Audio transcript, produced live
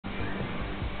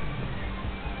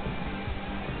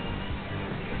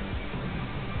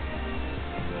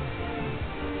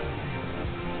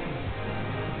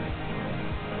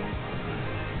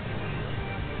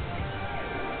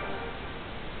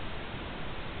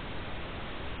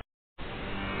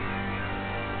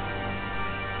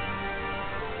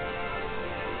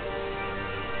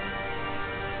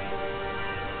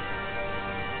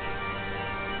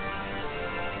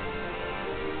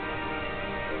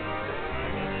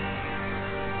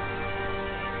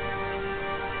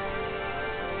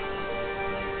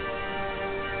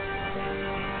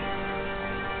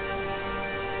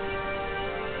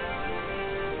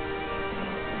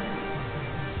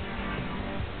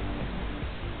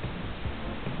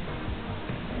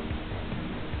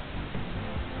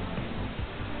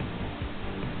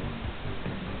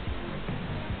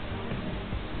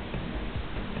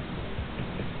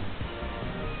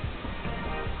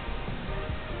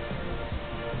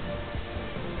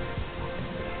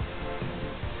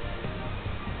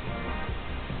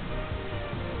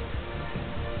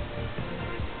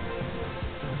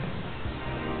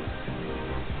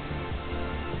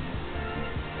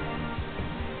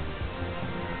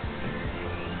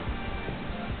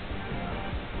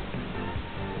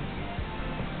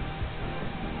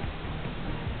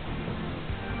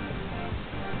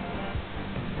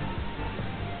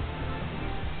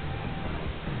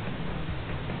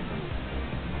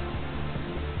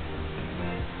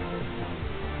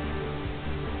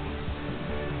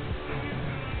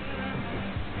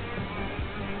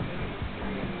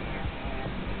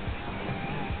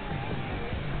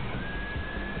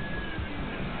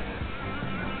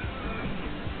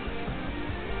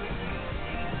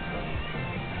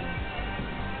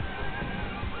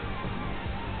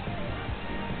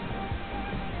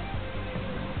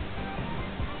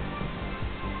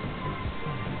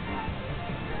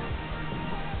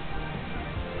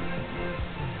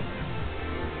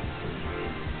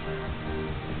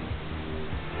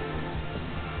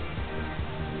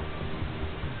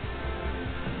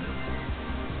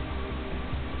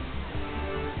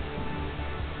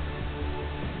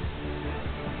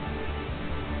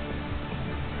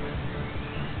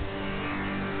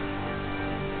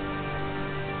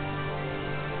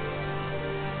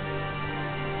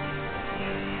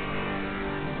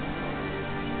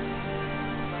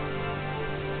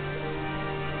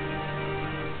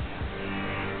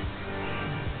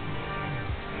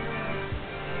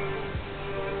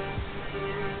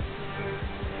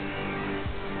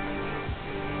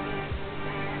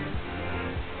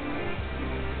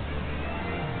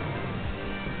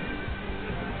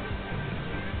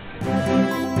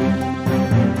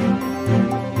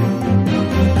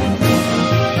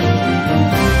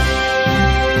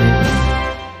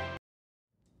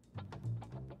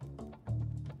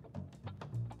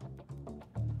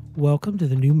Welcome to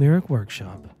the new Marik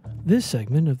Workshop. This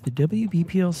segment of the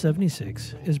WBPL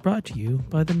 76 is brought to you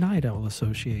by the Night Owl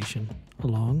Association,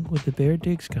 along with the Bear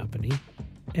Digs Company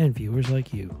and viewers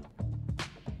like you.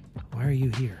 Why are you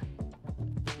here?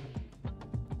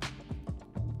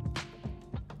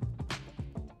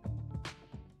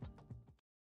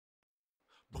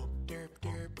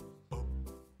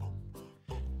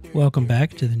 Welcome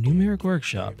back to the new Marik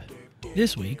Workshop.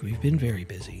 This week we've been very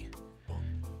busy.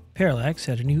 Parallax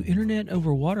had a new internet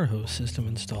over water hose system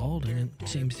installed, and it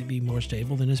seems to be more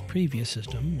stable than his previous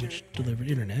system, which delivered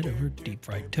internet over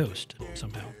deep-fried toast,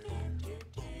 somehow.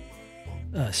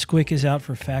 Squick is out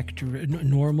for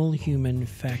normal human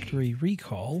factory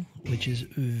recall, which is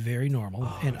very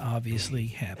normal and obviously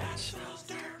happens.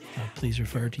 Please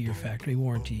refer to your factory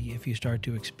warranty if you start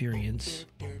to experience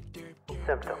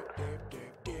symptoms.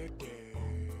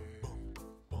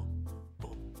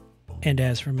 And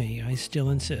as for me, I still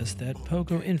insist that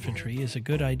Pogo Infantry is a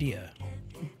good idea,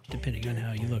 depending on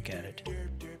how you look at it.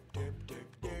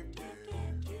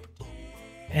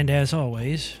 And as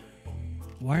always,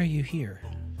 why are you here?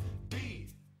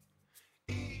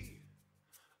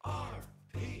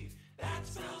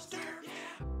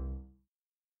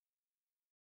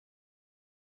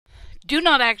 Do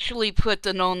not actually put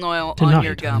the known oil Tonight, on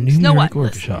your gums. No, what?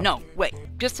 Workshop. Listen. No, wait.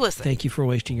 Just listen. Thank you for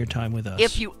wasting your time with us.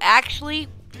 If you actually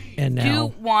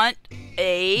do want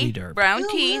A, brown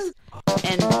teeth,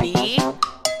 and B,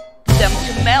 them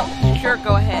to melt, sure,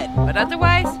 go ahead. But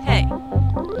otherwise, hey,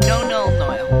 no known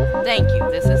oil. Thank you.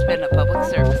 This has been a public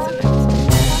service announcement.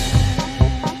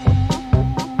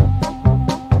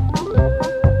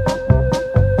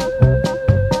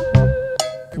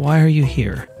 Why are you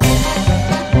here?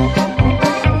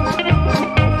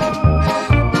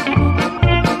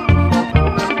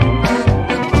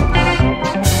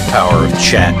 Power of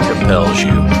chat compels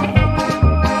you.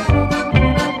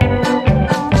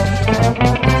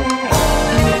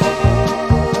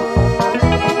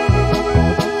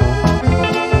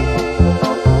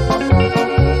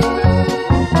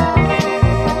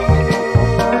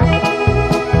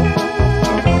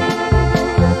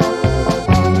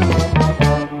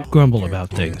 Grumble about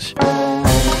things.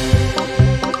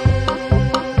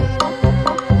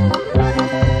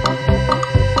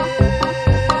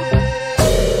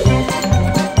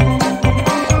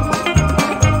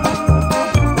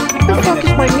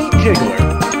 My meat jiggler.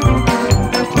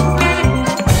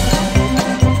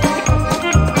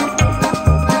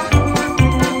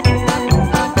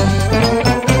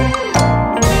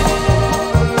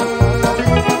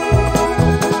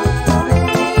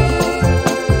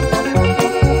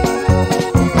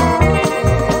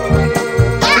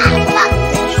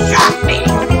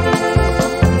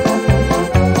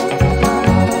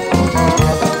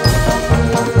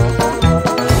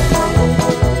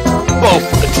 Both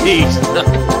the teeth.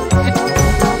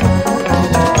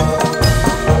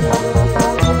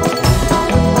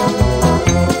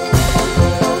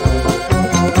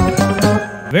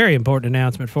 Very important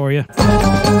announcement for you.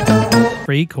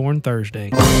 Free Corn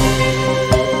Thursday. Please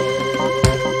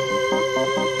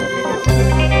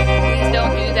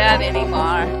don't do that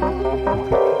anymore.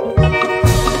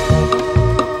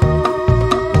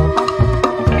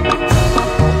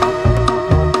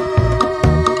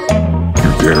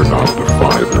 You dare not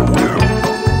defy their will.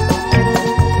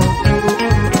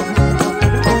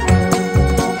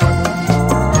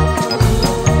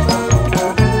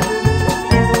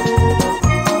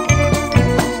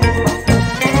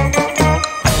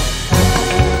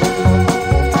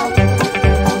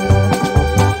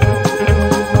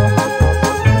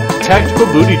 Tactical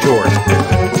Booty George.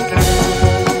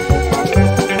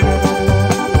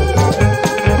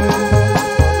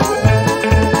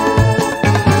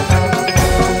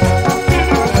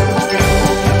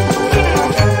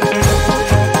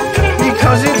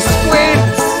 Because it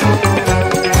squints!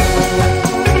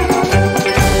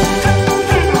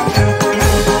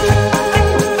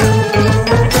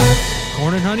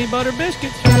 Corn and honey butter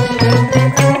biscuits.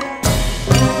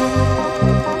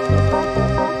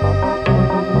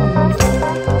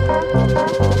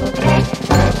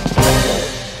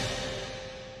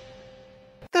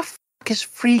 Is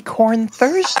Free Corn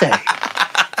Thursday.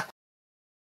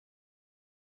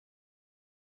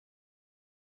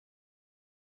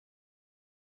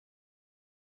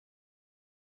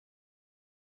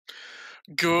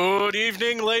 Good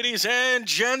evening, ladies and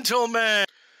gentlemen.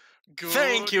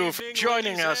 Thank you for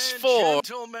joining us for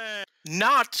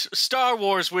not Star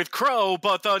Wars with Crow,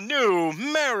 but the new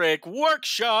Marik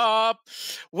Workshop,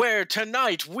 where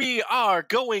tonight we are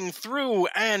going through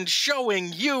and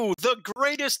showing you the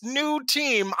greatest new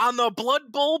team on the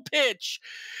Blood Bowl pitch,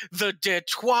 the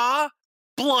Detroit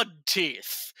blood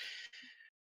teeth.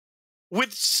 With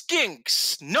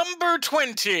skinks number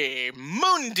 20,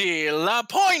 Mundi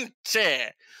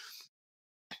Lapointe.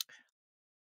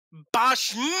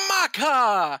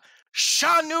 Bashmaka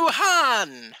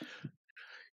Shanuhan.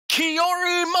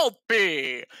 Kiori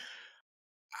Mopi.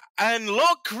 And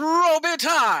Lok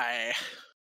Robitai.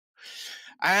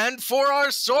 And for our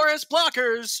Saurus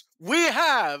blockers, we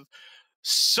have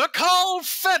Sokol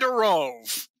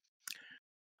Fedorov,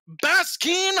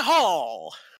 Baskin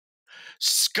Hall,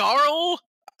 Skarl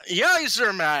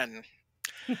Yzerman,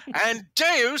 and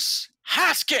Deus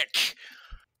Haskik.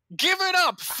 Give it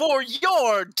up for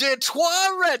your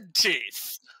Detroit Red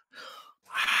Teeth.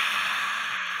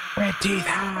 Red teeth.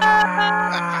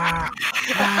 Ah.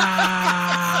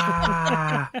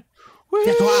 Ah.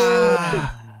 Detroit.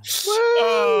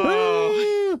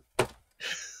 Oh.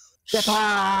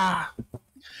 Detroit.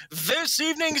 This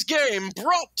evening's game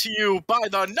brought to you by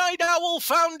the Night Owl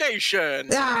Foundation.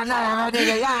 I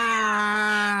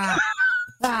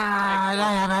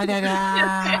don't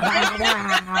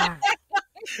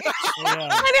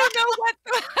know what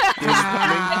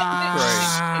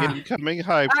the Incoming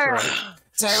hype train.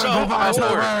 So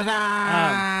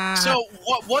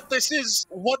what this is,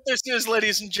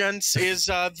 ladies and gents,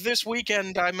 is this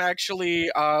weekend I'm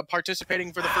actually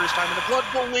participating for the first time in the Blood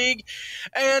Bowl League,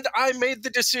 and I made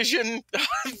the decision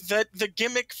that the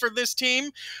gimmick for this team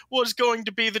was going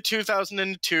to be the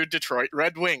 2002 Detroit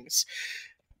Red Wings.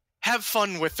 Have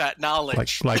fun with that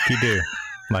knowledge. Like you do.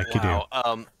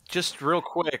 Just real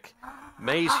quick,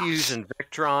 Maze Hughes and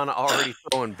Victron already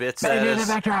throwing bits at us.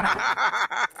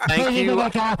 Thank you.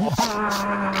 Night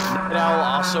Owl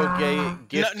also gave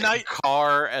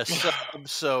Car a sub,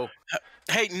 so...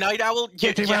 Hey, Night Owl, you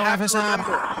have to remember,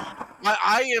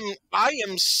 I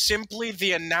am simply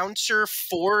the announcer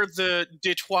for the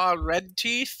Detroit Red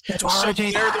Teeth, so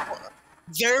they're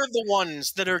the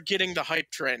ones that are getting the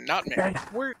hype train, not me.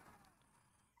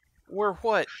 We're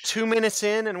what, 2 minutes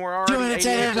in, and we're already 2 minutes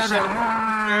in.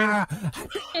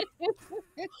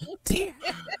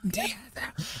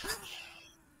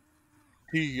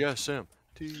 TSM.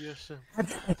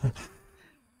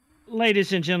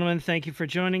 Ladies and gentlemen, thank you for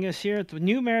joining us here at the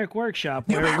New Marik Workshop,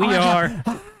 where we are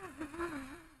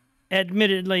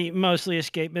admittedly mostly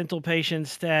escaped mental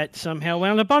patients that somehow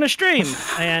wound up on a stream,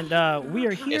 and we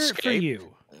are here for you.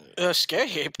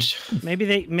 Escaped. Maybe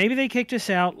they kicked us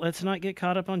out. Let's not get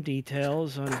caught up on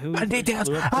details on who blew up the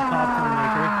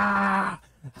popcorn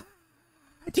maker.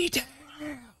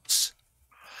 Details.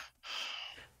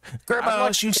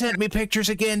 Gerbos, you sent me pictures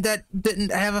again that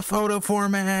didn't have a photo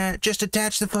format. Just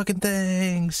attach the fucking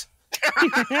things.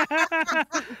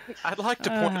 I'd like to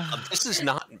point out this is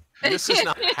not Hal's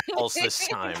this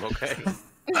time, okay?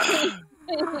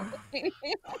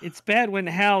 It's bad when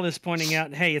Hal is pointing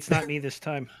out, hey, it's not me this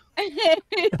time.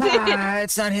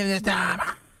 It's not him this time.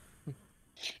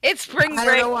 It's spring break. I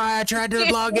don't know why I tried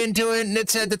to log into it and it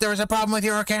said that there was a problem with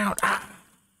your account. I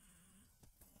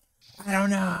don't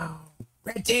know.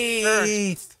 Red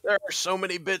teeth. There are so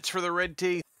many bits for the red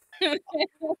teeth.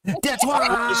 That's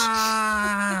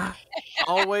why.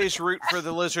 Always root for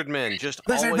the lizard men. Just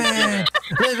Lizard always. man.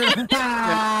 Lizard.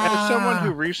 As someone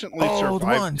who recently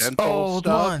survived dental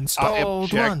stuff, I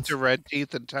object to red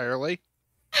teeth entirely.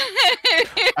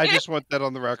 I just want that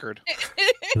on the record.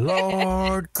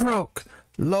 Lord Croak.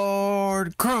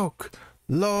 Lord Croak.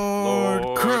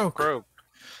 Lord Croak.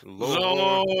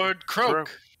 Lord Croak.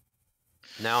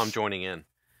 Now I'm joining in.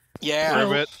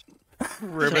 Yeah.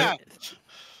 Ribbit. Yeah.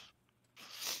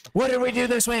 What did we do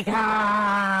this week?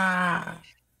 I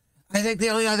think the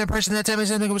only other person that sent me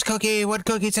something was Cookie. What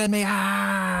Cookie sent me?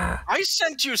 I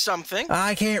sent you something.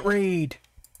 I can't read.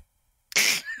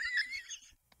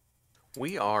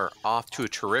 We are off to a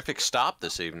terrific stop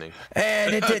this evening.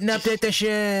 And it didn't update the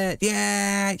shit.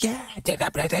 Yeah, it didn't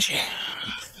update the shit.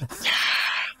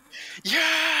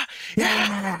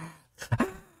 Yeah.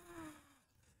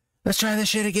 Let's try this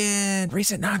shit again.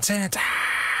 Recent nonsense.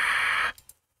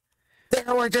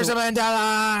 There worked there's a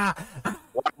mandala.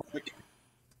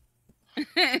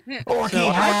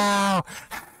 Orky how?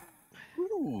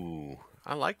 Ooh,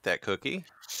 I like that, Cookie.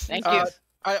 Thank you.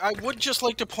 I would just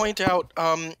like to point out,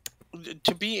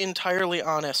 to be entirely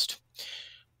honest,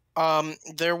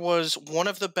 there was one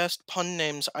of the best pun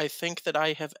names I think that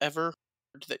I have ever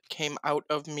heard that came out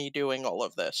of me doing all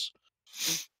of this.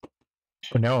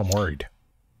 But now I'm worried.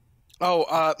 Oh,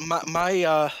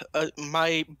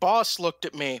 my boss looked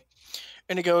at me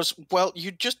and he goes, "Well,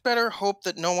 you just better hope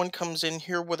that no one comes in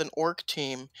here with an orc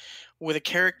team with a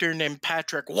character named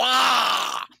Patrick."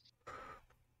 Wah!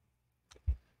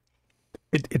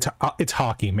 It's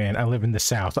hockey, man. I live in the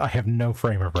South. I have no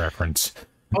frame of reference.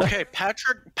 Okay,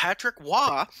 Patrick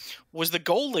Waugh was the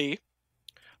goalie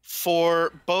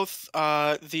for both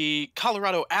the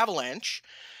Colorado Avalanche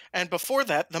and before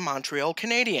that the Montreal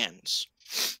Canadiens.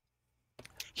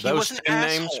 Those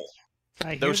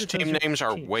team names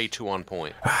are way too on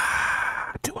point.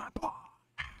 Too on point.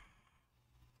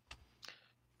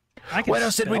 What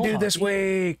else did we do this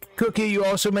week? Cookie, you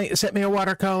also sent me a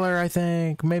watercolor, I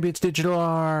think. Maybe it's digital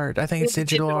art. I think it's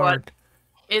digital art.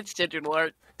 It's digital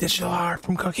art. Digital art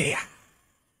from Cookie.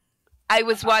 I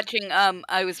was watching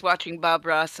Bob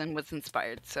Ross and was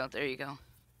inspired, so there you go.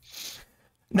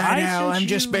 Now I'm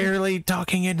just barely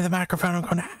talking into the microphone. I'm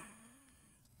going,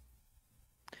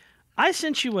 I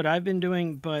sent you what I've been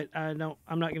doing, but I'm not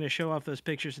going to show off those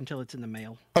pictures until it's in the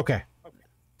mail. Okay.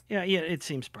 Yeah, it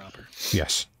seems proper.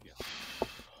 Yes.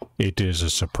 It is a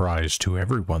surprise to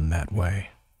everyone that way.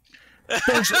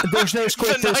 There's no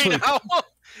squid this week.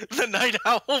 The Night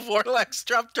Owl Warlock's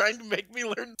drop trying to make me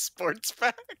learn sports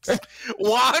facts.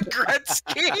 Wah,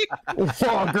 Gretzky!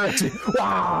 Wah, Gretzky!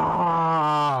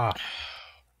 Wah!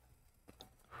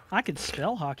 I could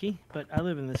spell hockey, but I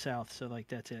live in the South, so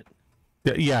that's it.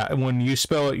 Yeah, when you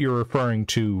spell it, you're referring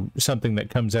to something that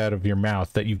comes out of your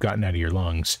mouth that you've gotten out of your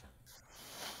lungs.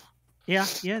 Yeah,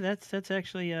 that's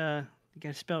actually you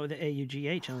got to spell it with the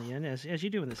A-U-G-H on the end, as you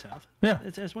do in the South. Yeah,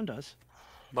 as one does.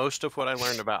 Most of what I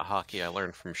learned about hockey, I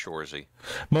learned from Shorzy.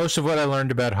 Most of what I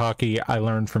learned about hockey, I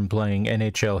learned from playing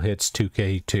NHL Hits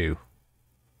 2K2.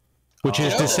 Which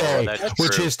is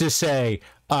to say,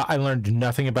 I learned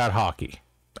nothing about hockey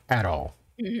at all.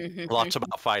 Lots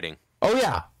about fighting. Oh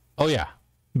yeah.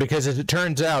 Because as it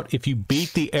turns out, if you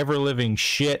beat the ever-living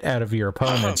shit out of your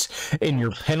opponents in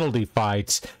your penalty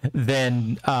fights,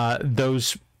 then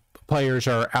those players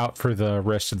are out for the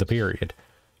rest of the period.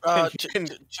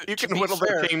 You can whittle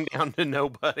their team down to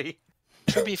nobody.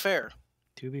 To be fair.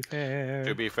 That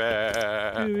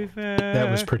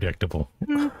was predictable.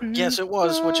 Yes, it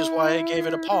was, which is why I gave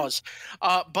it a pause.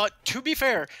 But to be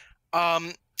fair,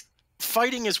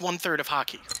 fighting is 1/3 of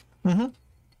hockey. Mm-hmm.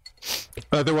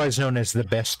 Otherwise known as the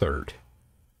best third.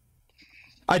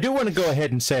 I do want to go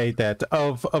ahead and say that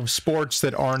of sports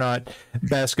that are not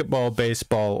basketball,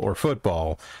 baseball, or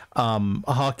football,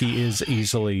 hockey is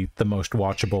easily the most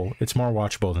watchable. It's more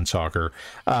watchable than soccer.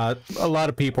 A lot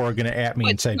of people are going to at me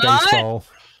and say baseball.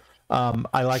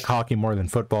 I like hockey more than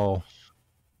football.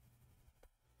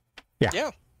 Yeah.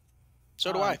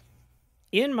 So do I.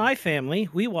 In my family,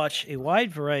 we watch a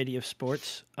wide variety of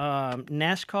sports,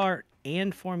 NASCAR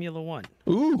and Formula One.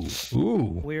 Ooh.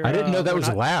 I didn't know that was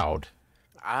allowed.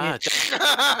 I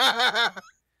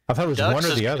thought it was one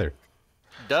or the other.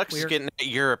 Duck's getting that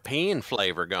European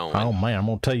flavor going. Oh, man, I'm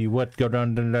going to tell you what. Go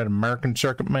down to that American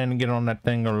circuit, man, and get on that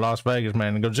thing, or Las Vegas,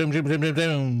 man, and go zoom, zoom, zoom, zoom,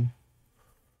 zoom.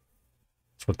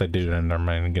 That's what they do down there,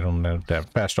 man, and get on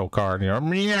that fast old car, and you're,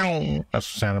 meow.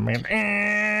 That's the sound of man.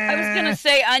 I was going to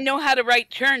say I know how to right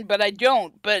turn, but I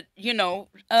don't. But,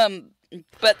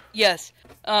 but yes,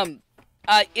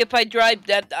 if I drive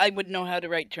that, I would know how to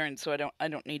right turn, so I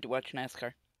don't need to watch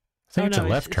NASCAR. I think it's a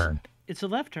left turn. It's a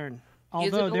left turn.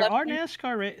 Although there are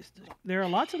there are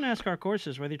lots of NASCAR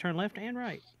courses where they turn left and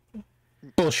right.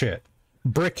 Bullshit.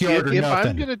 Brickyard or nothing. If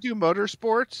I'm going to do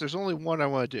motorsports, there's only one I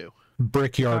want to do.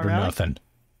 Brickyard or nothing.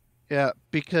 Yeah,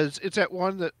 because it's at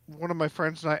one that one of my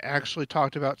friends and I actually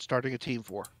talked about starting a team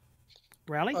for.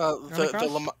 Rally?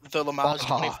 The Le Mans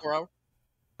 24 hour?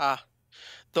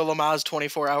 The Le Mans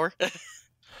 24 hour.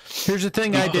 Here's the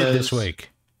thing I did this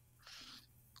week.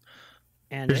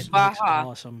 And it was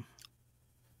awesome.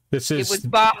 It was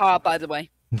Baja, by the way.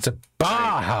 It's a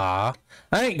Baja.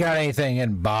 I ain't got anything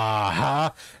in Baja.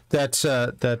 That's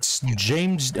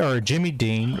Jimmy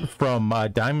Dean from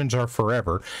Diamonds Are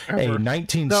Forever, a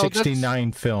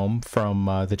 1969 film from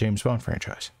the James Bond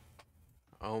franchise.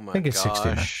 Oh my gosh. I think it's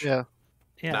 69.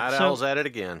 Yeah. Night Owl's at it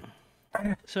again.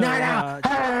 So,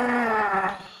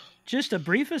 just a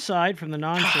brief aside from the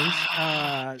nonsense.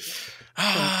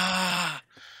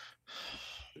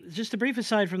 Just a brief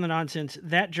aside from the nonsense.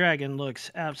 That dragon looks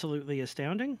absolutely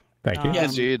astounding. Thank you.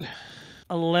 Yes, dude.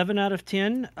 11 out of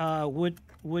 10 would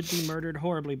be murdered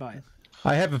horribly by it.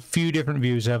 I have a few different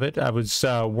views of it. I was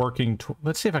working.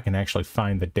 Let's see if I can actually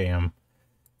find the damn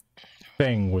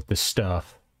thing with the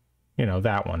stuff.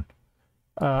 That one.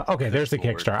 Okay, there's the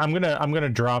Kickstarter. I'm gonna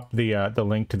drop the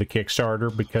link to the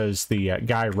Kickstarter because the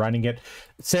guy running it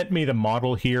sent me the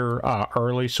model here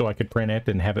early so I could print it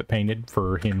and have it painted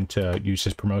for him to use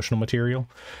as promotional material.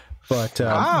 But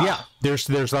yeah,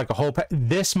 there's like a whole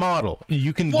this model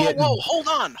you can get. Whoa! Hold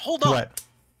on. What?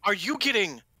 Are you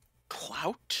getting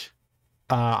clout?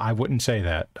 I wouldn't say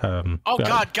that. Oh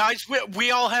God, guys,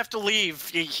 we all have to leave.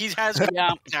 He has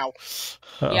now.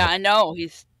 Yeah, I know.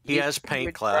 He has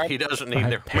paint cloud. He doesn't need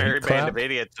their merry band of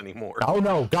idiots anymore. Oh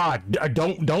no, God,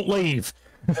 don't leave.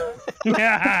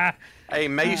 Hey,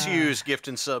 Mace Hughes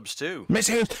gifting subs too. Mace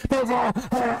Hughes.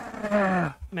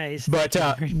 Mace. But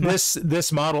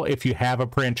this model, if you have a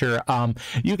printer,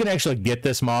 you can actually get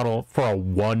this model for a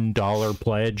 $1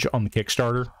 pledge on the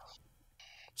Kickstarter.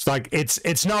 It's like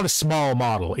it's not a small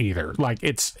model either. Like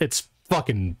it's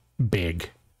fucking big.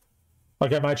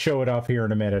 Like I might show it off here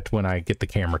in a minute when I get the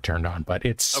camera turned on, but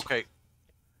it's okay.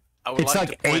 I would it's like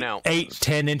like to point out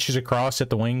 10 inches across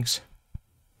at the wings.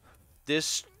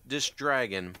 This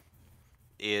dragon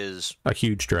is a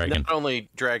huge dragon. Not only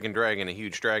dragon, a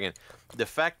huge dragon. The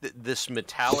fact that this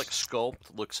metallic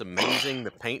sculpt looks amazing, the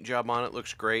paint job on it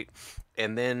looks great,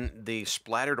 and then the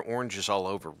splattered oranges all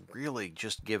over really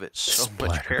just give it so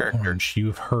much character. Orange,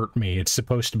 you've hurt me. It's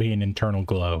supposed to be an internal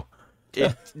glow.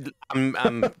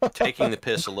 I'm taking the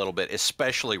piss a little bit,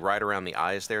 especially right around the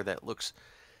eyes there. That looks.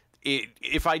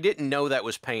 If I didn't know that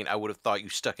was paint, I would have thought you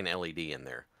stuck an LED in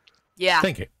there. Yeah.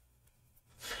 Thank you.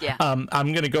 Yeah. I'm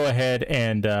going to go ahead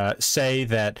and say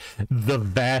that the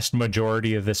vast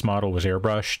majority of this model was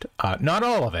airbrushed. Not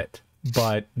all of it,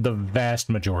 but the vast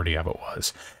majority of it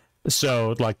was.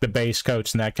 So, like the base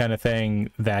coats and that kind of thing,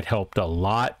 that helped a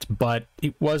lot, but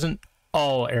it wasn't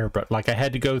all airbrush. Like I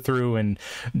had to go through and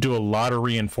do a lot of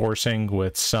reinforcing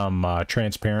with some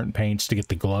transparent paints to get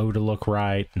the glow to look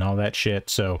right and all that shit.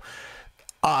 So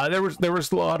there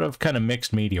was a lot of kind of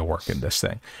mixed media work in this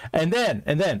thing. And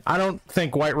then I don't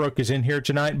think White Rook is in here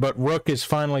tonight, but Rook is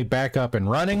finally back up and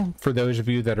running. For those of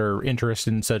you that are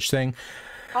interested in such thing.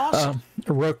 Awesome.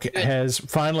 Rook has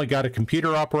finally got a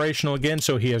computer operational again,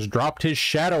 so he has dropped his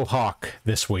Shadowhawk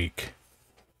this week.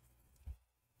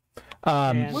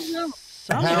 Some of us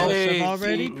have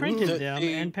already printed them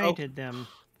and painted them.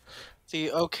 The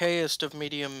okayest of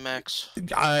medium mechs.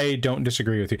 I don't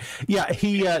disagree with you. Yeah,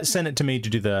 he sent it to me to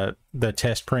do the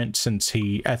test print since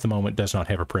he at the moment does not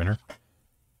have a printer.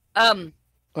 Wait,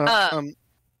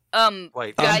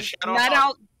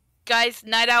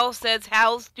 Night Owl says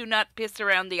howls do not piss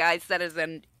around the eyes. That is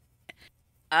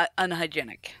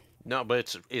unhygienic. No,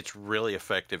 but it's really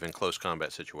effective in close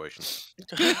combat situations.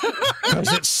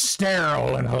 Because it's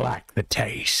sterile and I like the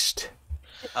taste.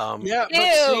 Yeah,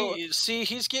 but see,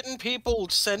 he's getting people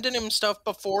sending him stuff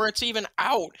before it's even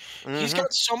out. Mm-hmm. He's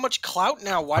got so much clout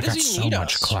now. Why does he need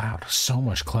us? So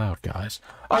much clout, guys.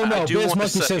 Oh no, Biz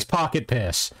Monkey says pocket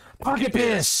piss. Pocket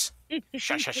piss.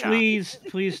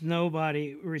 Please,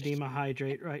 nobody redeem a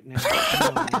hydrate right now.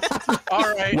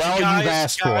 All right. Well, guys, you've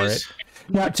asked for it.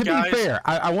 Now, to be fair,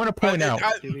 I want to point out.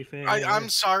 I'm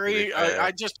sorry.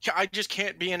 I just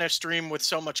can't be in a stream with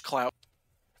so much clout.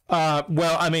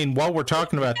 Well, I mean, while we're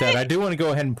talking about that, I do want to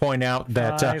go ahead and point out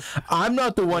that I'm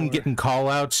not the one getting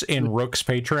call-outs in Rook's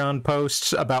Patreon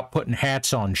posts about putting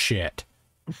hats on shit.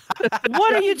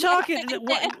 What are you talking?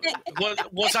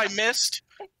 Was I missed?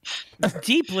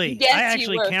 Deeply. Yes, I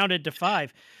actually counted to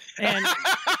 5. And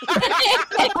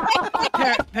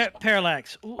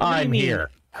Parallax, what do you mean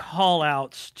here.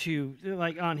 Call-outs to,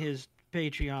 like, on his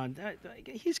Patreon?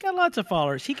 He's got lots of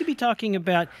followers. He could be talking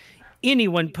about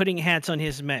anyone putting hats on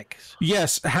his mechs.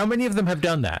 Yes. How many of them have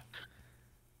done that?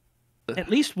 At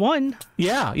least one.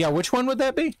 Yeah. Which one would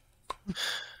that be?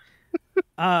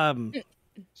 No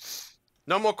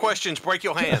more questions. Break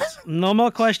your hands. No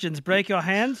more questions. Break your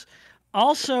hands.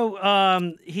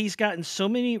 Also, he's gotten so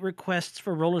many requests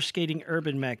for roller skating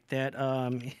urban mech that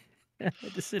I had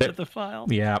to sit with the file.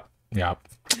 Yeah.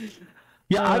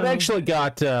 I've actually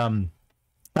got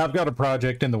I've got a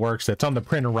project in the works that's on the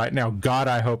printer right now. God,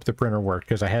 I hope the printer worked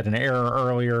because I had an error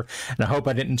earlier, and I hope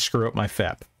I didn't screw up my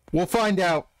FEP. We'll find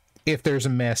out if there's a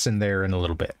mess in there in a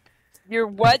little bit. Your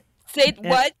what? Say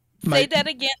what? Say that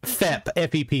again. FEP,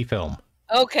 FEP film.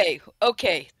 Okay.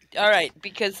 All right,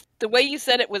 because the way you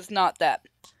said it was not that.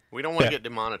 We don't want to get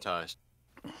demonetized.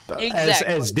 Exactly.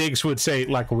 As Diggs would say,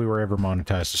 like we were ever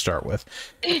monetized to start with.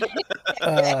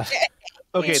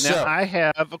 Okay, now I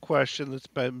have a question that's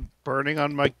been burning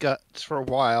on my guts for a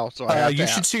while, so I have you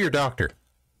should see your doctor.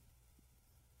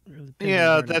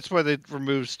 Yeah, that's why they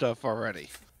removed stuff already.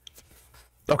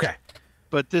 Okay,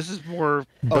 but this is more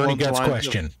burning guts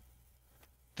question.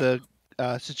 The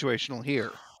situational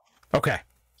here. Okay.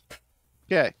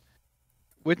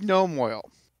 With gnome oil.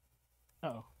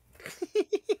 Oh.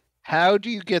 How do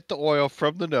you get the oil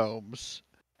from the gnomes?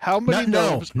 How many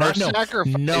gnomes are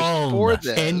sacrificed for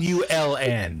this?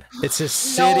 N-U-L-N. It's a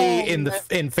city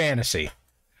in fantasy.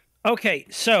 Okay,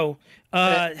 so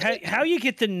How you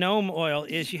get the gnome oil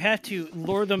is you have to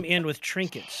lure them in with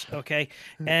trinkets, okay?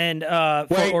 And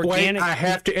for organic... I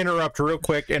have to interrupt real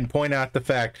quick and point out the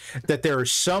fact that there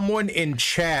is someone in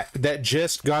chat that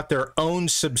just got their own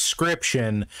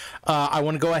subscription. I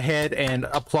want to go ahead and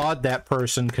applaud that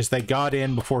person because they got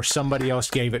in before somebody else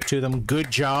gave it to them. Good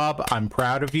job. I'm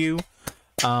proud of you.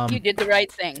 You did the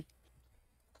right thing.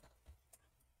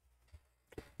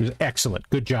 It was excellent.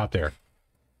 Good job there.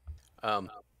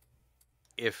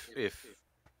 If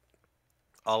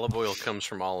olive oil comes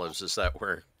from olives, is that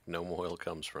where gnome oil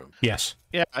comes from? Yes.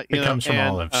 Yeah, it comes from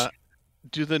olives.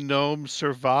 Do the gnomes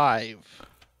survive?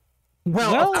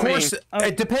 Well, of course,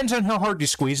 it depends on how hard you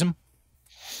squeeze them.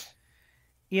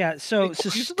 Yeah, so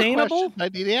sustainable. I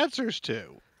need answers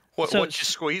to. What you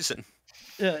squeezing?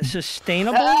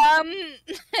 Sustainable.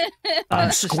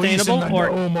 I'm squeezing the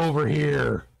gnome over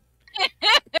here.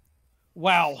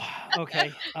 Wow.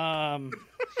 Okay.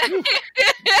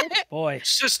 Boy.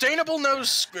 Sustainable gnome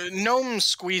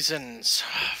squeezins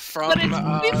from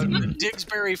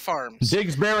Digsbury Farms.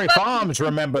 Digsbury Farms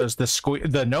remembers the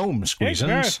gnome squeezins.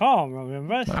 Digsbury Farm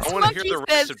remembers. I want to hear the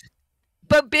rest of.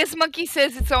 But Bismonkey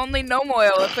says it's only gnome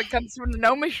oil if it comes from the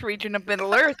gnomish region of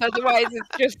Middle Earth. Otherwise,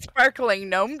 it's just sparkling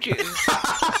gnome juice.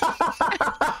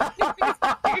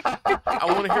 I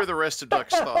want to hear the rest of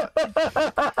Duck's thought.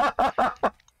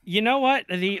 You know what?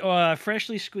 The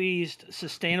freshly squeezed,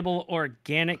 sustainable,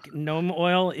 organic gnome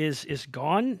oil is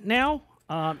gone now.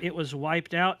 It was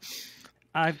wiped out.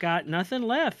 I've got nothing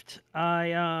left.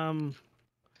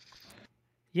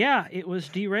 Yeah, it was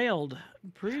derailed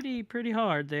pretty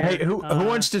hard there. Hey, who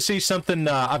wants to see something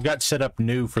I've got set up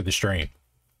new for the stream?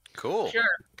 Cool. Sure.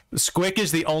 Squick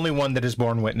is the only one that has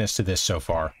borne witness to this so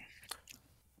far.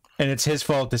 And it's his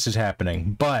fault this is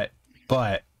happening. But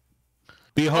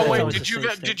behold. Oh, wait,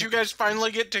 did you guys finally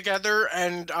get together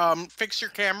and fix your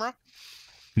camera?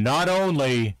 Not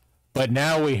only, but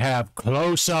now we have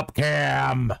close-up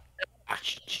cam.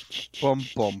 Bum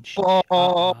bum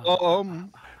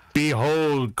bum.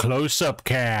 Behold, close-up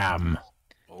cam.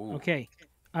 Okay.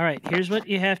 All right, here's what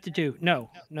you have to do.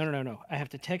 No. I have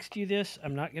to text you this.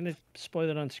 I'm not going to spoil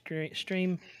it on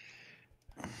stream.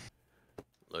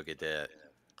 Look at that.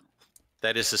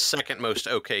 That is the second most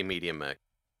okay medium mech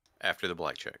after the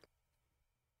blackjack.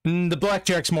 The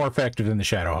blackjack's more effective than the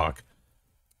Shadowhawk.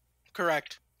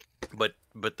 Correct. But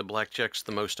the blackjack's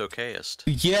the most okayest.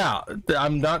 Yeah,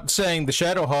 I'm not saying the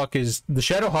Shadowhawk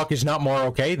is not more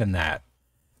okay than that.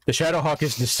 The Shadowhawk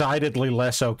is decidedly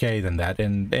less okay than that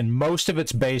in most of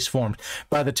its base forms.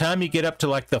 By the time you get up to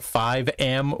like the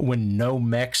 5M when no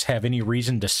mechs have any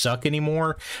reason to suck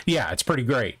anymore, yeah, it's pretty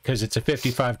great because it's a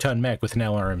 55-ton mech with an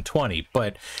LRM-20,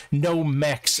 but no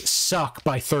mechs suck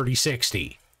by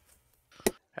 3060.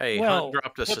 Hey, Hunt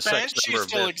dropped us a sex Banshee number of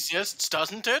still bits. exists,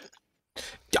 doesn't it?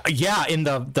 Yeah, in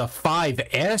the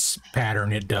 5S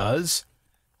pattern it does.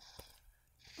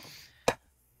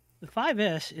 The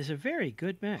 5S is a very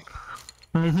good mech.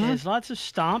 Mm-hmm. It has lots of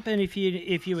stomp, and if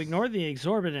you ignore the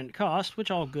exorbitant cost, which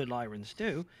all good Lyrans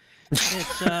do,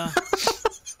 it's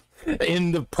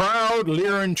in the proud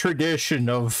Lyran tradition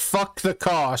of fuck the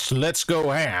cost, let's go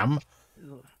ham.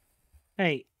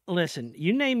 Hey, listen,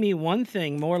 you name me one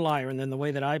thing more Lyran than the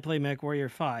way that I play MechWarrior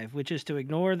 5, which is to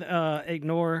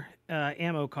ignore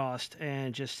ammo cost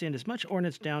and just send as much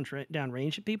ordnance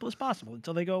downrange to people as possible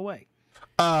until they go away.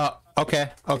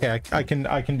 Okay, I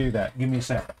can do that. Give me a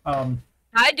sec.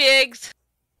 Hi, Diggs.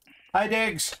 Hi,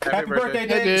 Diggs. Happy birthday,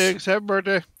 Hey, Diggs. Happy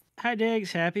birthday. Hi,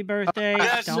 Diggs. Happy birthday.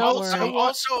 Yes, Don't worry.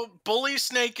 also, Bully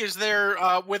Snake is there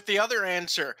with the other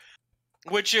answer,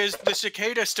 which is the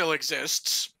cicada still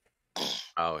exists.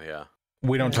 Oh, yeah.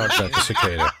 We don't talk about the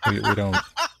cicada. We don't.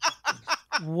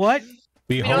 What?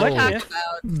 Behold. We don't talk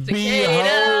about cicada.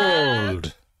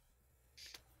 Behold.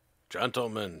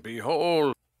 Gentlemen,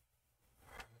 behold.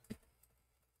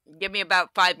 Give me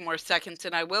about 5 more seconds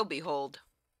and I will behold.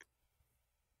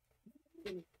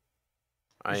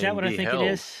 Is that what I think it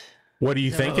is? What do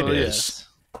you think it is?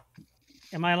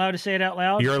 Am I allowed to say it out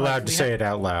loud? You're allowed to say it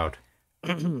out loud.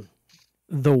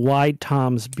 The Wide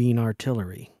Tom's Bean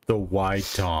Artillery. The Wide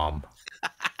Tom.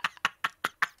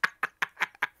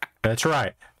 That's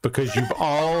right, because you've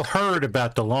all heard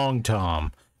about the Long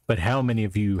Tom, but how many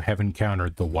of you have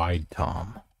encountered the Wide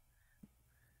Tom?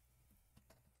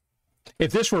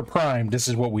 If this were primed, this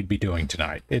is what we'd be doing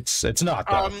tonight. It's not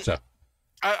though. So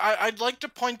I'd like to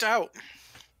point out,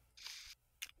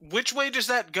 which way does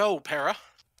that go, Para?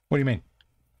 what do you mean?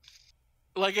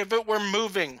 Like if it were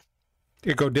moving.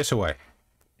 It go this way,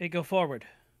 It go forward.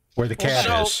 where the cat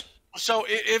is. So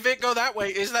if it go that way,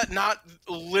 is that not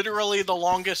literally the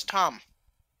longest Tom?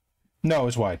 No,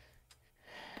 it's wide.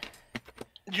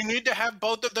 You need to have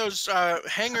both of those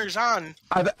hangers on.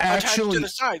 I've attached to the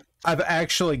side. I've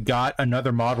actually got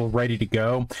another model ready to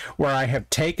go where I have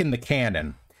taken the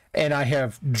cannon and I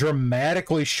have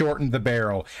dramatically shortened the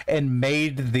barrel and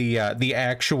made the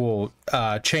actual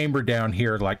chamber down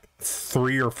here like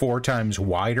 3 or 4 times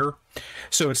wider,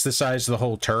 so it's the size of the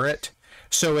whole turret.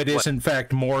 So it is in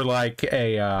fact more like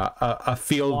a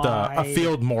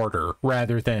field mortar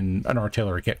rather than an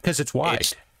artillery kit because it's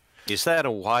wide. Is that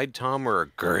a wide tom or a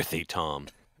girthy tom?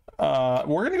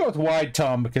 We're gonna go with wide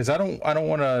tom because I don't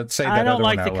want to say that. I don't other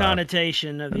like one the out loud.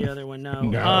 connotation of the other one. No,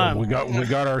 we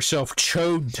got ourselves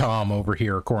chode tom over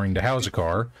here, according to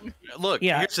Housecar. Look,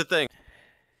 here's the thing.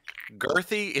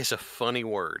 Girthy is a funny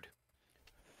word,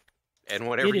 and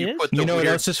whatever you put, you know what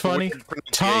else is funny?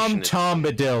 Tom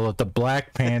Bombadil of the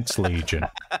Black Pants Legion,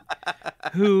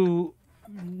 who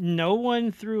no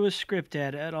one threw a script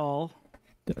at all.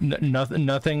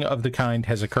 Nothing of the kind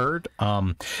has occurred.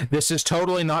 This is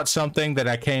totally not something that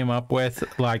I came up with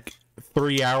like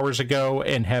 3 hours ago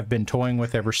and have been toying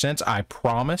with ever since. I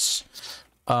promise.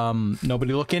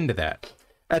 Nobody look into that.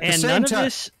 At the same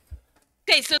time.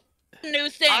 Okay, so new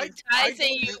thing. Ty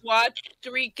saying you watched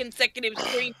 3 consecutive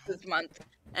streams this month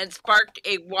and sparked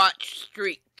a watch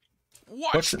streak.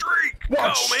 Watch streak!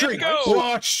 Watch streak!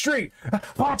 Watch streak!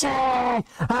 Watch it!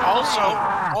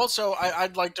 Also,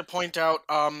 I'd like to point out,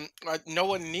 no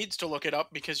one needs to look it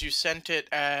up because you sent it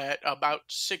at about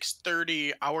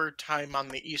 6:30 our time on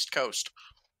the East Coast.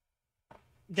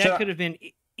 That could have been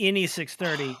any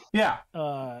 6:30. Yeah.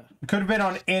 It could have been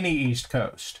on any East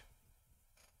Coast.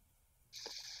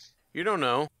 You don't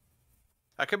know.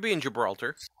 I could be in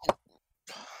Gibraltar.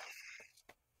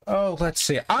 Oh, let's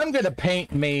see. I'm going to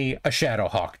paint me a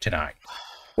Shadowhawk tonight.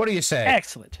 What do you say?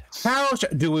 Excellent. How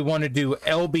do we want to do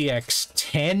LBX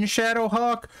 10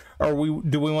 Shadowhawk, or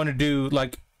do we want to do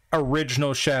like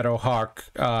original Shadowhawk,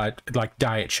 like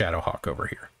Diet Shadowhawk over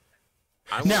here?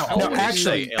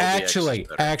 Actually,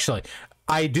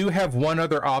 I do have one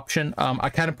other option. I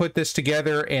kind of put this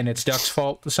together, and it's Duck's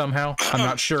fault somehow. I'm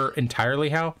not sure entirely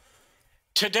how.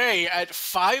 Today at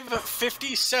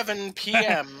 5:57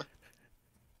 p.m.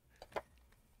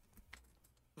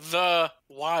 The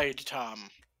wide tom.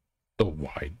 The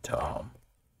wide tom.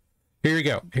 Here you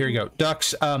go. Here you go.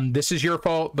 Ducks, this is your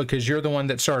fault because you're the one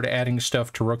that started adding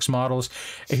stuff to Rook's models.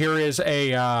 Here's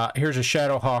a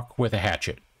Shadowhawk with a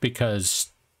hatchet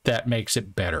because that makes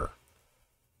it better.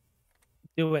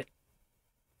 Do it.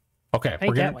 Okay,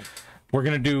 we're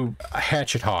gonna do a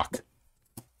Hatchet Hawk.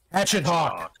 Hatchet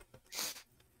Hawk.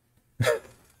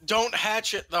 Don't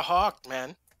hatchet the hawk,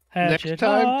 man. Next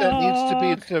time, that needs to be,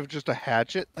 instead of just a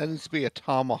hatchet, that needs to be a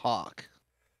tomahawk.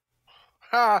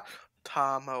 Ha!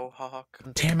 Tomahawk.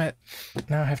 Damn it.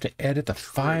 Now I have to edit the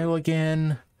file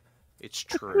again. It's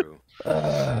true.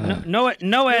 No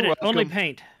edit, only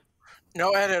paint.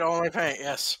 No edit, only paint,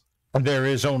 yes. There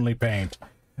is only paint.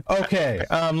 Okay,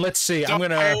 let's see. The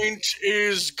paint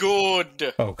is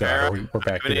good. Okay, we're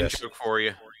back to this. Joke for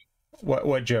you.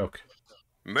 What joke?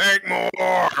 Make more!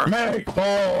 Make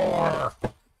more!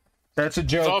 That's a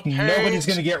joke nobody's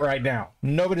going to get right now.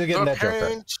 Nobody's getting that joke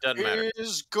right. Doesn't matter.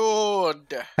 Is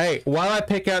good. Hey, while I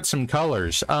pick out some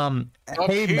colors,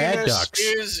 hey, Mad Ducks.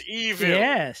 Is evil.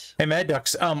 Yes. Hey, Mad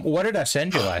Ducks, what did I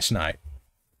send you last night?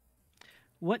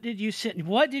 What did you send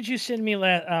me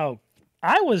last? Oh,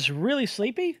 I was really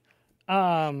sleepy.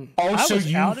 Also,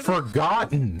 you've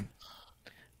forgotten.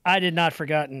 I did not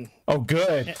forgotten. Oh,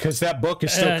 good, because that book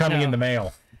is still coming in the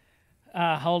mail.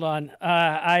 Hold on.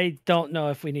 I don't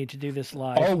know if we need to do this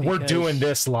live. Oh, we're doing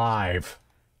this live.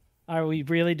 Are we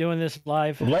really doing this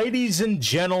live? Ladies and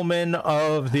gentlemen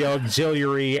of the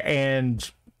auxiliary and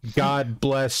God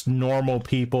bless normal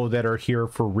people that are here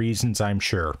for reasons, I'm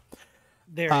sure.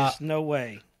 There is no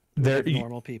way.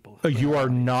 Normal people. You are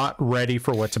not ready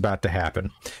for what's about to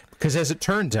happen. Because as it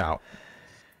turns out,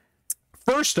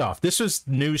 first off, this was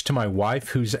news to my wife,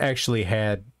 who's actually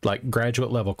had like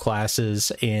graduate level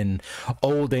classes in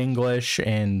Old English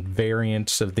and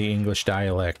variants of the English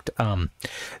dialect.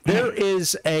 There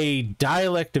is a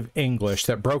dialect of English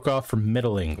that broke off from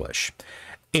Middle English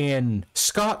in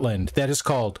Scotland that is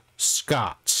called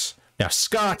Scots. Now,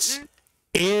 Scots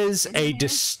is a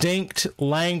distinct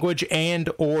language and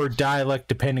or dialect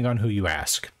depending on who you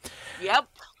ask. Yep.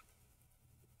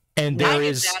 And there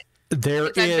is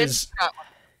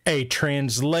a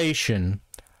translation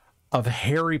of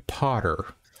Harry Potter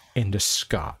into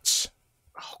Scots.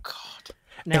 Oh, God.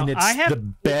 Now, and it's the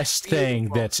best thing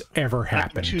that's ever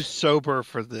happened. I'm too sober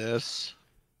for this.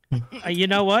 You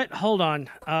know what? Hold on.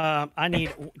 I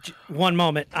need one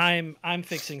moment. I'm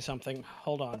fixing something.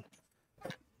 Hold on.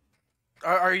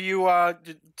 Are you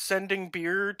sending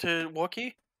beer to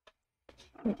Wookiee?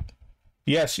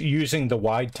 Yes, using the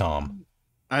wide tom.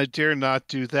 I dare not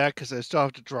do that because I still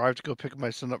have to drive to go pick my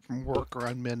son up from work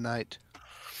around midnight.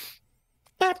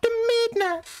 After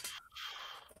midnight,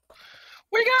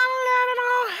 we gonna let it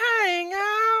all hang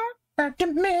out. After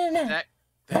midnight,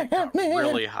 that got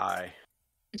really high.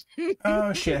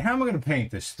 Oh shit! How am I going to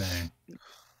paint this thing?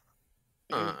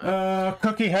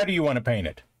 Cookie, how do you want to paint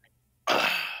it?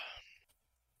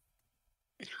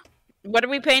 What are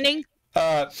we painting?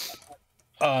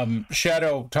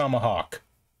 Shadow Tomahawk.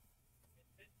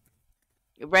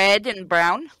 Red and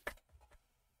brown?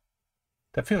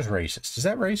 That feels racist. Is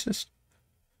that racist?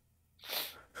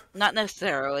 Not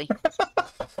necessarily.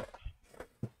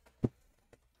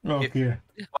 Okay.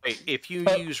 If you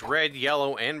use red,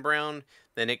 yellow, and brown,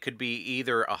 then it could be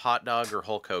either a hot dog or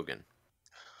Hulk Hogan.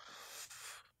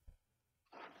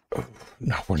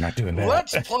 No, we're not doing that.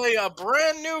 Let's play a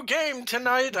brand new game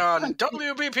tonight on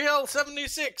WBPL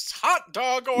 76, Hot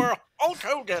Dog or Hulk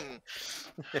Hogan.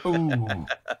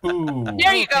 Ooh.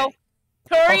 There you go.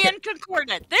 Taurian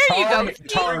Concordant. There you go.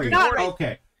 Taurian.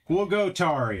 Okay. We'll go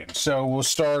Taurian. So we'll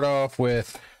start off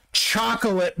with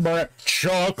chocolate brown.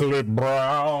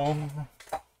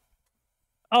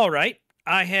 All right.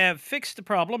 I have fixed the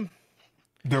problem.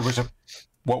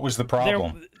 What was the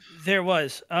problem? There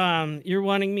was. You're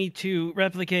wanting me to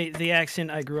replicate the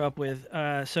accent I grew up with.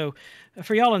 So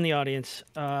for y'all in the audience,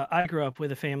 I grew up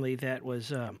with a family that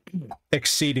was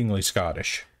exceedingly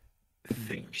Scottish.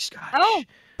 Very Scottish. Oh,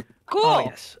 cool. Oh,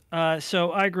 yes.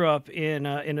 So I grew up in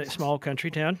a small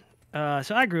country town.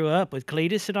 So I grew up with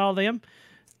Cletus and all them.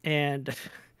 And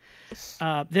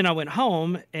then I went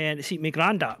home and see my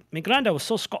granddad. My granddad was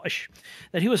so Scottish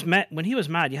that he was mad. When he was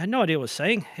mad, you had no idea what he was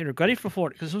saying. He regretted for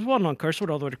it because there was one long curse word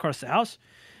all the way across the house.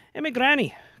 And my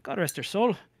granny, God rest her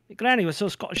soul, my granny was so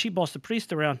Scottish she bossed the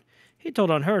priest around. He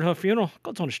told on her at her funeral.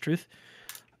 God's honest truth.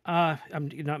 I'm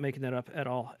not making that up at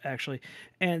all, actually.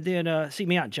 And then see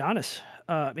me Aunt Janice.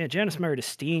 Janice married a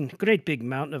Steen, great big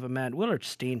mountain of a man. Willard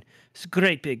Steen, he's a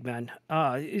great big man.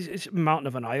 He's a mountain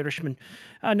of an Irishman.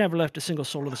 I never left a single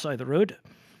soul on the side of the road.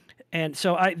 And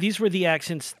so these were the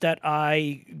accents that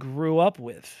I grew up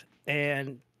with.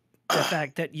 And the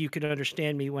fact that you can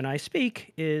understand me when I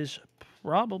speak is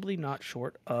probably not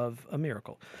short of a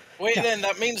miracle. Wait, then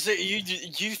that means that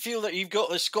you feel that you've got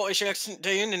the Scottish accent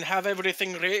down and have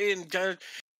everything ready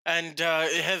and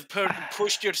have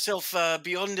pushed yourself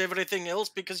beyond everything else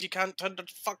because you can't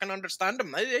fucking understand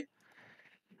them, eh?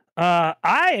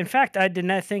 In fact, I did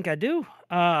not think I do.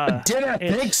 Did I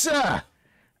think so?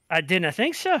 I didn't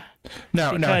think so.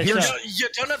 No, you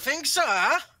don't think so,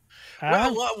 huh?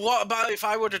 Well, what about if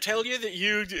I were to tell you that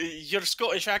your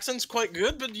Scottish accent's quite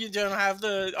good, but you don't have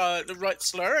the right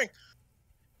slurring?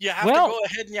 You have to go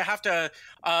ahead and you have to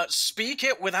speak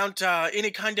it without any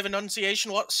kind of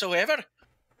enunciation whatsoever.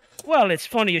 Well, it's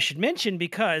funny you should mention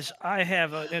because I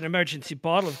have an emergency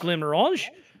bottle of Glimmer Orange.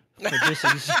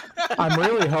 I'm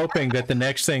really hoping that the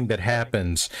next thing that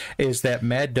happens is that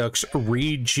Mad Ducks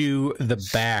reads you the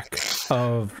back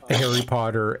of Harry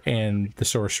Potter and the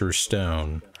Sorcerer's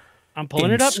Stone. I'm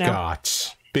pulling it up Scots,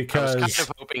 now. Because I was kind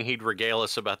of hoping he'd regale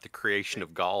us about the creation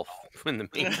of golf in the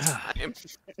meantime.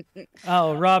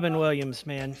 Oh, Robin Williams,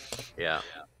 man. Yeah.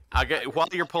 While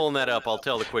you're pulling that up, I'll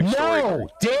tell the quick story. No,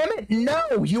 damn it,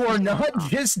 no! You are not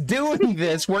just doing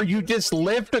this where you just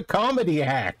lift a comedy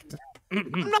act.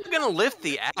 I'm not going to lift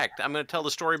the act. I'm going to tell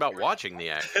the story about watching the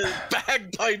act.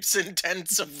 Bagpipes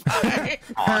intensify.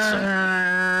 Awesome.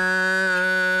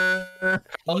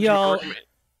 Y'all,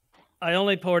 I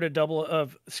only poured a double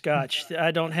of scotch.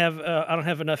 I don't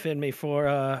have enough in me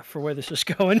for where this is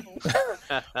going.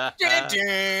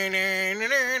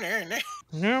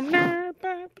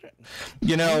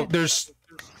 You know, there's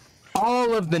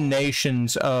all of the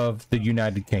nations of the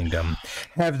United Kingdom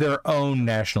have their own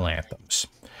national anthems.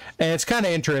 And it's kind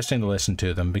of interesting to listen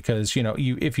to them because, you know,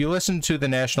 if you listen to the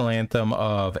national anthem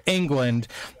of England,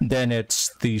 then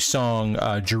it's the song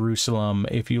Jerusalem.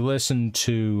 If you listen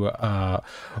to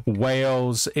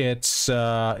Wales, it's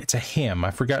a hymn.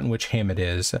 I've forgotten which hymn it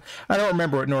is. I don't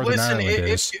remember what Northern Ireland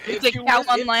is.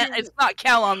 It's not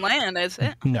Cal on Land, is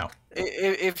it? No.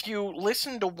 If you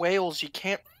listen to Wales, you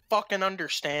can't fucking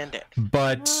understand it.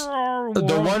 But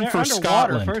the one for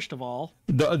Scotland, first of all,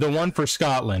 the one for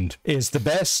Scotland is the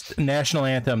best national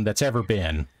anthem that's ever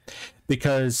been,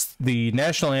 because the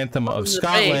national anthem of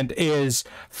Scotland is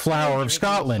Flower of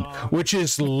Scotland, which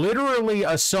is literally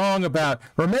a song about,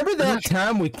 remember that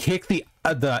time we kicked the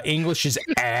English's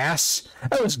ass?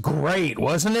 That was great,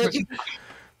 wasn't it?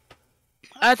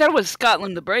 I thought it was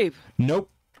Scotland the Brave. Nope.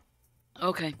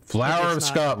 Okay. Flower of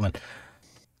Scotland.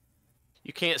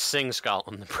 You can't sing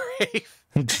Scotland the Brave.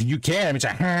 You can. It's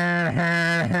a...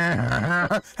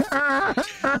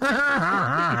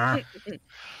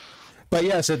 But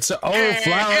yes, it's Oh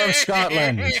Flower of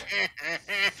Scotland.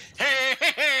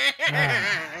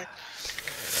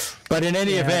 But in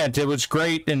any event, it was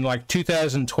great in like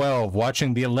 2012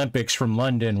 watching the Olympics from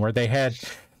London, where they had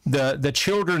the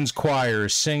children's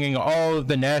choirs singing all of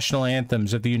the national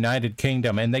anthems of the United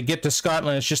Kingdom, and they get to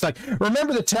Scotland. It's just like,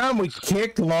 remember the time we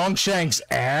kicked Longshank's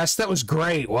ass? That was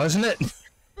great, wasn't it?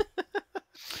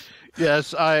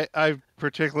 Yes, I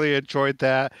particularly enjoyed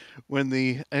that when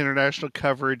the international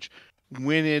coverage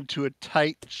went into a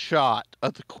tight shot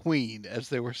of the Queen as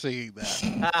they were singing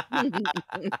that.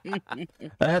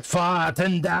 That fought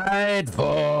and died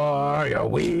for your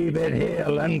wee bit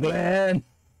hill and glen.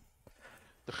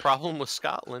 The problem with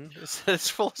Scotland is that it's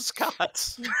full of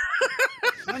Scots.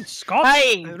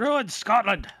 Scotland! Ruined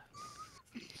Scotland!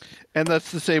 And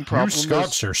that's the same problem. You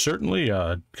Scots are certainly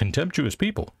contemptuous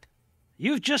people.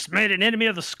 You've just made an enemy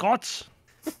of the Scots.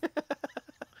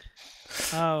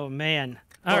 Oh, man.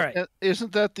 All right.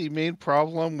 Isn't that the main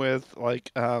problem with,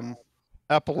 like,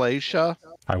 Appalachia?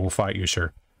 I will fight you,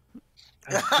 sir.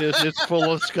 It's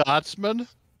full of Scotsmen?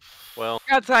 Well,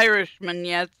 Scots Irishmen,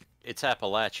 yes. It's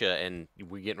Appalachia, and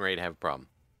we're getting ready to have a problem.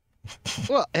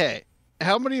 Well, hey,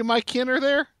 how many of my kin are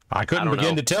there? I couldn't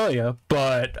begin to tell you,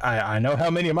 but I know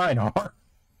how many of mine are.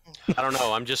 I don't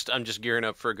know. I'm just gearing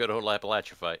up for a good old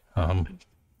Appalachia fight.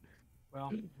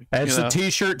 Well, as the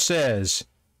T-shirt says,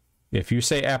 if you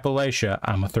say Appalachia,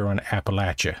 I'm gonna throw an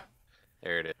Appalachia.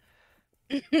 There it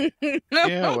is.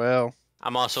 Yeah, well,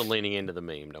 I'm also leaning into the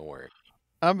meme. Don't worry.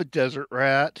 I'm a desert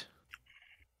rat.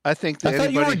 I think that I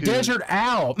thought you were a desert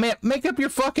owl. Man, make up your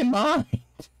fucking mind.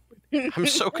 I'm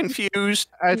so confused.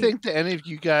 I think that any of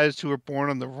you guys who were born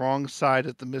on the wrong side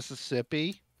of the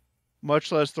Mississippi,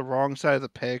 much less the wrong side of the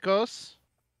Pecos,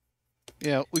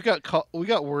 we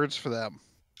got words for them.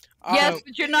 Yes,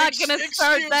 but you're not going to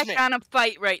start that kind of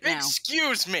fight right now.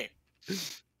 Excuse me.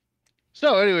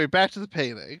 So anyway, back to the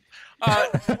painting.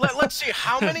 Let's see.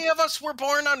 How many of us were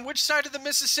born on which side of the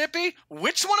Mississippi?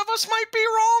 Which one of us might be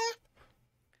wrong?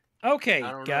 Okay,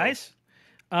 guys.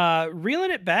 Reeling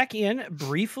it back in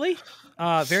briefly,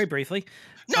 very briefly.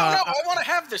 No, I want to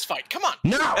have this fight. Come on.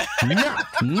 No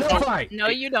fight. No,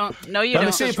 you don't. No, you don't.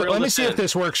 Let me see if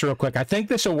this works real quick. I think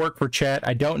this will work for chat.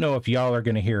 I don't know if y'all are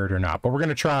going to hear it or not, but we're going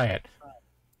to try it.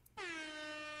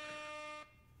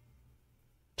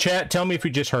 Chat, tell me if you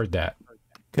just heard that,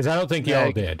 because I don't think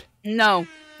y'all did. No.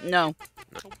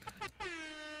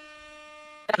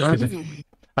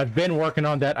 I've been working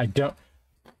on that. I don't.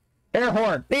 Air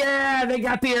horn. Yeah, they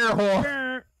got the air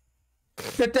horn.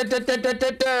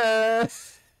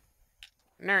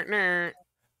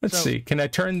 Let's see. Can I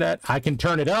turn that? I can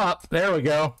turn it up. There we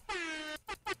go.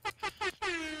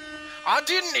 I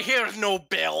didn't hear no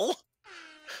bell.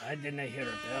 I didn't hear a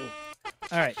bell.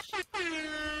 All right.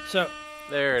 So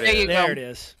there it is. There it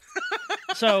is.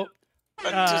 So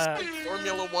just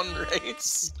Formula One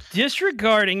race.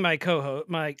 Disregarding my co-host,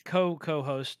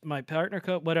 my partner,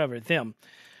 whatever, them.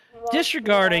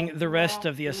 Disregarding the rest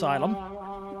of the asylum,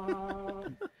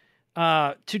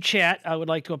 to chat, I would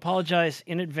like to apologize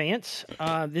in advance.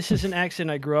 This is an accent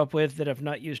I grew up with that I've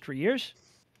not used for years,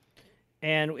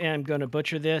 and I'm going to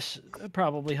butcher this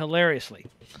probably hilariously.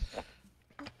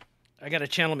 I got to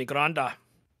channel me granda.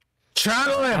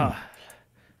 Channel him!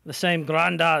 The same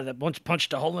granda that once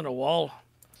punched a hole in a wall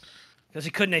because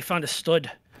he couldn't find a stud.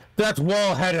 That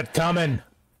wall had it coming.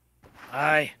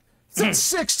 Aye.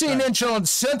 It's 16-inch on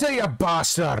center, you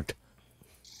bastard.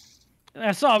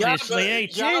 That's obviously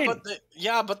 18.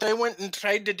 But they went and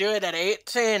tried to do it at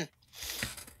 18.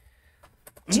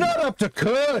 It's not up to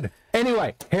code.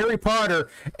 Anyway, Harry Potter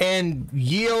and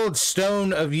Yield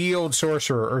Stone of Yield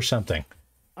Sorcerer or something.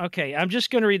 Okay, I'm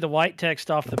just going to read the white text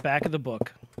off the back of the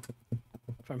book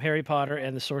from Harry Potter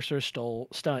and the Sorcerer's Stone.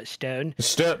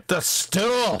 The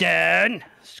stool. Stone.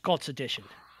 Scots edition.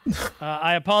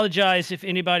 I apologize if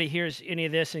anybody hears any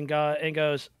of this and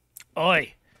goes,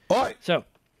 oi. Oi. So,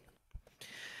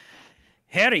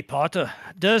 Harry Potter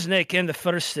doesn't ken the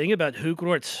first thing about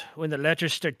Hogwarts when the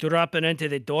letters start dropping into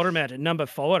the doormat at number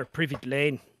 4 Privet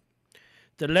Lane.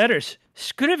 The letters,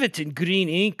 scrivet in green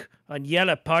ink on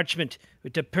yellow parchment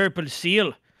with a purple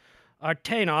seal, are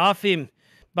ta'en off him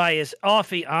by his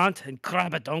offy aunt and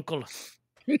crabbit uncle.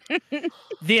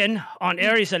 Then, on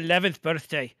Harry's 11th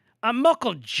birthday, a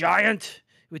muckle giant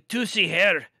with toothy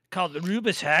hair called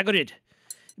Rubus Hagrid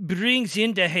brings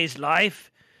into his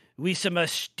life with some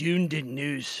astounding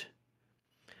news.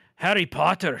 Harry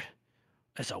Potter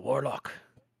is a warlock.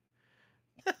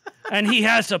 And he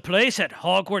has a place at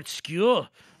Hogwarts School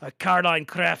a Caroline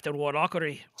Craft and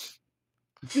Warlockery.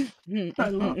 I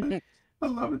love it. I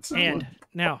love it so much. And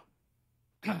now,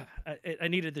 I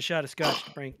needed the shot of scotch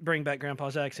to bring back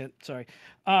Grandpa's accent. Sorry.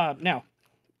 Now,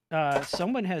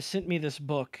 someone has sent me this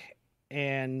book,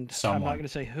 and I'm not going to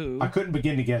say who. I couldn't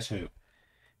begin to guess who.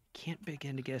 Can't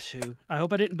begin to guess who. I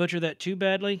hope I didn't butcher that too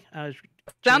badly.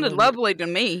 Sounded lovely to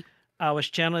me. I was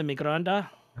channeling my granda.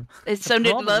 It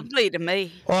sounded lovely to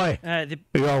me. Oi,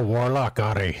 you're a warlock,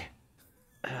 Ari.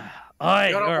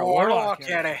 You're a warlock,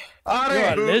 Ari.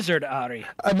 You're a lizard, Ari.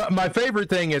 My favorite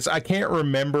thing is I can't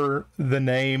remember the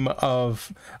name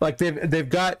of, like,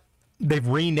 they've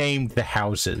renamed the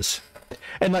houses,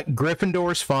 and like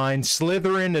Gryffindor's fine,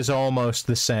 Slytherin is almost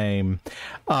the same.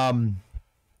 I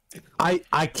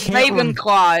can't.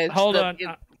 Ravenclaw. Hold on.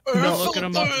 I'm looking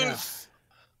them up now.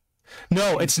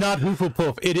 No, it's not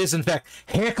Hufflepuff. It is, in fact,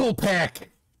 Hecklepack.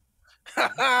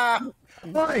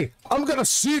 Hey, I'm going to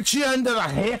shoot you into the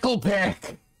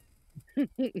Hecklepack.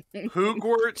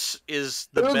 Hogwarts is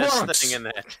the best thing in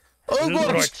that.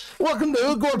 Hogwarts. Welcome to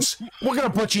Hogwarts. We're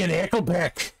going to put you in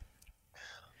Hecklepack.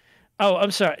 Oh,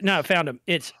 I'm sorry. No, I found him.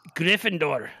 It's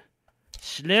Gryffindor,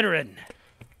 Slytherin,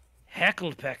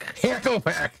 Hecklepack,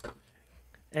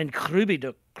 and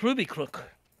Krubiklook.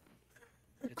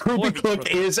 Krubiklook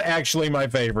is actually my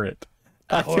favorite.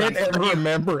 I can't ever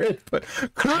remember it, but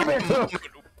Krubiklook.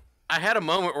 I had a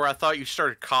moment where I thought you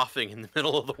started coughing in the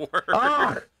middle of the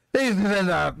word.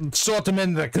 Then sort them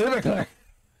in the Krubiklook.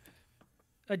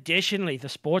 Additionally, the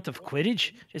sport of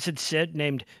Quidditch is instead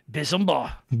named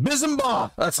Bizzumba. Bizzumba,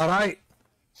 that's right.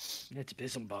 It's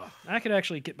Bizzumba. I could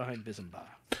actually get behind Bizzumba.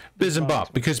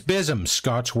 Bizzumba, because bism,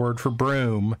 Scots word for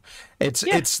broom.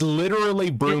 It's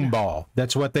literally broom ball.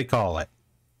 That's what they call it.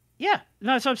 Yeah,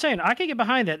 no, that's what I'm saying. I can get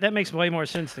behind that. That makes way more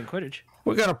sense than Quidditch.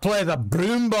 We're gonna play the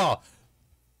broom ball.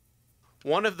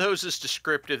 One of those is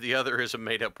descriptive. The other is a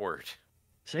made-up word.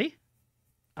 See,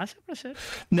 I said what I said.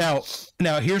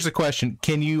 Now here's the question: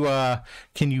 Can you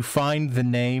find the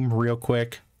name real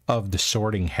quick of the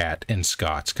Sorting Hat in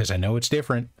Scots? Because I know it's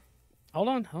different. Hold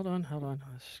on.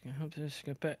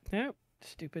 No,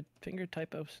 stupid finger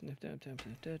typos.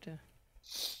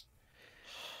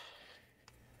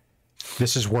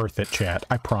 This is worth it, chat.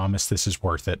 I promise this is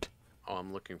worth it. Oh,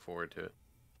 I'm looking forward to it.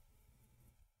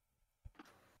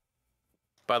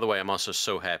 By the way, I'm also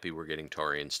so happy we're getting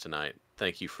Taurians tonight.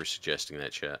 Thank you for suggesting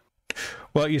that, chat.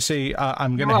 Well, you see,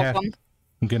 I'm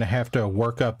gonna have to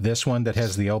work up this one that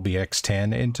has the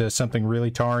LBX-10 into something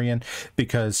really Taurian,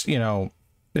 because, you know,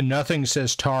 nothing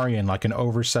says Taurian like an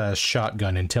oversized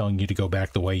shotgun and telling you to go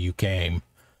back the way you came.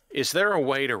 Is there a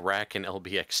way to rack an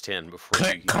LBX-10 before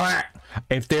you use it?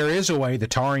 If there is a way, the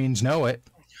Taurians know it.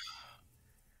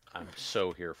 I'm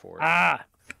so here for it.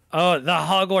 Oh, the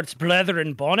Hogwarts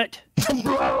Blethering Bonnet.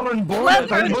 Blethering Bonnet.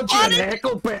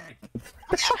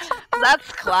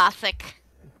 That's classic.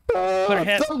 The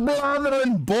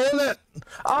Blethering Bonnet.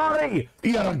 Ari,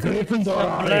 you're a Gryffindor.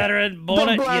 The Blethering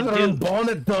Bonnet. The Blethering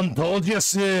Bonnet done told you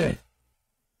so.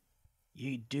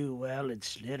 You do well in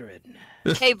Slytherin.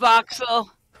 Hey, Voxel.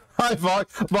 Hi,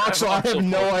 Voxel. I have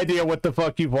no idea what the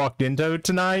fuck you walked into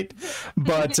tonight,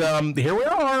 but here we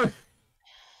are.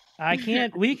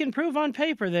 We can prove on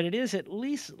paper that it is at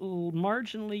least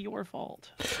marginally your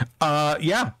fault.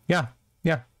 Yeah.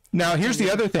 Now, here's the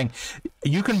other thing.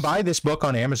 You can buy this book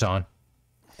on Amazon.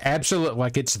 Absolutely,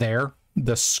 like, it's there.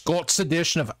 The Scots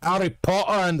edition of Harry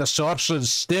Potter and the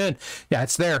Sorcerer's Stone. Yeah,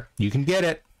 it's there. You can get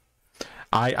it.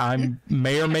 I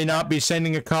may or may not be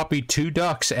sending a copy to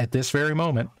Ducks at this very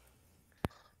moment.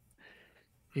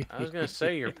 I was going to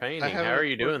say, you're painting. How are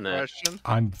you doing that?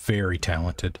 I'm very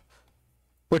talented.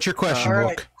 What's your question,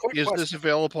 Rook? Is this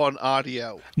available on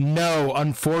audio? No,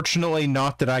 unfortunately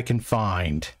not that I can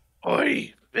find.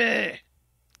 Oi,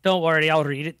 don't worry, I'll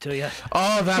read it to you.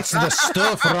 Oh, that's the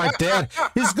stuff right there.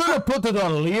 He's going to put it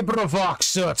on LibriVox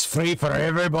so it's free for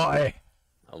everybody.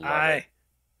 I love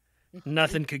it.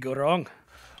 Nothing could go wrong.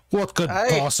 What could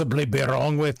possibly be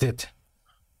wrong with it?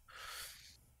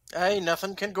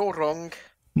 Nothing can go wrong.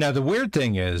 Now, the weird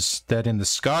thing is that in the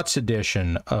Scots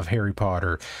edition of Harry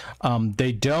Potter,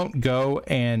 they don't go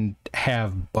and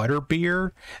have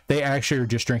butterbeer. They actually are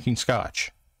just drinking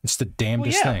scotch. It's the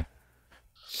damnedest thing.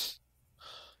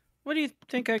 What do you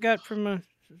think I got from when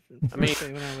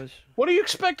I was... What do you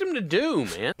expect him to do,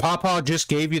 man? Papa just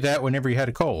gave you that whenever you had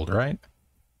a cold, right?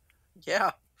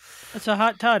 Yeah. It's a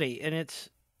hot toddy, and it's...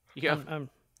 Yeah.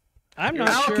 I'm not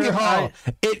alcohol.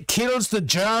 sure. It kills the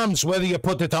germs whether you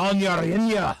put it on you or in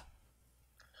you.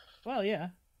 Well, yeah.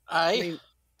 I mean,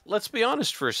 let's be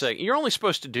honest for a second. You're only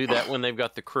supposed to do that when they've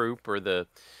got the croup or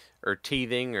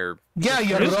teething or... Yeah,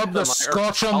 you rub the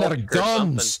scotch on their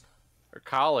gums. Or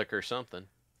colic or something.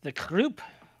 The croup.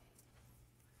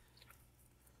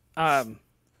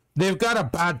 They've got a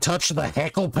bad touch of the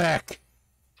heckle pack.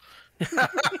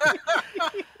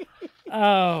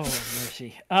 Oh,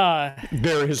 mercy.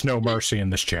 There is no mercy in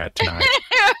this chat tonight.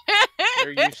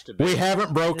 There used to be. We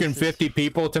haven't broken 50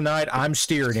 people tonight. I'm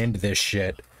steering into this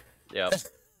shit. Yep.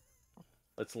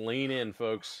 Let's lean in,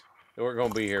 folks. We're going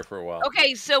to be here for a while.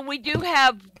 Okay, so we do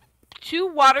have 2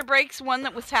 water breaks. One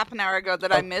that was half an hour ago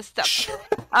that I missed.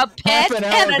 A pet Half an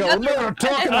hour and ago. another. We were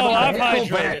talking Oh, about I'm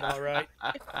heckle hydrated, pack. all right.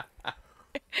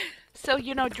 So,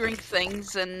 drink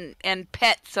things and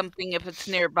pet something if it's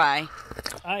nearby.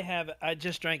 I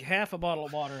just drank half a bottle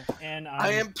of water, and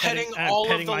I am petting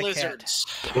all of the lizards.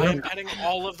 I am petting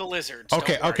all of the lizards.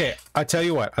 Okay. I'll tell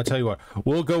you what.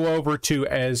 We'll go over to,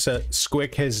 as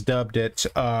Squick has dubbed it,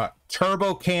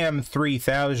 TurboCam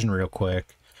 3000 real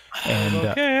quick.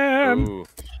 And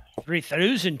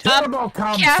 3000.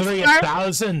 TurboCam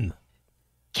 3000.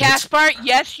 Caspar,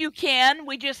 yes, you can.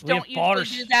 We just don't usually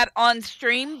do that on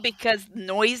stream because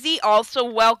noisy. Also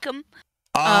welcome.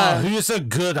 Who's a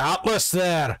good Atlas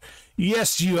there?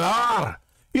 Yes, you are.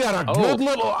 You're a good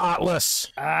little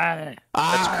Atlas. That's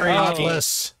creatine.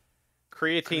 Atlas.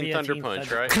 Creatine Thunder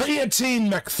Punch, right? Creatine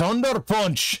McThunder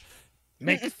Punch.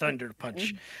 McThunder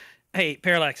Punch. Hey,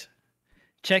 Parallax,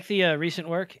 check the recent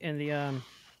work in the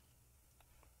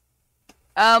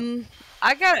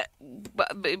I got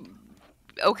it.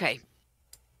 Okay.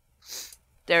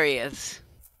 There he is.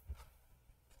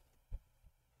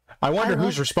 I wonder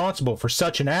who's responsible for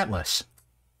such an atlas.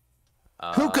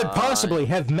 Who could possibly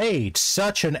have made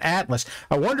such an atlas?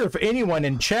 I wonder if anyone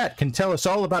in chat can tell us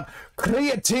all about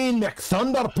Creatine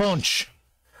McThunder Punch.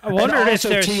 I wonder if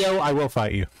there's... T.O., I will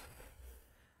fight you.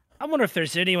 I wonder if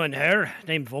there's anyone here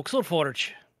named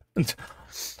Voxelforge.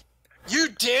 You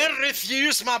dare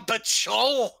refuse my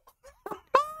patrol?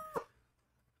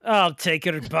 I'll take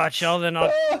your botchel, then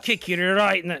I'll kick you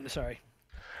right in the... Sorry.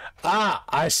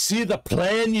 I see the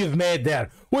plan you've made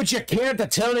there. Would you care to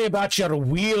tell me about your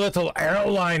wee little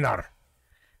airliner?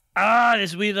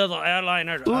 This wee little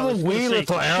airliner. Wee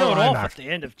little showed off airliner. at the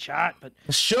end of chat, but...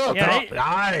 Shut up,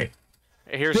 aye.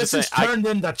 Here's this the thing. is turned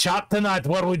into chat tonight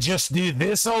where we just do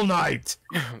this all night.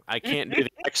 I can't do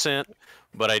the accent,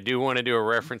 but I do want to do a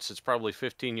reference that's probably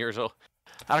 15 years old.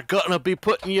 I'm gonna be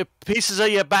putting your pieces of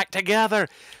you back together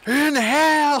in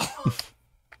hell.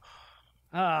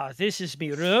 This is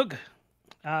me rug.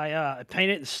 I paint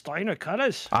it in Steiner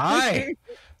colors. Aye.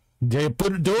 They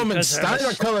do them in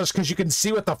Steiner colors because you can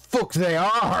see what the fuck they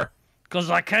are.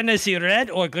 Because I cannot see red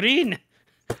or green.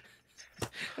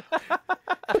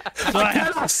 I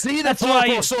cannot see the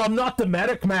purple, so I'm not the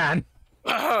medic man.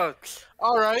 All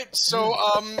right, so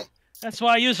That's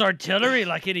why I use artillery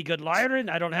like any good Lyran.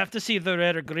 I don't have to see the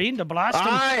red or green to blast them.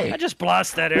 Aye. I just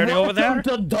blast that area over there.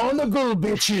 The Donegal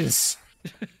bitches.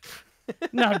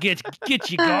 Now get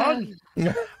you gone.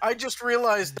 I just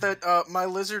realized that my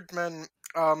lizard men,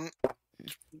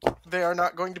 they are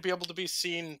not going to be able to be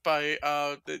seen by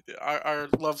our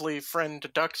lovely friend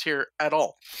Ducks here at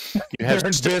all. They're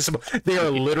invisible. They are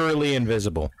literally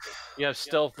invisible. You have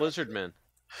stealth lizard men.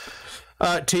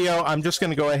 T.O., I'm just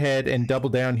going to go ahead and double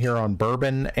down here on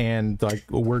bourbon, and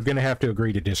we're going to have to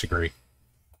agree to disagree.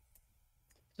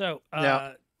 So,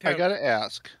 now, I got to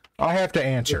ask. I have to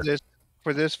answer.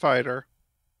 For this fighter,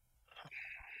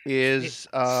 is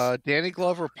Danny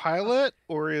Glover pilot,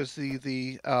 or is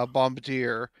the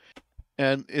bombardier,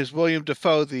 and is William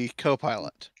Dafoe the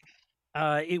co-pilot?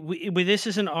 This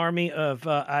is an army of.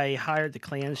 I hired the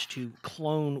clans to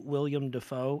clone William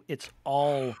Dafoe. It's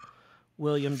all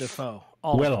William Dafoe.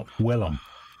 Willem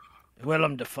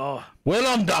Dafoe.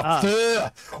 Willem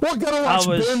Dafoe. We're gonna watch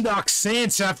Boondock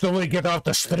Saints after we get off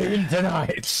the stream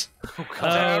tonight.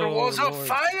 There was a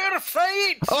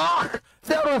firefight. Oh,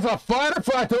 there was a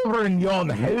firefight over in yon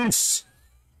house.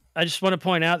 I just want to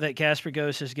point out that Casper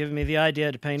Ghost has given me the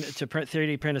idea to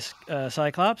 3D print a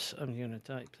Cyclops. I'm gonna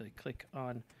click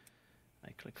on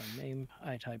name.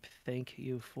 I type thank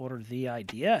you for the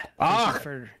idea. Thank you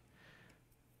for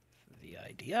the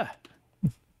idea.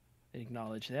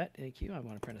 Acknowledge that. Thank you. I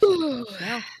want to print a Cyclops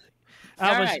now.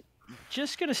 I was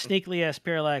just going to sneakily ask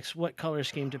Parallax what color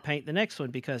scheme to paint the next one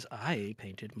because I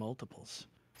painted multiples.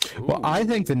 Well, I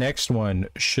think the next one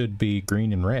should be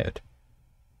green and red.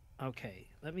 Okay.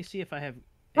 Let me see if I have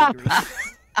a green.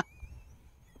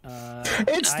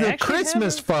 It's the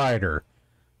Christmas fighter.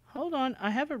 Hold on.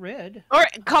 I have a red. Or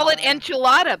call it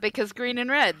enchilada because green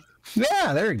and red.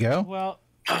 Yeah, there you go. Well,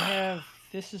 I have...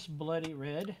 This is bloody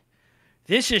red.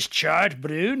 This is charred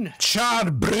brune.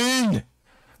 Charred brune.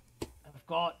 I've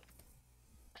got...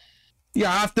 You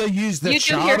have to use the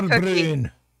charred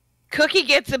brune. Cookie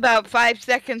gets about 5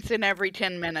 seconds in every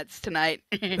 10 minutes tonight.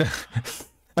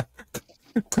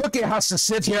 Cookie has to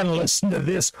sit here and listen to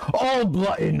this all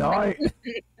bloody night.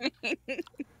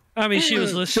 I mean, she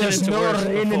was listening There's to no worse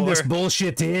reining this before.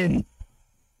 bullshit in.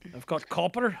 I've got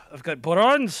copper. I've got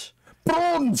bronze.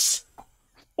 Bronze!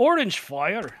 Orange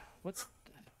fire. What's...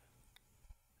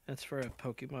 That's for a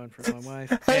Pokemon for my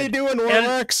wife. How you doing,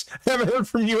 Warlax? Haven't heard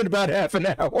from you in about half an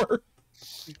hour.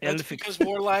 That's because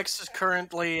Warlax is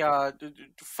currently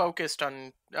focused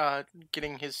on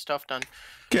getting his stuff done.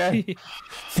 Okay.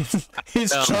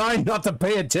 He's trying not to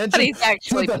pay attention But he's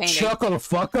actually to the painting. chuckle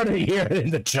fucker here in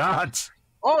the chat.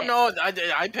 Oh no, I pay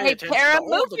Hey, attention. Tara, to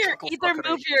all the chuckle either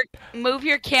fuckery. move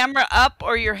your camera up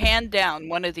or your hand down,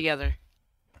 one or the other.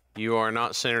 You are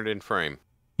not centered in frame.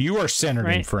 You are centered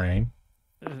in frame.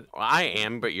 Well, I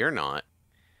am, but you're not.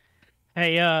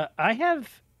 Hey, I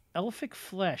have elfic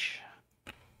flesh.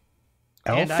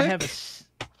 And I have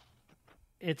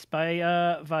it's by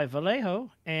Vallejo,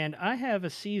 and I have a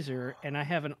Caesar, and I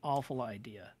have an awful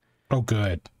idea. Oh,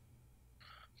 good.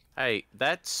 Hey,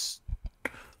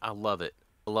 I love it.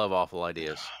 I love awful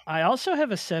ideas. I also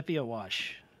have a sepia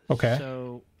wash. Okay.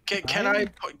 So Can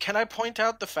I point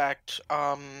out the fact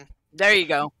There you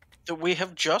go. that we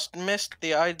have just missed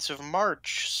the Ides of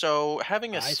March, so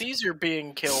having a Caesar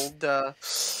being killed,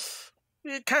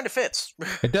 it kind of fits.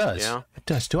 It does. Yeah. It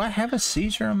does. Do I have a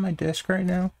Caesar on my desk right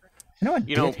now? I know I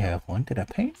did have one. Did I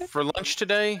paint it? For lunch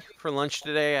today,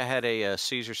 I had a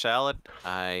Caesar salad.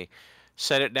 I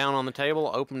set it down on the table,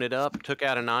 opened it up, took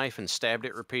out a knife, and stabbed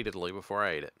it repeatedly before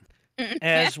I ate it.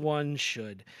 as one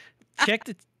should. Check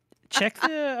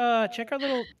our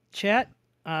little chat.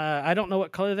 I don't know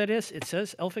what color that is. It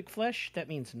says elfic flesh. That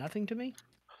means nothing to me.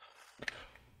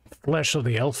 Flesh of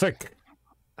the elfic.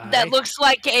 That looks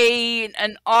like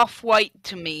an off-white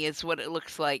to me is what it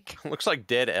looks like. Looks like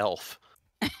dead elf.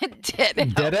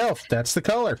 Dead elf. That's the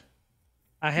color.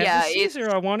 I have a Caesar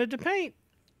I wanted to paint.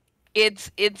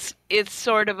 It's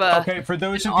sort of a Okay, for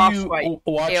those of you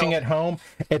watching at home,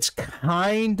 it's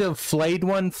kind of flayed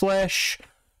one flesh.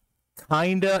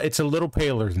 Kinda. It's a little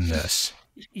paler than this.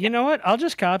 You know what? I'll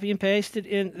just copy and paste it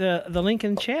in the link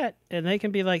in chat, and they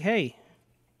can be like, "Hey,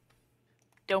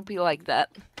 don't be like that."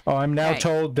 Oh, I'm now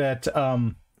told that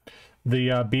the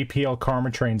BPL Karma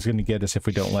Train's going to get us if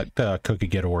we don't let Cookie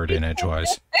get a word in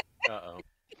edgewise. Uh-oh.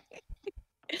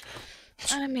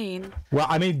 I mean... Well,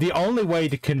 I mean, the only way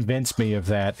to convince me of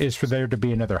that is for there to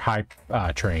be another hype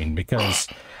train, because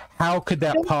how could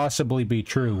that possibly be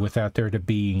true without there to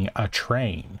being a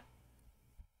train?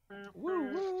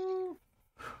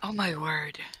 Oh, my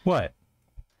word. What?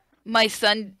 My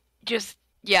son just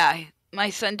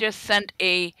sent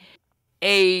a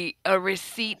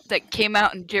receipt that came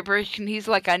out in gibberish, and he's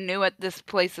like, I knew it, this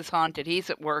place is haunted.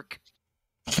 He's at work.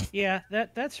 yeah,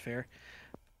 that's fair.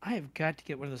 I have got to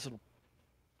get one of those little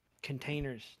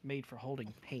containers made for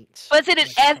holding paints. Was it an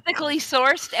ethically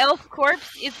sourced elf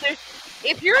corpse?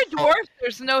 If you're a dwarf,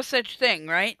 there's no such thing,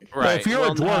 right? Right. Well, if you're a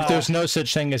dwarf, there's no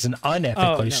such thing as an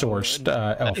unethically sourced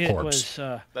elf corpse.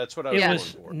 That's what I was It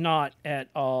was not at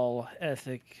all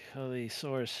ethically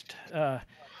sourced.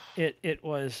 It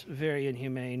was very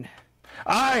inhumane.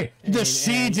 Aye, the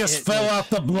seed just fell off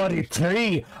the bloody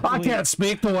tree. I can't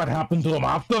speak to what happened to him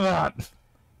after that.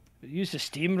 Used a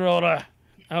steamroller.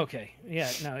 Okay, yeah,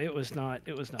 no, it was not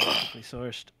ethically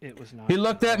sourced. It was not. He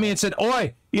looked at me and said,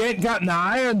 "Oi, you ain't got an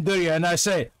iron, do you?" And I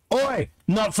say, "Oi,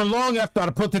 not for long after I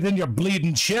put it in your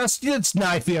bleeding chest, you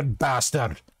knife-eared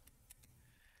bastard."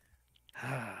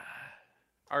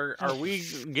 Are we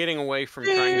getting away from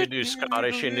trying to do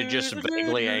Scottish into just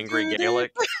vaguely angry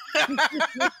Gaelic?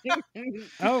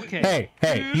 Okay.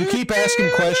 Hey, you keep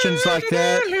asking questions like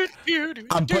that,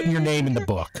 I'm putting your name in the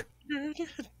book.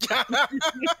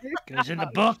 Goes in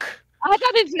the book. I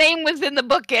thought his name was in the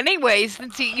book anyway,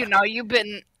 since you've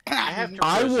been...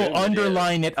 I will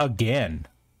underline it again.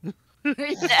 All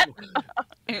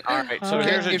right, so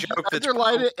here's a joke that's... If you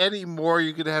underline it anymore,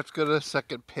 you're going to have to go to the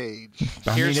second page.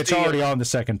 I mean, it's already on the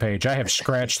second page. I have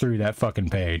scratched through that fucking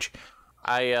page.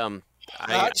 That's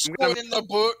not in the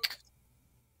book.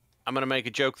 I'm going to make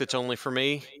a joke that's only for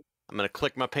me. I'm going to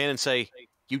click my pen and say,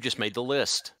 you just made the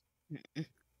list.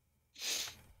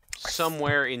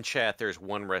 Somewhere in chat, there's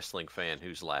one wrestling fan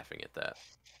who's laughing at that.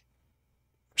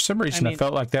 For some reason, I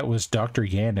felt like that was Dr.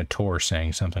 Yana Tor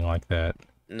saying something like that.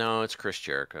 No, it's Chris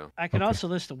Jericho. I could also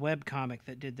list a webcomic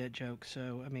that did that joke,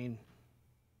 so, I mean...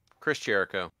 Chris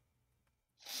Jericho.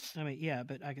 I mean, yeah,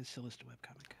 but I could still list a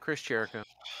webcomic. Chris Jericho.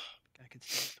 I could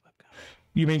still list a webcomic.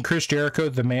 You mean Chris Jericho,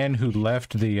 the man who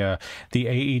left the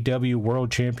AEW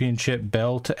World Championship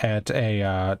belt at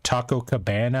a Taco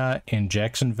Cabana in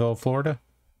Jacksonville, Florida?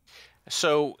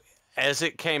 So, as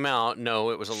it came out,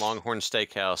 no, it was a Longhorn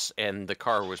Steakhouse, and the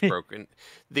car was broken.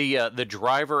 The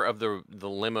driver of the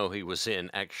limo he was in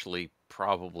actually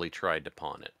probably tried to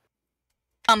pawn it.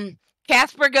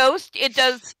 Casper Ghost, it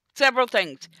does several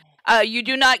things. You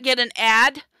do not get an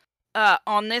ad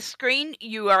on this screen.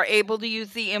 You are able to use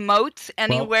the emotes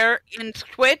anywhere in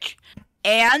Twitch,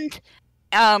 and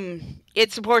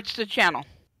it supports the channel.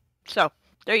 So,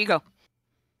 there you go.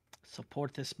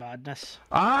 Support this madness.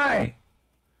 Aye!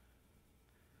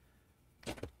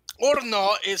 Or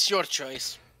not, it's your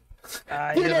choice.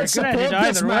 You don't support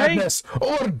this madness,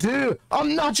 or do.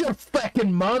 I'm not your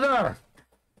fucking mother.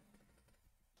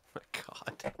 My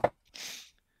God.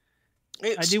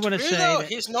 It's I do want to say though, that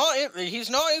he's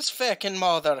not his fucking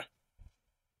mother.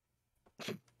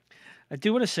 I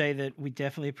do want to say that we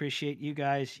definitely appreciate you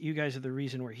guys. You guys are the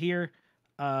reason we're here.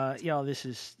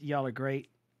 Y'all are great.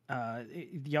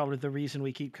 Y'all are the reason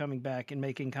we keep coming back and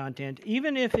making content,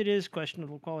 even if it is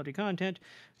questionable quality content.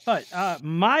 But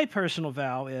my personal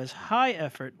vow is high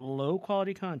effort, low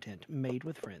quality content made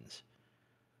with friends.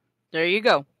 There you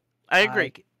go. I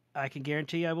agree. I can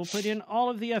guarantee I will put in all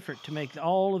of the effort to make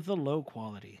all of the low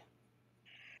quality.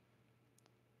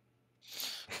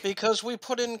 Because we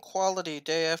put in quality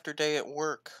day after day at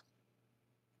work.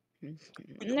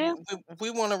 Yeah.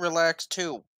 We want to relax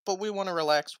too, but we want to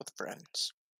relax with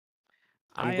friends.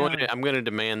 I'm going to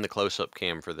demand the close-up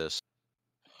cam for this.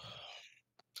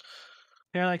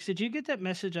 Parallax, did you get that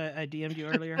message I DM'd you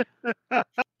earlier? Did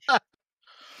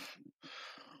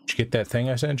you get that thing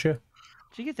I sent you?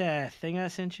 Did you get that thing I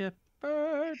sent you?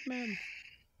 Birdman.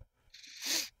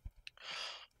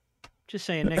 Just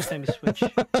saying, next time you switch.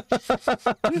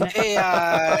 Hey,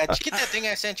 did you get that thing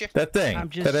I sent you? That thing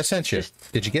that I sent you.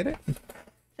 Did you get it?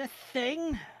 The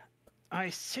thing I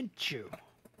sent you.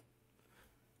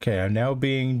 Okay, I'm now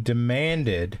being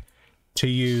demanded to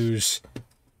use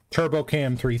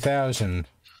TurboCam 3000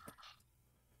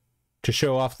 to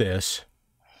show off this,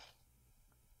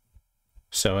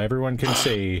 so everyone can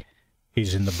see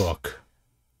he's in the book.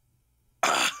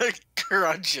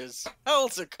 Grudges. How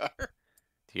old's a car?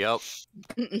 Yep.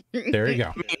 There you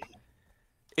go.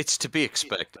 It's to be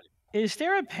expected. Is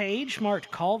there a page marked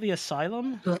 "Call the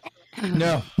Asylum"?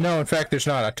 No, in fact, there's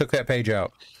not. I took that page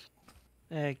out.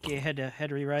 You had to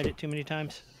rewrite it too many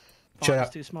times. Shut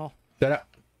up. Too small. Shut up.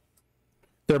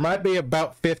 There might be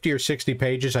about 50 or 60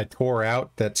 pages I tore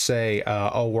out that say,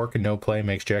 all work and no play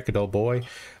makes Jack a dull boy,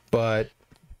 but...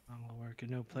 All work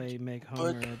and no play make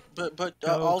Homer... But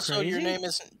also crazy? your name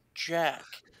isn't Jack.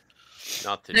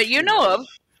 Not that you know of.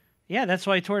 Yeah, that's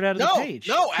why I tore it out of the page.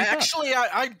 No, actually,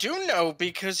 I do know,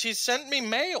 because he sent me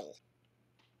mail.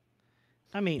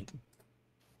 I mean...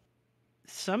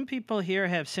 Some people here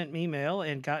have sent me mail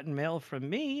and gotten mail from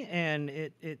me, and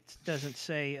it doesn't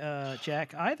say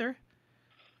Jack either.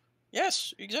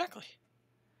 Yes, exactly.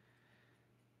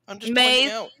 I'm just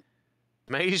pointing out.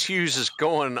 Maze Hughes is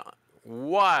going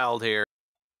wild here.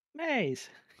 Maze.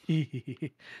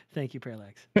 Thank you,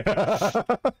 Parallax.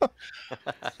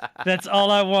 That's all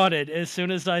I wanted as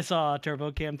soon as I saw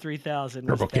TurboCam 3000.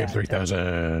 TurboCam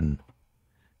 3000.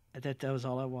 That was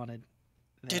all I wanted.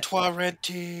 Detroit Red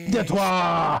Tea. Detroit.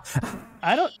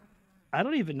 I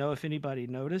don't even know if anybody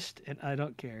noticed, and I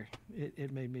don't care.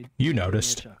 It made me. You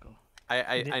noticed. Chuckle.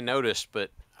 I noticed,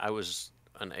 but I was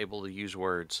unable to use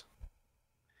words.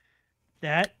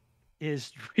 That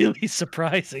is really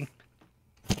surprising.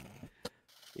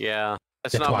 Yeah,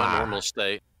 that's not my normal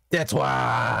state. That's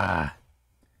why.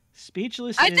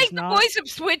 Speechless. I think the boys have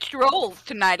switched roles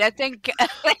tonight. I think.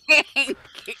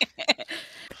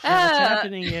 What's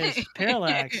happening is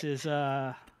Parallax is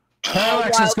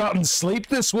Parallax has gotten sleep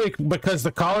this week because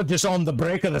the college is on the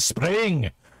break of the spring.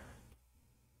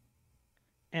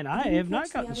 And I have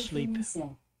not gotten sleep.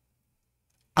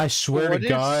 I swear to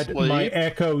God, my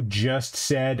echo just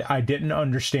said I didn't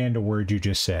understand a word you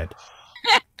just said.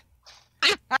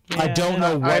 I don't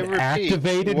know what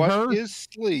activated her. What is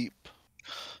sleep?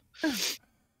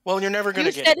 Well, you're never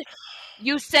going to get it.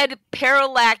 You said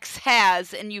Parallax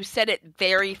has, and you said it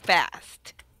very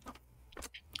fast.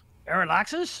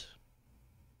 Parallaxes?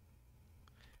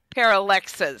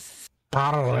 Parallaxes.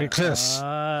 Parallaxes.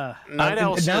 Night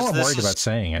Owl says now I'm worried about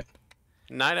saying it.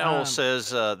 Night Owl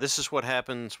says, this is what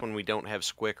happens when we don't have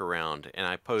Squick around. And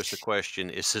I pose the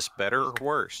question, is this better or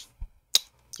worse?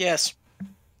 Yes.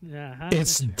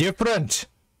 It's different.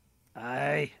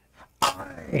 Aye.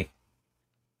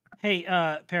 Hey,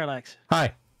 Parallax.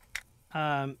 Hi.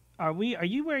 Are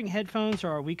you wearing headphones,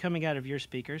 or are we coming out of your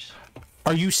speakers?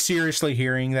 Are you seriously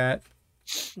hearing that?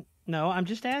 No, I'm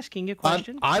just asking a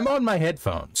question. I'm on my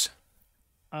headphones.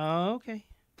 Oh, okay.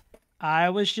 I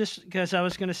was just because I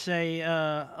was going to say,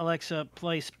 Alexa,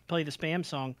 play the spam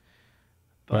song.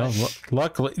 But... Well,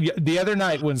 luckily, the other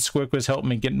night when Squick was helping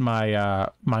me get my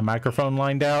my microphone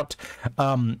lined out,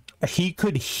 he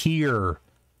could hear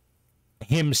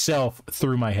himself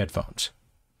through my headphones.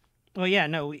 Well, yeah,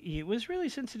 no, he was really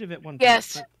sensitive at one point.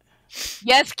 Yes,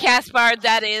 yes, Caspar,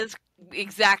 that is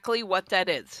exactly what that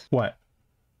is. What?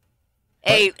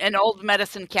 An old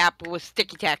medicine cap with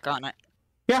sticky tack on it.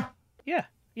 Yeah. Yeah.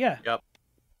 Yeah. Yep.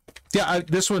 Yeah,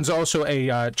 this one's also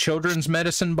a children's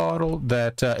medicine bottle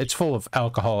that it's full of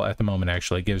alcohol at the moment,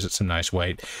 actually. It gives it some nice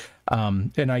weight.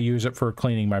 And I use it for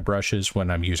cleaning my brushes when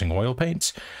I'm using oil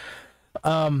paints.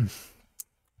 And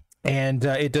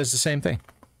it does the same thing.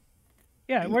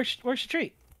 Yeah, it works a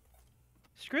treat.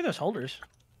 Screw those holders.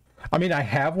 I mean, I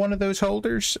have one of those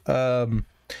holders, but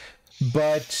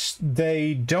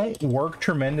they don't work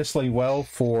tremendously well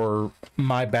for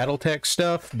my Battletech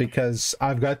stuff because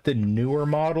I've got the newer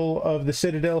model of the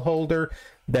Citadel holder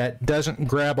that doesn't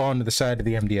grab onto the side of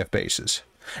the MDF bases.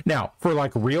 Now, for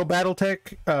like real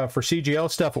Battletech, for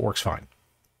CGL stuff, it works fine.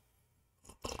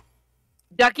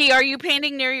 Ducky, are you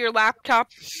painting near your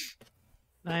laptop?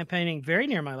 I am painting very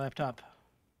near my laptop.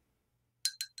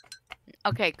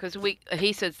 Okay, because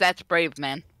he says that's brave,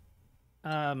 man.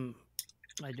 I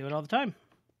do it all the time.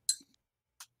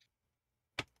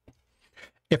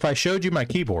 If I showed you my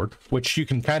keyboard, which you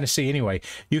can kind of see anyway,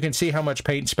 you can see how much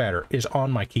paint spatter is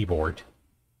on my keyboard.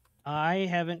 I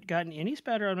haven't gotten any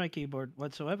spatter on my keyboard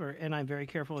whatsoever, and I'm very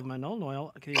careful with my Nuln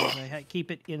Oil because I keep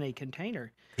it in a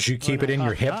container. You keep it in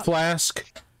your hip flask?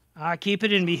 I keep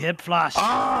it in me hip flask.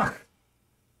 Ah!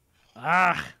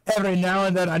 Every now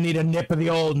and then I need a nip of the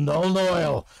old Nuln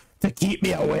Oil to keep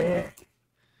me awake.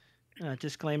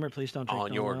 Disclaimer, please don't drink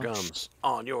on your gums.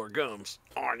 On your gums.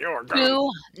 On your gums.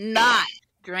 Do not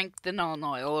drink the Nuln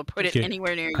Oil or put it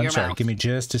anywhere near your mouth. I'm sorry, give me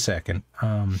just a second.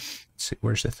 Let's see,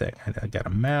 where's the thing? I got a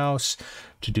mouse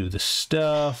to do the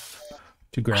stuff,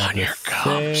 to grab the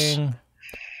thing.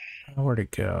 Where'd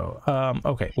it go?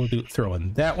 Okay, we'll throw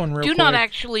in that one real quick. Do not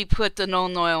actually put the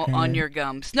Nuln Oil on your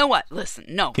gums. No, what? Listen.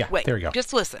 No, yeah, wait. There you go.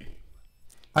 Just listen.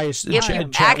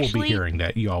 Chat will be hearing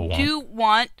that. You all want. Do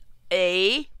want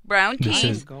A, brown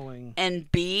teeth,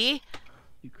 and B,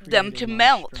 them to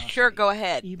melt. Sure, go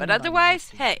ahead. But otherwise,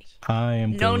 hey, I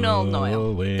am no Nuln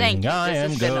Oil. Thank you. This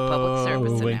has been a public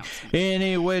service announcement.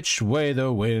 Any which way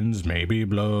the winds may be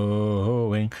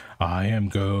blowing, I am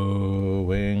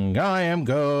going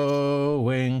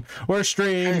where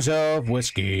streams of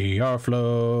whiskey are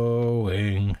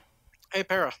flowing. Hey,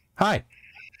 Para. Hi.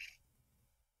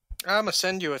 I'm gonna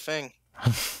send you a thing.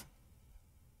 I'm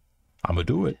gonna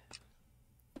do it.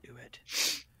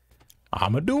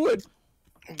 I'm gonna do it.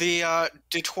 The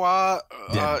Detroit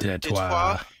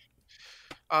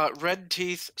Red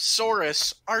Teeth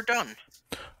Saurus are done.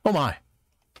 Oh my.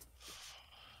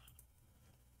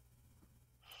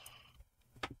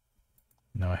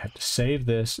 Now I have to save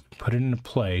this, put it into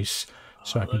place,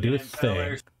 so I can do a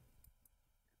thing.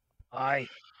 I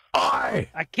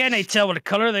can't tell what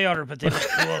color they are, but they look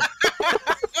cool.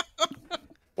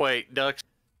 Wait, Ducks.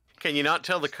 Can you not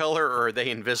tell the color, or are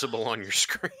they invisible on your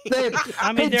screen?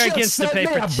 I mean, they're against the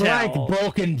paper towel. A blank,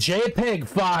 broken JPEG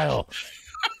file.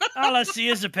 All I see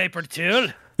is a paper tool.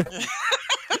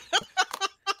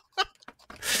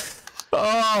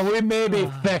 Oh, we may be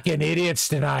feckin' idiots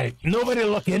tonight. Nobody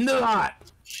look into that.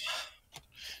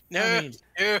 No,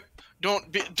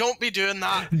 don't be doing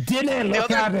that. Didn't look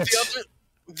at it.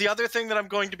 The other thing that I'm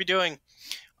going to be doing,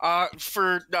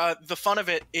 for the fun of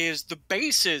it, is the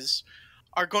bases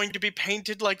are going to be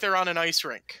painted like they're on an ice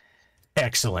rink.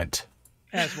 Excellent.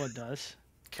 As one does.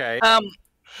 Okay.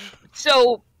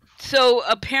 So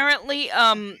apparently,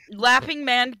 Laughing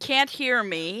Man can't hear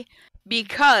me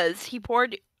because he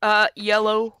poured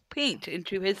yellow paint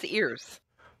into his ears.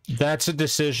 That's a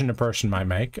decision a person might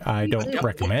make. I don't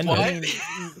recommend it.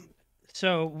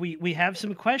 So we have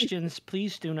some questions.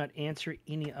 Please do not answer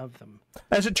any of them.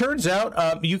 As it turns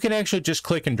out, you can actually just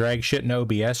click and drag shit in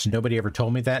OBS. Nobody ever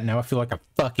told me that. Now I feel like a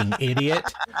fucking idiot.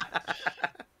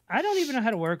 I don't even know how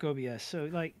to work OBS, so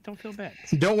don't feel bad.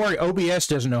 Don't worry, OBS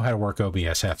doesn't know how to work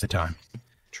OBS half the time.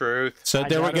 Truth. So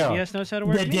there we go. OBS knows how to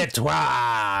work the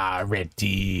Detroit Red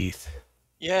Teeth.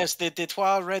 Yes, the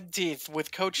Detroit Red Teeth with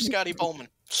Coach Scotty Bowman.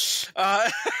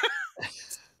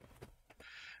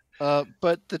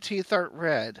 But the teeth aren't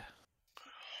red.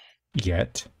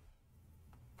 Yet.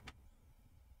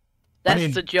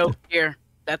 That's the joke here.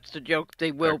 That's the joke.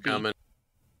 They will be. Coming.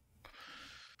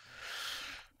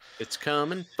 It's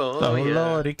coming for you. Oh,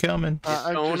 Lordy, coming.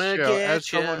 As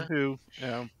someone who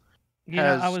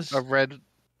has a red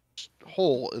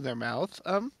hole in their mouth,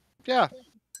 yeah.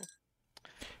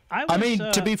 I mean,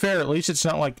 to be fair, at least it's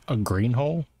not like a green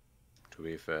hole. To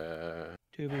be fair.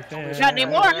 Not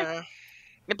anymore.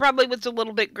 It probably was a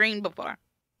little bit green before,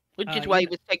 which is why he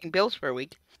was taking pills for a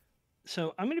week.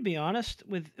 So I'm going to be honest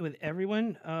with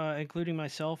everyone, including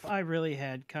myself. I really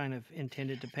had kind of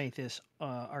intended to paint this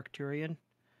Arcturian.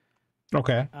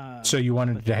 Okay. So you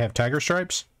wanted to have tiger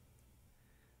stripes?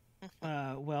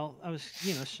 Well, I was,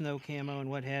 snow camo and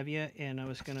what have you, and I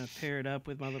was going to pair it up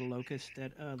with my little locust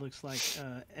that looks like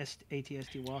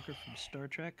AT-ST Walker from Star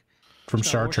Trek. From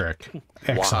Star Trek.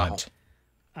 Excellent. Wow.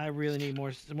 I really need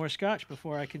more scotch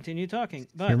before I continue talking.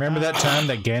 But you remember that time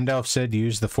that Gandalf said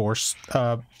use the Force,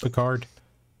 Picard?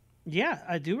 Yeah,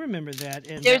 I do remember that.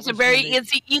 And there's that a very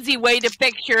easy way to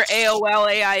fix your AOL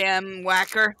AIM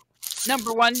whacker.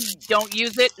 Number 1, don't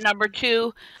use it. Number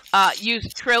 2,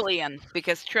 use Trillion,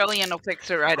 because Trillion will fix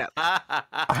it right up.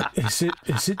 Is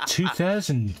it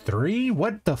 2003?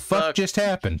 What the fuck just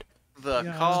happened? The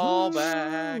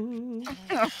callback.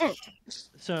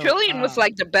 So, Trillion was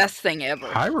like the best thing ever.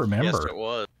 I remember. Yes, it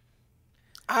was.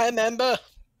 I remember.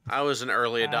 I was an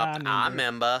early adopter. I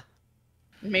remember.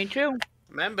 Me too.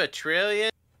 Remember Trillion?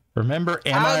 Remember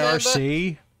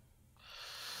MIRC?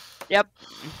 Yep.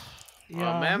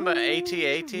 Remember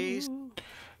AT-ATs?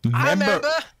 Remember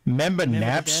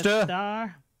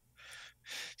Napster?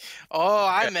 Oh,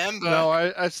 I remember. No,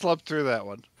 I slept through that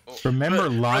one. Remember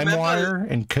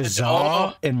LimeWire and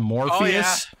Kazaa and Morpheus? Oh,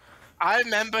 yeah. I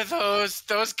remember those.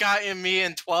 Those got me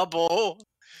in trouble.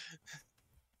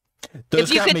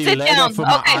 Those got me laid up for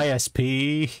my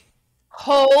ISP.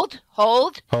 Hold.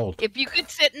 Hold. If you could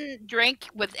sit and drink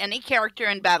with any character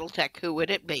in BattleTech, who would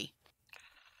it be?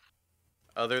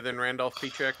 Other than Randolph P.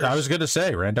 Checkers? I was going to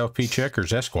say Randolph P.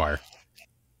 Checkers, Esquire.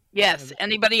 Yes,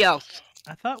 anybody else?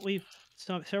 I thought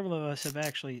several of us have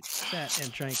actually sat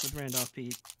and drank with Randolph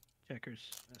P.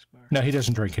 Checkers, Esquire. No, he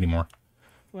doesn't drink anymore.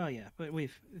 Well, yeah, but we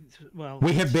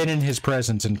have been in his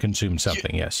presence and consumed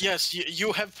something, yes. Yes,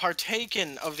 you have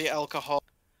partaken of the alcohol.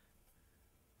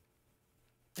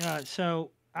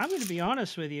 So I'm going to be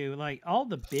honest with you. Like all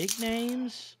the big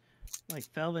names, like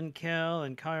Felvin Kell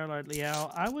and Kyle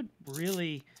Liao, I would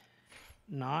really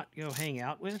not go hang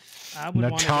out with. I would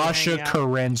Natasha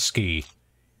Kerensky.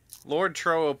 Lord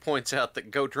Troa points out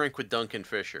that go drink with Duncan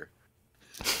Fisher.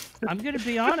 I'm going to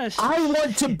be honest. I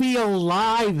want to be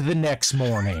alive the next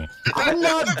morning. I'm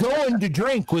not going to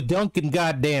drink with Duncan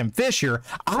goddamn Fisher.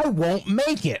 I won't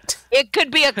make it. It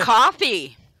could be a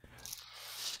coffee.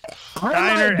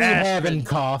 I might be having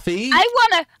coffee.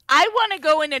 I wanna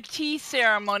go in a tea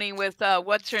ceremony with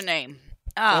what's her name?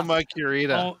 Oma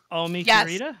Kurita. Omi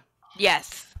Kurita?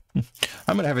 Yes.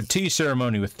 I'm gonna have a tea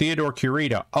ceremony with Theodore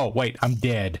Kurita. Oh wait, I'm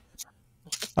dead.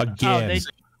 Again.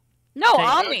 No,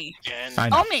 Omi.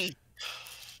 Omi.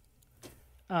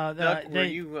 Duck, were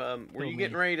you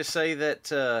getting ready to say that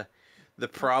the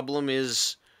problem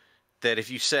is that if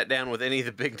you sat down with any of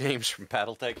the big names from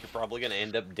BattleTech, you're probably going to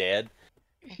end up dead?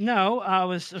 No, I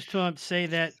was trying to say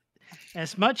that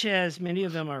as much as many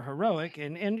of them are heroic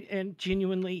and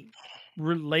genuinely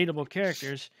relatable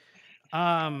characters,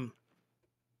 I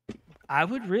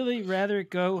would really rather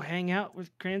go hang out with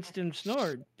Cranston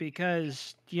Snord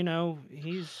because,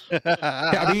 he's...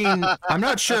 I mean, I'm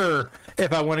not sure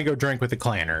if I want to go drink with the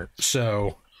Clanner,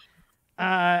 so...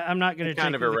 I'm not going to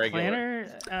drink with the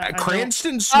Clanner.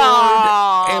 Cranston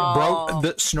Snord,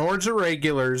 the Snords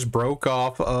Irregulars broke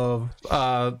off of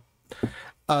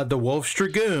the Wolf's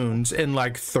Dragoons in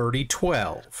like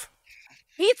 3012.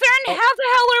 Ethan, how the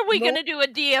hell are we going to do a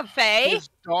DFA? His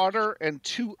daughter and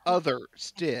 2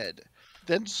 others did.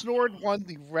 Then Snord won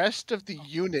the rest of the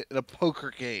unit in a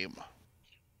poker game.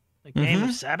 A game of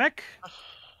Sabak?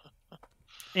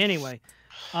 Anyway,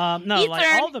 no, Ethan,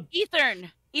 like all the...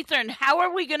 Ethan, how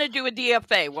are we going to do a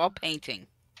DFA while painting?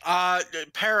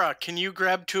 Para, can you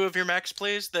grab 2 of your mechs,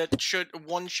 please?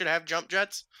 One should have jump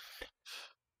jets.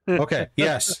 Okay,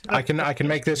 yes, I can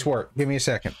make this work. Give me a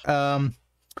second.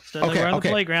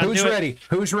 Okay. Who's ready?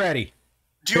 Who's ready?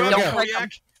 Do you have a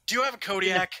Kodiak? Do you have a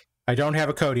Kodiak? I don't have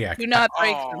a Kodiak. Do not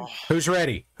break them. Who's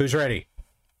ready? Who's ready?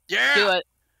 Yeah. Do it.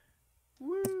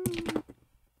 Woo.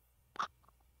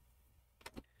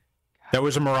 That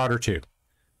was a Marauder 2.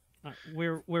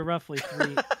 We're roughly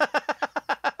 3.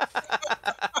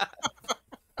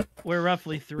 We're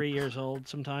roughly 3 years old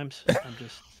sometimes.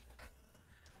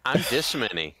 I'm this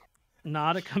many.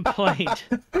 Not a complaint.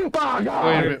 Wait a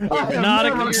minute. Not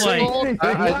a complaint.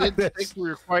 I didn't think we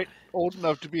were quite old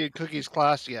enough to be in Cookie's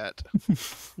class yet.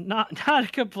 Not a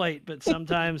complaint, but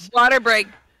sometimes... Water break.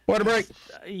 Water break.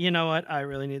 You know what? I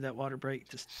really need that water break.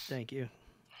 Just thank you.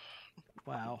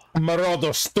 Wow. Marauder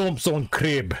stomps on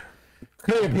Crib.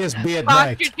 Crib his bed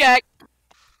Posture night. check.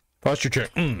 Posture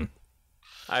check.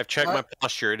 I've checked my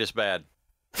posture. It is bad.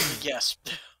 Yes.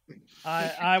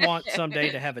 I want someday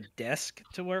to have a desk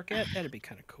to work at. That'd be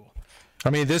kind of cool. I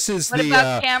mean, this is What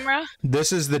about camera?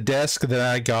 This is the desk that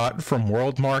I got from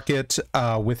World Market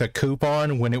with a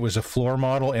coupon when it was a floor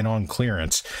model and on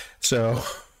clearance. So,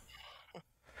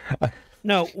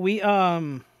 no, we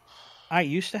I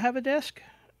used to have a desk.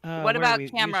 What about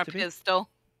camera pistol?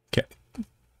 Okay.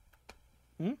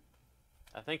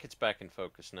 I think it's back in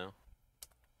focus now.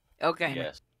 Okay.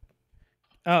 Yes.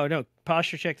 Oh no!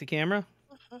 Posture check the camera.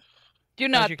 Do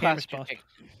not your posture check.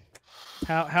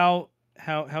 How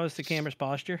is the camera's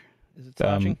posture? Is it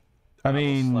slouching? I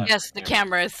mean, yes, the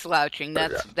camera is slouching.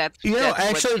 That's. You know,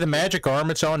 actually, the magic arm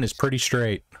it's on is pretty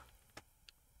straight.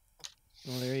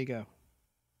 Well, there you go.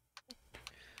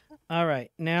 All right,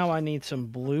 now I need some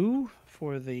blue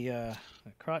for the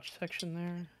crotch section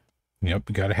there. Yep,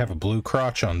 you got to have a blue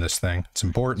crotch on this thing. It's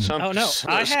important. Some people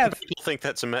think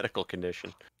that's a medical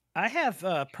condition. I have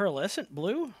pearlescent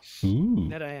blue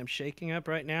that I am shaking up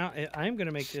right now. I'm going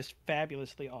to make this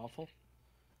fabulously awful.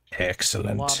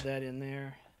 Excellent. Lob that in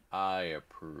there. I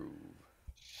approve.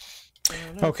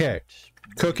 Okay,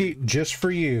 Cookie, just for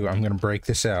you, I'm going to break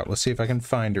this out. Let's see if I can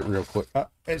find it real quick.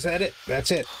 Is that it? That's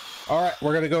it. All right,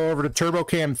 we're going to go over to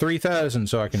TurboCam 3000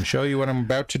 so I can show you what I'm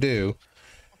about to do.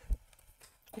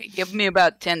 Give me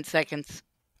about 10 seconds.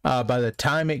 By the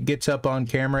time it gets up on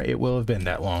camera, it will have been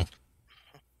that long.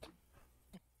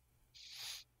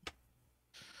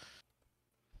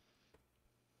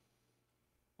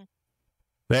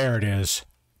 There it is.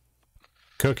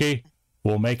 Cookie,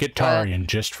 we'll make it Tarian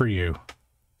just for you.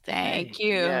 Thank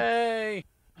you. Yay!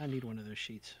 I need one of those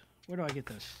sheets. Where do I get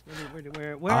those?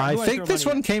 Where I think this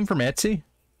one came from Etsy.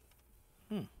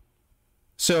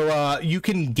 So you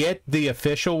can get the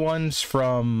official ones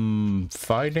from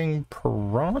Fighting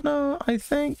Piranha, I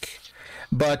think.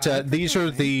 But these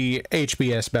are the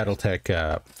HBS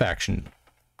Battletech faction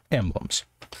emblems.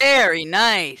 Very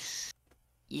nice.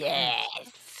 Yes.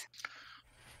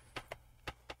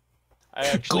 I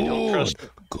actually don't trust.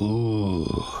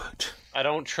 Good. I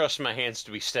don't trust my hands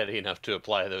to be steady enough to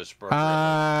apply those.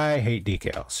 I hate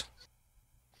decals.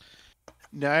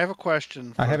 Now I have a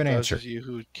question. For I have an those answer. Of you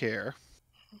who care.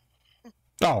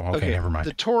 Oh, okay, never mind.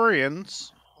 The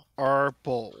Taurians are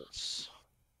bulls.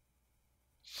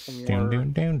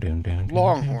 Longhorn.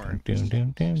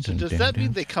 So does that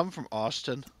mean they come from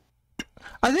Austin?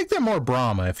 I think they're more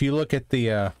Brahma. If you look at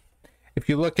the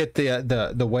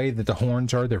the way that the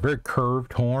horns are, they're very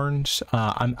curved horns.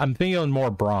 I'm feeling more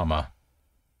Brahma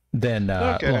than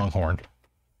Longhorn.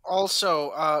 Also,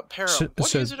 Para,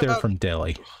 what is it they're about, from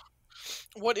Delhi.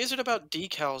 What is it about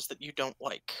decals that you don't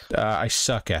like? I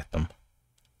suck at them.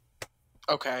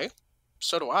 Okay,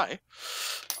 so do I.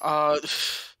 I've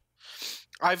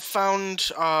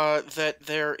found that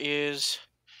there is.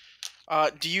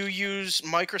 Do you use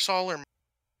Microsol or?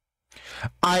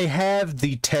 I have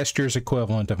the tester's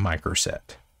equivalent of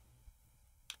Microset.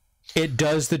 It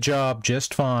does the job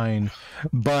just fine,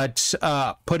 but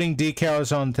putting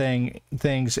decals on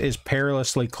things is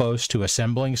perilously close to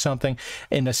assembling something,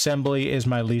 and assembly is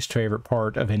my least favorite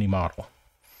part of any model.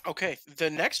 Okay, the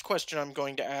next question I'm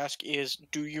going to ask is,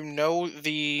 do you know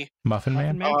the... Muffin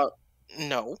Man? No.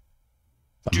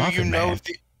 The Muffin Man?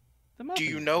 Do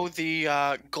you know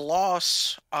the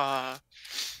gloss... yes.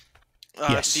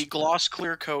 The gloss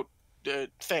clear coat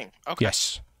thing? Okay.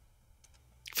 Yes.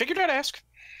 Figured I'd ask.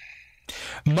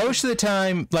 Most of the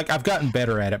time, like, I've gotten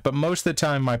better at it, but most of the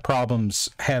time my problems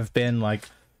have been, like,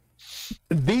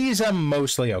 these I'm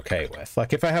mostly okay with.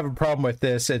 Like, if I have a problem with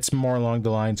this, it's more along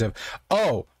the lines of,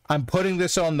 oh, I'm putting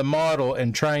this on the model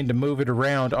and trying to move it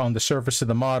around on the surface of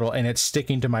the model, and it's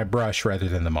sticking to my brush rather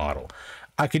than the model.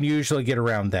 I can usually get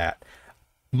around that.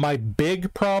 My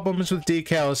big problems with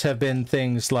decals have been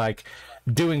things like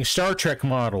doing Star Trek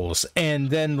models, and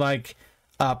then, like,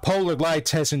 Polar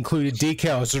Lights has included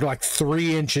decals that are like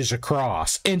 3 inches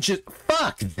across. And just,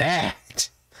 fuck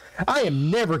that. I am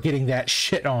never getting that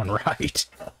shit on right.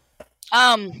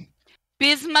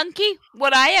 BizMonkey,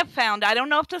 what I have found, I don't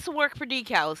know if this will work for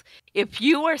decals. If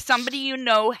you or somebody you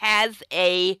know has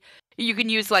you can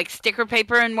use like sticker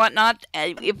paper and whatnot.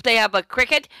 If they have a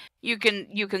Cricut, you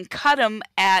can cut them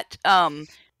at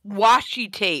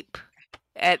washi tape.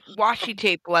 At washi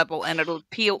tape level, and it'll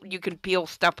peel. You can peel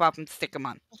stuff off and stick them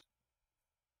on.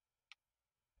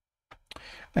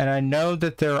 And I know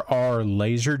that there are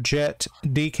laser jet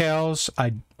decals.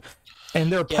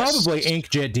 And there are probably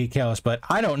inkjet decals, but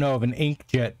I don't know of an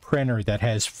inkjet printer that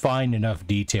has fine enough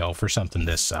detail for something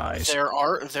this size. There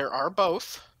are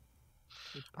both.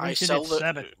 I sell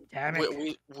the. Damn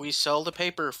it. We sell the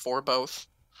paper for both.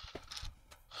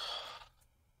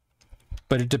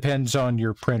 but it depends on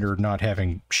your printer not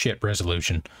having shit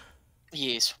resolution.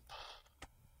 Yes.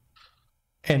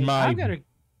 And my...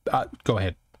 go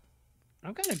ahead.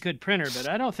 I've got a good printer, but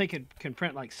I don't think it can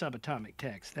print like subatomic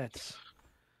text. That's...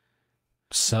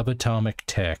 Subatomic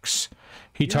text.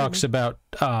 He talks about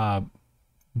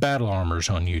battle armors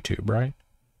on YouTube, right?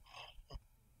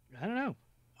 I don't know.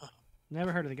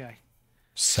 Never heard of the guy.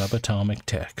 Subatomic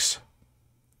text.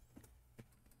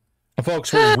 Well,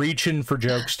 folks, we're reaching for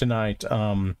jokes tonight.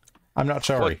 I'm not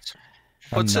sorry.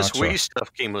 What's this Wii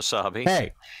stuff, Kemosabe?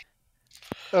 Hey.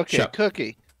 Okay,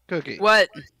 Cookie. What?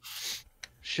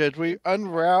 Should we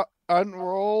unroll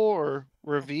or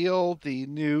reveal the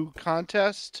new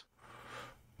contest?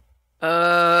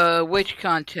 Which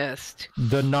contest?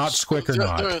 The not Squick or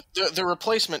not. The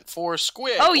replacement for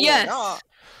Squick. Oh, yes.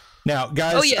 Now,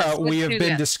 guys, we have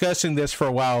been discussing this for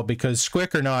a while because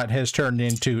Squick or not has turned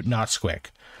into not Squick.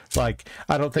 Like,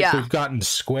 I don't think we've gotten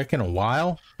Squick in a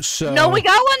while. So no, we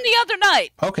got one the other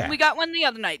night. Okay. We got one the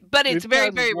other night, but it's very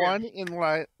rare. One in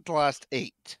the last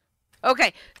 8.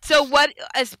 Okay, so what,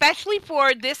 especially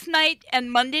for this night and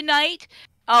Monday night,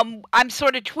 I'm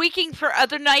sort of tweaking for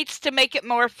other nights to make it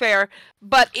more fair,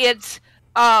 but it's,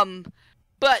 I'll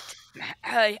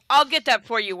get that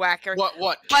for you, Whacker.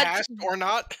 What, cast or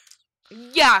not?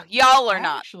 Yeah, y'all are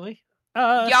not. Actually,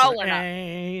 y'all are not.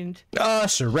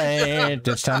 Us arraigned.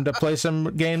 It's time to play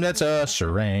some game that's us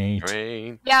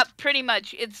arraigned. Yeah, pretty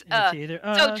much. It's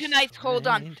so tonight's, hold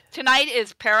on. Tonight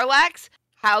is Parallax,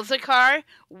 Halzakar,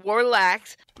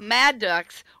 Warlax, Mad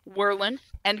Ducks, Whirlin,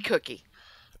 and Cookie.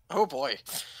 Oh boy.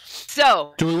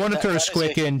 So do we want to throw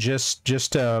Squick in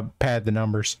just to pad the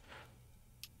numbers?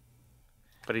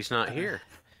 But he's not here.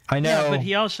 I know. Yeah, but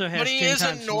he also has. But he is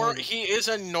a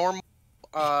normal.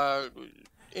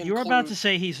 You were about to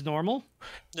say he's normal?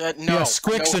 No. Yeah,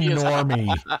 Squick's a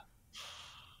normie.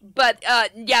 But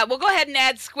yeah, we'll go ahead and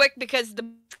add Squick because the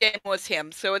game was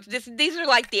him. So these are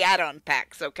like the add-on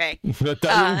packs, okay? We're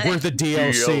the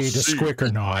DLC to Squick or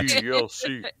not.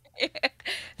 DLC.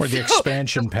 Or the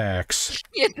expansion packs.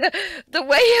 Yeah, the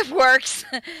way it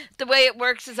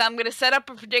works is I'm going to set up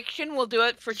a prediction. We'll do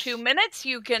it for 2 minutes.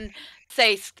 You can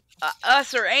say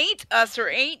us or ain't.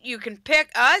 You can pick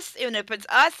us, and if it's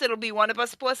us, it'll be one of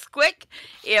us plus Squick.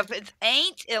 If it's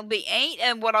ain't, it'll be ain't.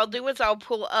 And what I'll do is I'll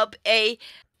pull up a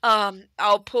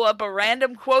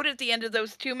random quote at the end of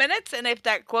those 2 minutes, and if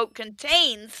that quote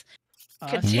contains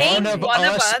one of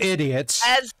us idiots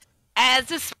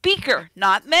as a speaker,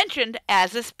 not mentioned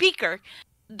as a speaker,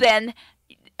 then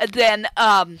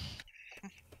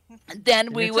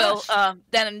we will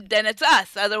then it's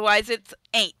us. Otherwise, it's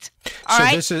ain't. All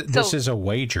right. This is a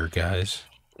wager, guys.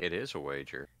 It is a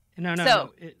wager.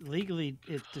 No. Legally,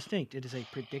 it's distinct. It is a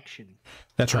prediction.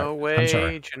 That's right. A wage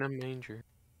in a manger.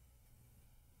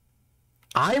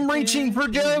 I'm reaching for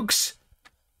jokes.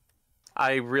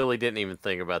 I really didn't even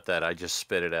think about that. I just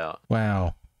spit it out.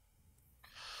 Wow.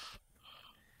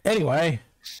 Anyway,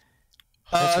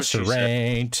 us or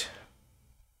ain't.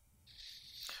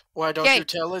 Why don't you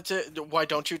tell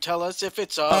us if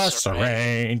it's us or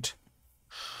ain't?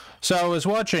 So I was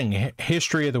watching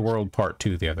History of the World Part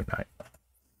 2 the other night.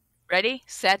 Ready,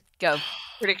 set, go.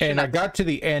 Prediction. And I got to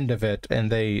the end of it,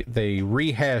 and they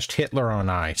rehashed Hitler on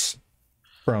Ice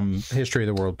from History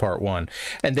of the World Part 1,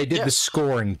 and they did the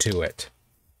scoring to it,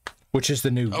 which is the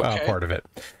new part of it.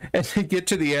 And they get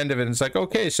to the end of it, and it's like,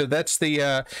 okay, so that's the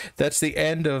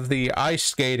end of the ice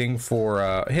skating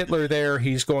for Hitler there.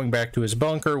 He's going back to his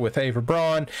bunker with Ava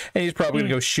Braun, and he's probably going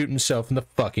to go shoot himself in the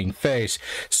fucking face.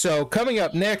 So coming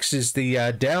up next is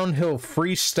the downhill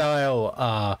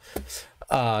freestyle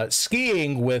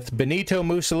skiing with Benito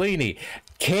Mussolini.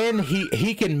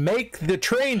 He can make the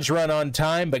trains run on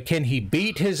time, but can he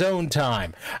beat his own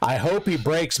time? I hope he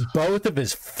breaks both of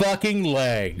his fucking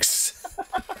legs.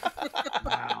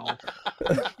 Wow.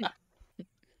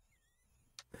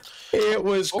 It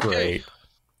was great.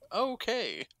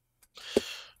 Okay.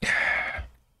 We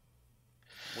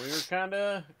were kind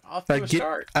of off to a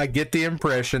start. I get the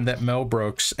impression that Mel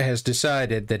Brooks has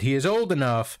decided that he is old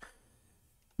enough,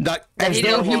 as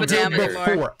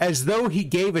though he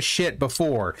gave a shit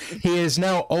before. He is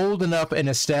now old enough and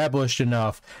established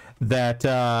enough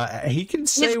that he can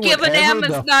say whatever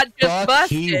the fuck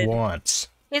he wants.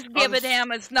 His give a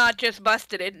damn is not just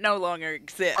busted, it no longer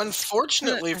exists.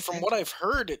 Unfortunately, from what I've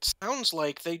heard, it sounds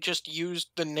like they just used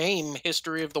the name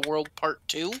History of the World Part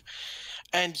 2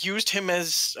 and used him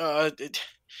as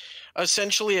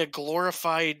essentially a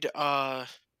glorified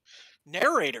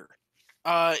narrator.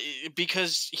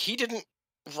 Because he didn't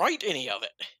write any of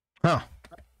it. Huh.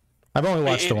 I've only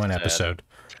watched the one episode.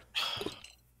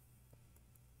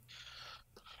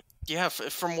 Yeah,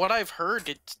 from what I've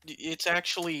heard, it's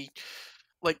actually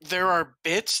like there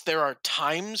are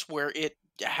times where it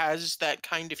has that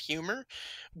kind of humor,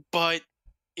 but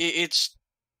it's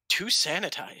too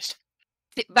sanitized.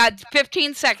 About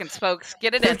 15 seconds, folks.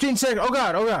 Get it 15 seconds. Oh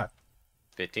God.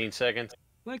 15 seconds.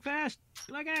 Click fast.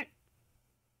 Click it.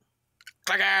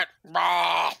 Click it.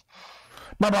 Bah.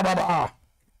 Bah, bah, bah, bah.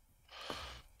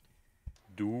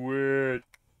 Do it.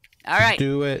 All right.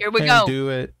 Do it. Here we go. Do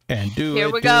it. And do Here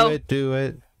it. we do go. it. Do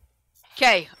it.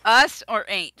 Okay, us or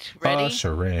ain't. Ready? Us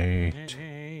or ain't.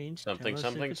 Something,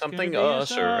 something,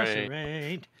 us or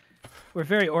ain't. We're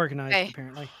very organized, Okay.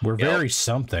 apparently. We're very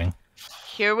something.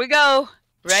 Here we go.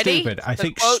 Ready? Stupid. I The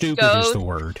think quote stupid goes, is the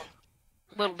word.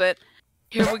 A little bit.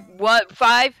 Here we what?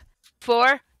 5,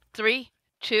 4, 3,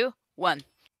 2, 1. You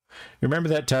remember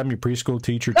that time your preschool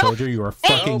teacher told you were a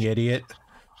fucking idiot?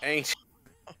 Ain't.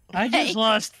 I just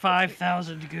lost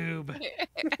 5,000 goob.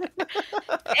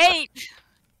 Ain't.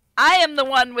 I am the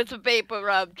one with the vapor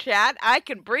rub, chat. I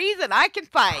can breathe and I can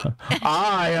fight.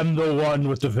 I am the one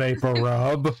with the vapor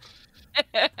rub.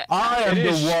 I am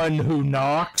the one who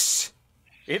knocks.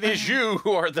 It is you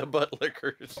who are the butt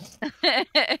lickers.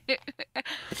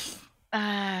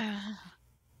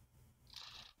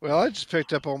 Well, I just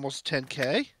picked up almost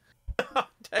 10K.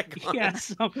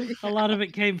 Yes, a lot of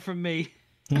it came from me.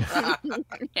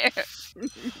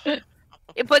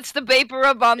 It puts the vapor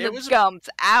rub on the gums.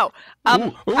 Ow.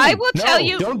 Ooh, I will tell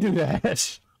you. Don't do that.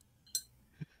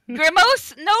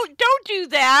 Grimos, no, don't do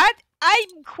that.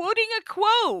 I'm quoting a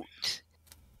quote.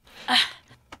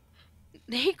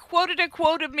 He quoted a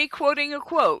quote of me quoting a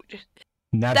quote.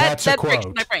 Now that's a breaks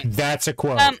quote. my brain. That's a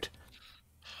quote.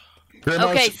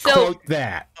 Grimos, okay, so quote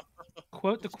that.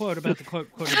 Quote the quote about the quote.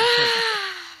 Quote the quote.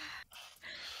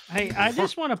 Hey, I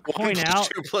just want to point out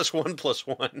 2 + 1 +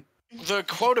 1. The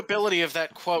quotability of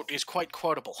that quote is quite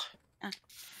quotable.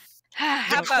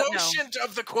 How the about quotient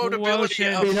of the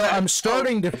quotability of You know, that I'm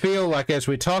starting to feel like as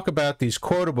we talk about these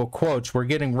quotable quotes, we're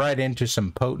getting right into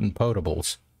some potent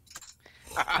potables.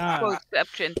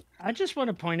 Quoteception. I just want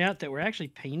to point out that we're actually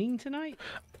painting tonight.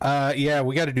 Yeah,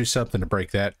 we got to do something to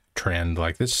break that trend.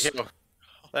 Like this. You know,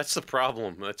 that's the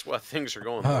problem. That's why things are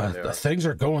going on there. Things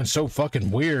are going so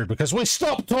fucking weird because we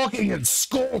stopped talking in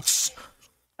skulks.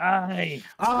 Aye.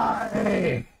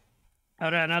 Aye.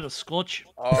 Hold on, not a scorch.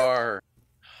 R.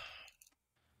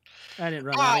 I didn't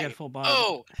run out. I got a full body.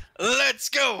 Oh, let's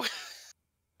go.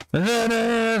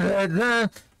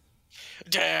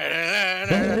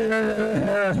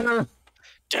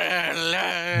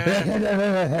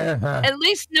 At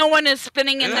least no one is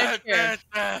spinning in their chair.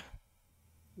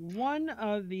 One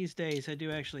of these days, I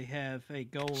do actually have a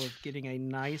goal of getting a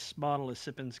nice bottle of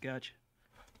sipping scotch.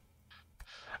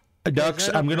 Ducks,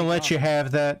 I'm going to let you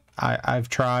have that. I've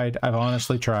tried. I've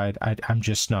honestly tried. I'm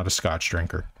just not a scotch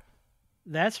drinker.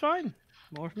 That's fine.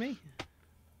 More for me.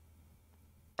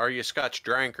 Are you a scotch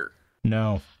drinker?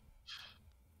 No.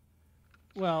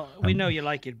 Well, we know you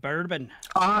like it bourbon.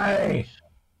 Aye.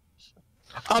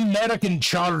 American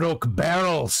charred oak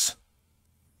barrels.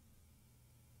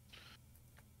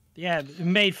 Yeah,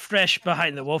 made fresh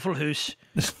behind the Waffle House.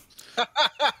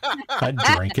 I'd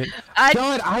drink it.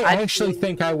 God, I actually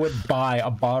think I would buy a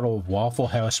bottle of Waffle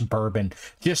House bourbon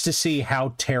just to see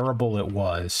how terrible it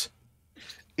was.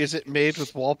 Is it made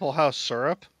with Waffle House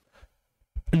syrup?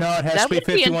 No, it has to be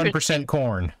 51%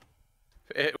 corn.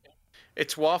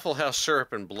 It's Waffle House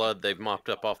syrup and blood they've mopped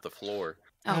up off the floor.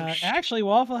 Actually,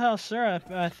 Waffle House syrup,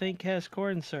 I think, has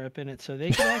corn syrup in it, so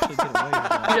they can actually get away with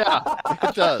that. Yeah,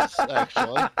 it does,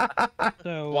 actually.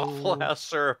 So, Waffle House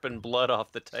syrup and blood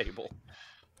off the table.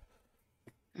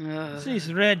 It's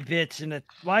these red bits in it.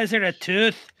 Why is there a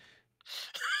tooth?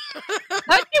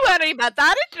 Don't you worry about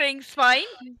that. It drinks fine.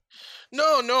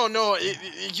 No.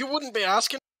 You wouldn't be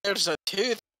asking if there's a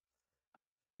tooth.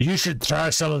 You should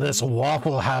try some of this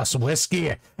Waffle House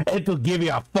whiskey. It'll give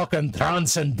you a fucking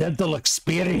transcendental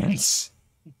experience.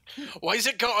 Why has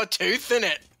it got a tooth in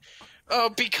it? Oh,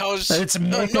 because it's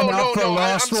making up for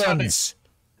lost ones.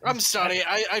 I'm sorry.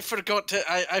 I forgot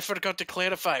to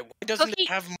clarify. Why doesn't it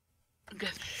have?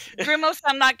 Grimos,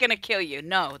 I'm not gonna kill you.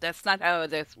 No, that's not how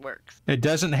this works. It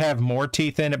doesn't have more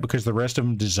teeth in it because the rest of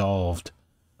them dissolved.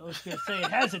 I was gonna say it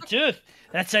has a tooth.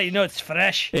 That's how you know it's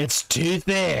fresh. It's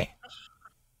toothy.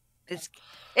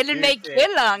 It'll make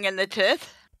you long in the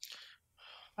tooth.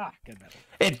 Good metal.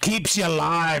 It keeps you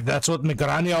alive. That's what my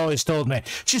granny always told me.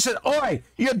 She said, "Oi,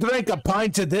 you drink a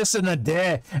pint of this in a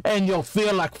day, and you'll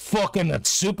feel like fucking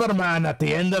Superman at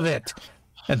the end of it."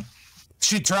 And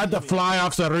she tried to fly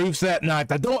off the roofs that night.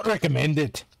 I don't recommend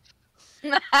it.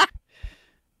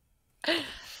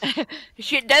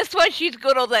 That's why she's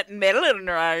got all that metal in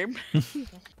her arm.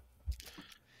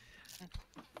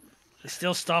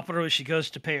 Still stopping her when she goes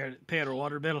to pay her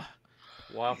water bill.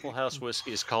 Waffle House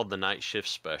whiskey is called the night shift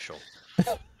special.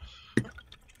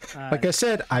 Like I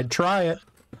said, I'd try it.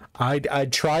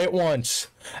 I'd try it once,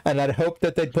 and I'd hope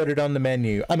that they'd put it on the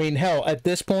menu. I mean, hell, at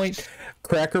this point,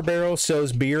 Cracker Barrel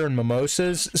sells beer and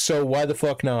mimosas, so why the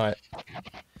fuck not?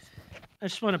 I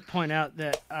just want to point out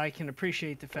that I can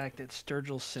appreciate the fact that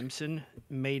Sturgill Simpson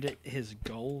made it his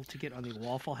goal to get on the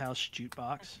Waffle House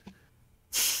jukebox.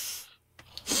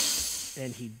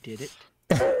 And he did it.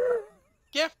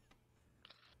 Yeah.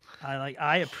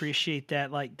 I appreciate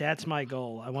that. Like, that's my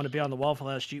goal. I want to be on the Waffle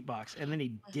House jukebox. And then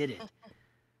he did it.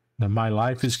 Then my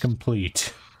life is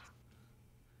complete.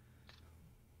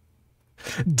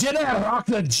 Did I rock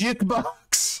the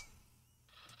jukebox?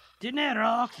 Didn't I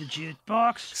rock the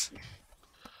jukebox?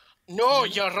 No,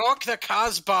 you rock the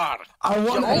Casbah. I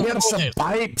want to hear some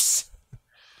pipes.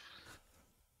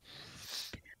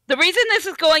 The reason this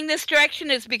is going this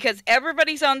direction is because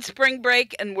everybody's on spring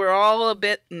break and we're all a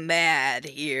bit mad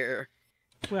here.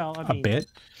 Well, I mean, a bit.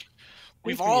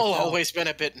 We've all always been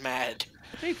a bit mad.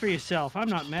 Speak for yourself. I'm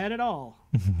not mad at all.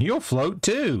 You'll float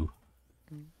too.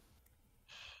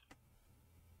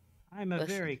 I'm a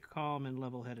very calm and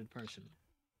level-headed person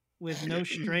with no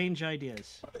strange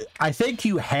ideas. I think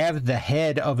you have the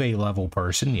head of a level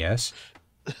person, yes.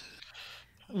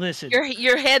 Listen,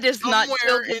 your head is not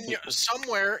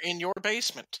somewhere in your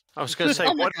basement. I was going to say,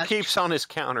 what keeps on his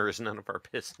counter is none of our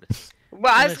business.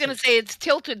 Well, I was going to say it's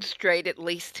tilted straight, at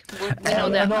least. We know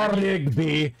that much.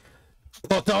 Rigby,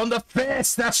 put on the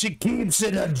face that she keeps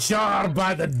in a jar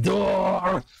by the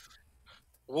door.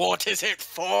 What is it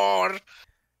for?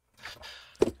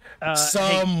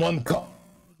 Someone called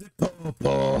it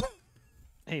Popo.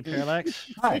 Hey, Parallax.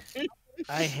 Hi.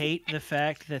 I hate the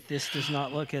fact that this does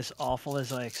not look as awful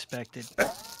as I expected.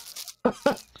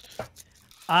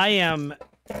 I am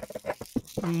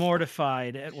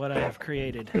mortified at what I have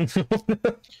created.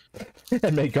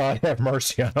 And may God have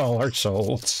mercy on all our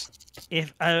souls.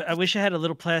 If I wish I had a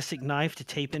little plastic knife to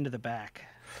tape into the back.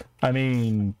 I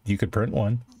mean, you could print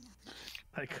one.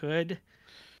 I could.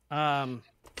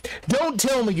 Don't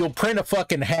tell me you'll print a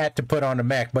fucking hat to put on a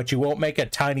mech, but you won't make a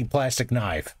tiny plastic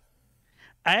knife.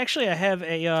 I have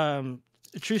a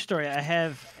true story. I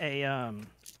have a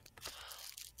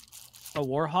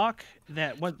Warhawk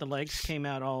that the legs came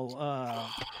out all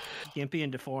gimpy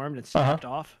and deformed and snapped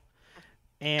off.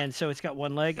 And so it's got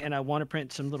one leg, and I want to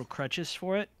print some little crutches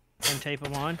for it and tape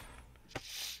them on.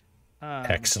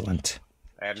 Excellent.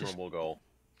 Admirable goal.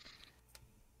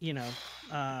 You know,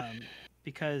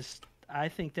 because I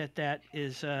think that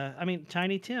is, I mean,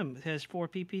 Tiny Tim has 4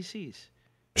 PPCs.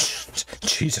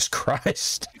 Jesus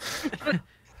Christ.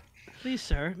 Please,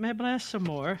 sir, may I blast some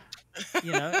more?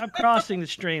 You know, I'm crossing the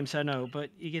streams, I know, but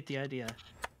you get the idea.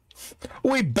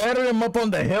 We bury him up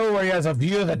on the hill where he has a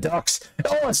view of the ducks.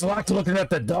 Oh, it's like looking at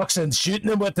the ducks and shooting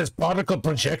them with his particle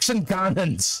projection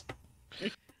cannons.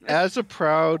 As a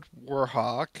proud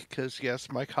Warhawk, because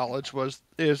yes, my college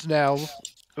is now,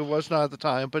 it was not at the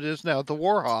time, but is now the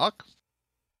Warhawk.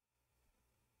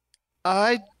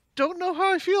 I don't know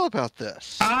how I feel about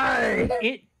this.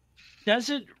 It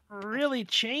doesn't really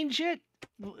change it.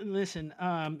 Listen,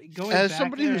 going as back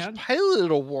somebody who's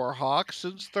piloted a Warhawk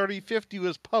since 3050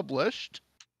 was published,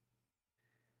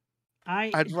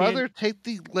 I'd rather take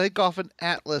the leg off an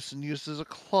Atlas and use it as a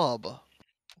club.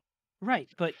 Right,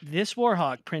 but this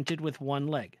Warhawk printed with one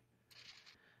leg.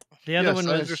 The other one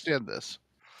was. I understand this.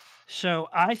 So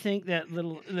I think that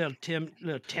little Timmy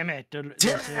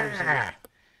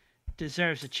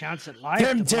deserves a chance at life.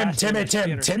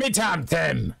 Timmy Tom.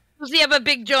 Does he have a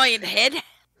big giant head?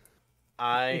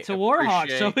 It's a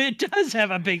Warhawk, so it does have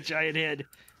a big giant head.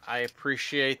 I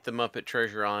appreciate the Muppet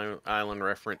Treasure Island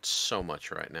reference so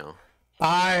much right now.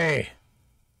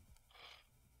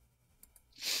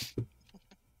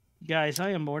 Guys, I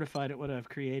am mortified at what I've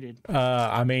created.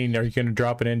 I mean, are you going to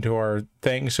drop it into our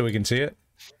thing so we can see it?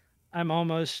 I'm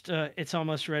almost, it's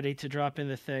almost ready to drop in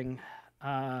the thing.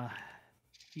 Now,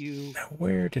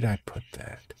 where did I put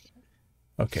that?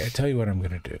 Okay, I tell you what I'm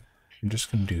going to do. I'm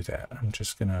just going to do that. I'm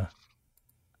just going to...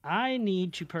 I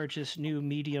need to purchase new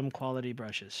medium quality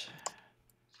brushes.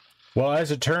 Well,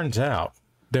 as it turns out,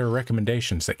 there are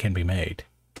recommendations that can be made.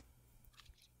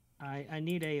 I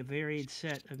need a varied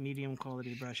set of medium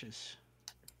quality brushes.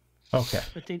 Okay.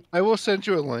 But I will send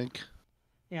you a link.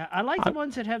 Yeah, I like the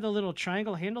ones that have the little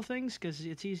triangle handle things because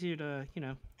it's easier to,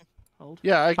 hold.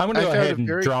 Yeah, I'm going to go ahead and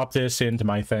drop this into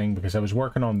my thing because I was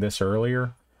working on this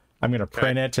earlier. I'm going to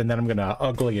print it and then I'm going to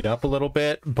ugly it up a little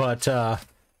bit. But,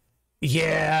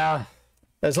 yeah,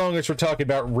 as long as we're talking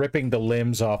about ripping the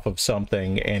limbs off of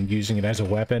something and using it as a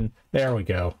weapon, there we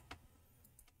go.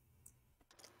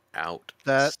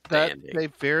 That's outstanding. a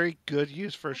very good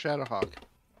use for a Shadowhawk.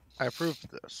 I approve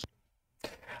of this.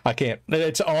 I can't.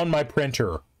 It's on my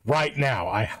printer right now.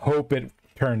 I hope it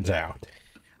turns out.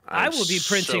 I will be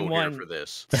printing one for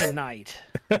this tonight.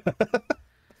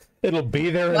 It'll be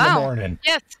there in the morning.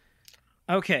 Yes.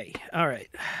 Okay. All right.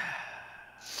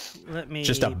 Let me.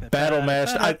 Just a battle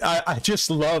master. I just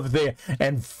love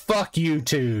and fuck you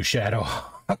too, Shadow.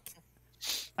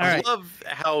 I love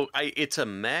how it's a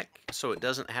mech, so it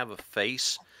doesn't have a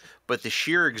face, but the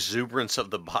sheer exuberance of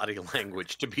the body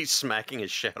language to be smacking a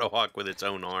Shadowhawk with its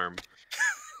own arm.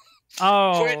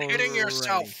 Oh, quit hitting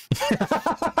yourself.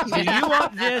 Do you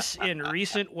want this in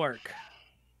recent work?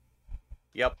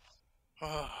 Yep.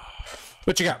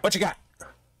 What you got? What you got?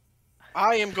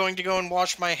 I am going to go and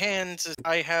wash my hands as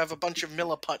I have a bunch of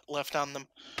milliput left on them.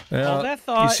 Hold that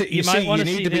thought. You might want to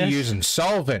see need to be this. using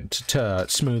solvent to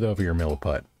smooth over your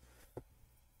milliput.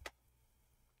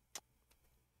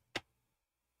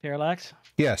 Parallax?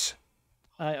 Yes.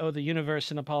 I owe the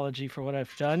universe an apology for what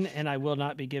I've done, and I will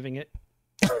not be giving it.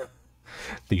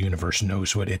 The universe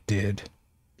knows what it did.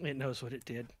 It knows what it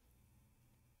did.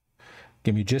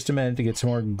 Give me just a minute to get some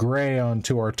more gray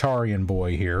onto our Tarian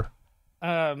boy here.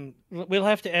 We'll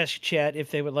have to ask chat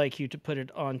if they would like you to put it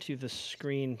onto the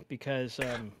screen because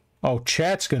Oh,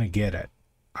 chat's gonna get it.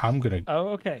 Oh,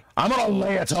 okay. I'm gonna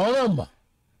lay it on him.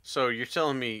 So you're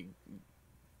telling me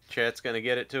chat's gonna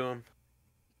get it to him?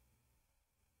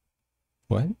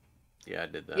 What? Yeah, I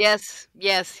did that. Yes.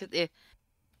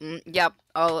 Yep.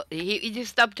 He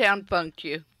just uptown punked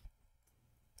you.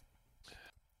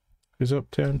 Is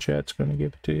Uptown Chat's gonna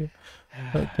give it to you?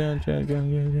 Uptown Chat gonna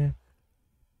give it to you?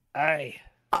 Aye.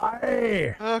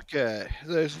 Okay,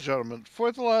 ladies and gentlemen,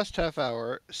 for the last half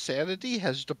hour, sanity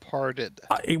has departed.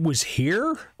 It was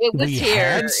here? It was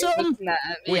here. Had some? It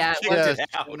was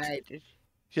out.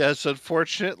 Yes,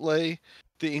 unfortunately,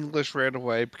 the English ran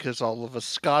away because all of us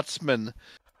Scotsmen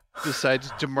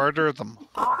decided to murder them.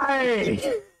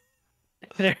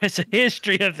 There's a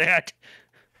history of that.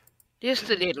 Just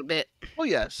a little bit. Well,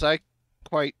 yes, I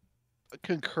quite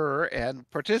concur and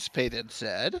participate in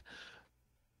said.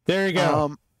 There you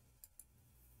go.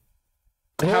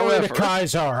 However, to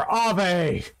Kaiser,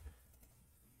 Ave.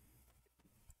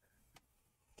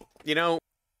 You know,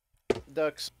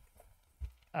 Ducks.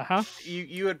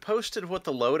 You had posted what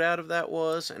the loadout of that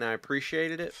was, and I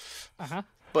appreciated it.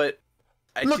 But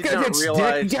I look did at not its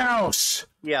realize. dick Gauss.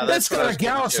 Yeah, that's got a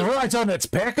Gauss right on its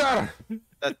pecker.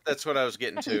 That's what I was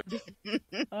getting to.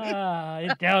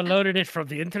 It downloaded it from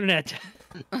the internet.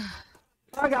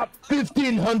 I got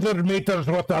 1,500 meters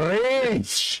worth of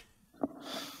range.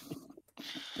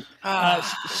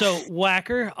 So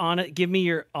Whacker, on it. Give me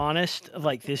your honest.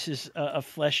 Like this is a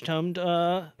flesh-toned.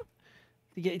 Tell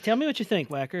me what you think,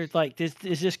 Whacker. Like is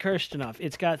this cursed enough?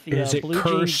 It's got the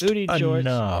blue jean booty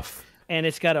shorts, and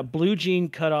it's got a blue jean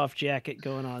cutoff jacket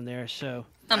going on there. So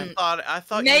I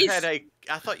thought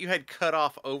you had cut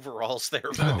off overalls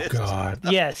there. For this. God.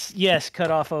 Yes,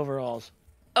 cut off overalls.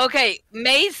 Okay,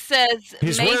 Mace says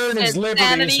he's wearing his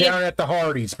liberties down at the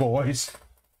Hardee's, boys.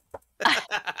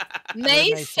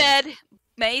 Mace said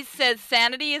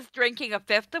Sanity is drinking a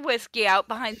fifth of whiskey out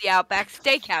behind the Outback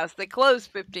Steakhouse that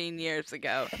closed 15 years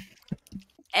ago.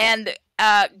 And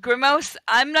Grimos,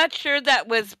 I'm not sure that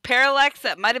was Parallax.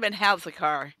 That might have been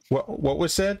Halzakar. What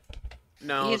was said?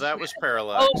 No, that was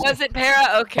Parallax. Oh, was it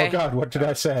Para? Okay. Oh God, what did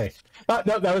I say?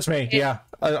 No, that was me. Yeah,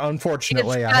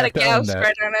 unfortunately, I have to own that.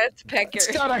 Right on its pecker.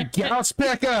 It's got a Gauss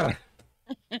pecker.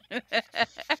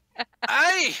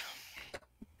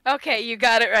 Okay, you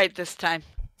got it right this time.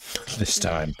 This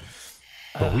time,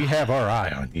 but we have our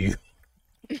eye on you.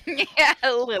 Yeah,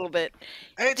 a little bit.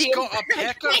 It's got a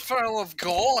pecker full of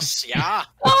Gauss, yeah.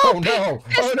 Oh no!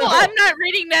 Oh, no! I'm not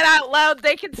reading that out loud.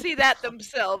 They can see that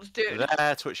themselves, dude.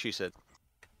 That's what she said.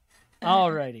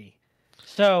 Alrighty.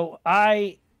 So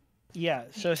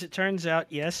so as it turns out,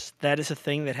 yes, that is a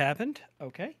thing that happened.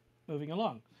 Okay, moving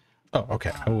along. Oh,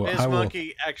 okay.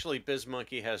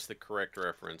 BizMonkey has the correct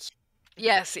reference.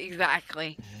 Yes,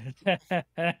 exactly.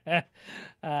 The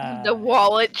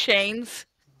wallet chains.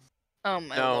 Oh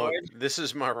my lord! This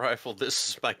is my rifle. This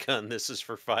is my gun. This is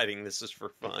for fighting. This is for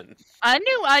fun. I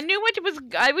knew what it was.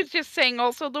 I was just saying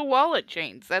also the wallet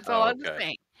chains. That's all I was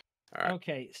saying. All right.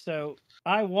 Okay, so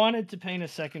I wanted to paint a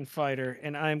second fighter,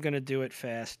 and I'm gonna do it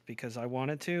fast because I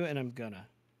wanted to, and I'm gonna.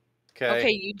 Okay,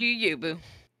 you do you, boo.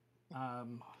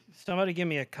 Somebody give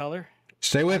me a color.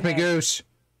 Stay with me, Goose.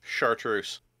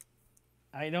 Chartreuse.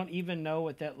 I don't even know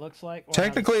what that looks like.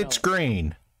 Technically, it's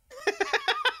green.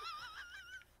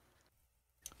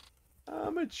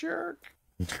 I'm a jerk.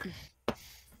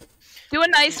 Do a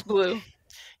nice blue.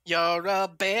 You're a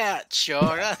bitch.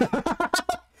 You're a.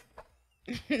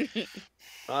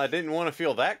 I didn't want to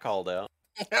feel that called out.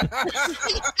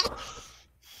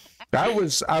 I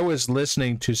was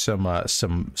listening to some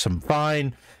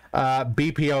fine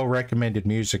BPO recommended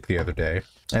music the other day,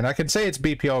 and I can say it's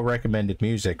BPO recommended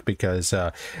music because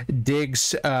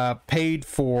Diggs paid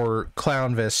for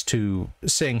Clownvis to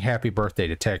sing "Happy Birthday"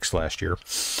 to Tex last year.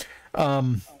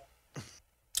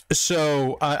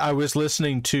 So I was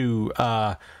listening to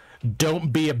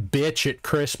 "Don't Be a Bitch at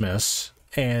Christmas."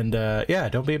 And yeah,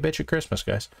 don't be a bitch at Christmas,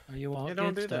 guys. Or you won't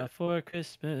get stuff for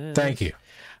Christmas. Thank you.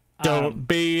 Don't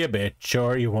be a bitch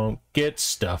or you won't get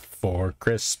stuff for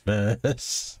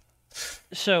Christmas.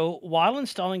 So while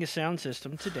installing a sound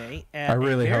system today, I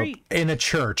really hope in a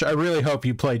church. I really hope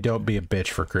you play "Don't Be a Bitch"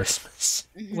 for Christmas.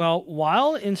 Well,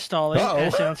 while installing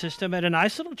a sound system at a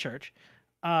nice little church,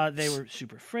 they were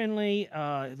super friendly,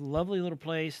 lovely little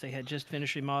place. They had just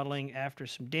finished remodeling after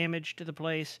some damage to the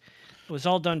place. It was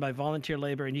all done by volunteer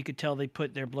labor, and you could tell they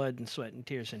put their blood and sweat and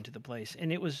tears into the place.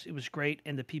 And it was great,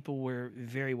 and the people were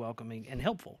very welcoming and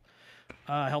helpful.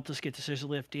 Helped us get the scissor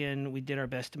lift in. We did our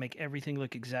best to make everything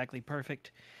look exactly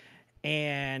perfect.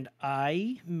 And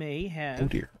I may have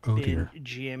been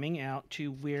jamming out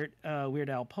to Weird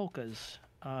Al polkas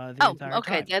the entire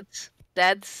time.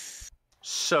 That's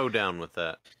so down with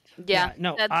that. Yeah,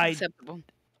 no, that's acceptable.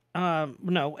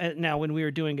 No, now when we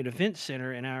were doing an event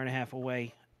center an hour and a half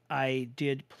away, I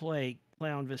did play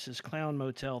Clownvis's Clown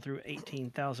Motel through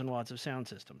 18,000 watts of sound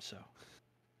system. So,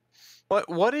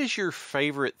 what is your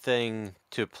favorite thing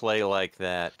to play like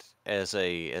that as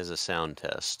a sound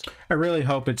test? I really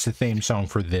hope it's the theme song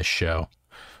for this show.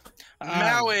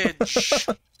 Marriage.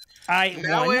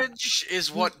 Marriage is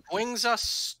what brings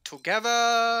us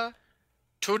together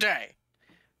today.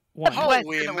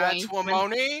 Holy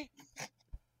matrimony.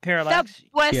 Parallax.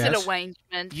 That blessed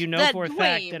arrangement. You know for a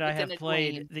fact that I have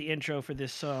played the intro for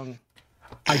this song.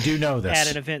 I do know this.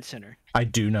 At an event center. I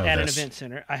do know this. At an event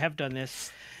center. I have done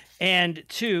this. And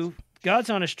two, God's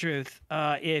honest truth,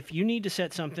 if you need to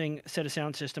set a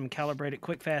sound system, calibrate it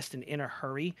quick, fast, and in a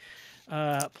hurry,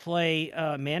 play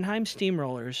Mannheim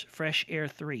Steamrollers Fresh Air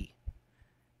 3.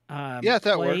 Yeah,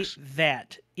 that works.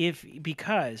 That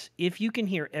because if you can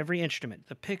hear every instrument,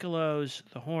 the piccolos,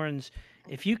 the horns,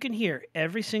 if you can hear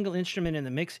every single instrument in the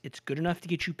mix, it's good enough to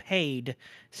get you paid.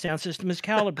 Sound system is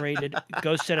calibrated.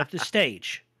 Go set up the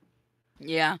stage.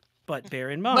 Yeah, but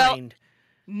bear in mind,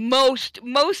 most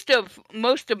of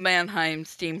Mannheim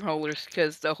Steamrollers,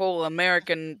 because the whole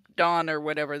American Dawn or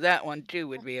whatever, that one too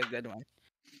would be a good one.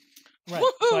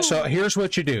 Right. So here's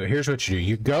what you do.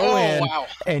 You go in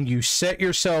and you set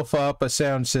yourself up a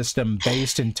sound system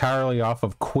based entirely off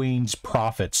of Queen's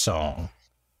Prophet song.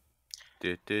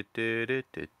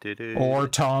 Or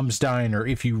Tom's Diner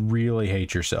if you really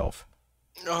hate yourself.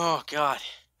 Oh, God.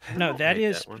 No, that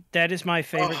is my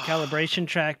favorite calibration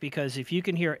track, because if you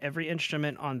can hear every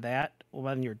instrument on that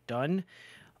when you're done,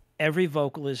 every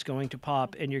vocal is going to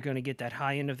pop, and you're going to get that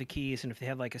high end of the keys. And if they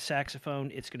have like a saxophone,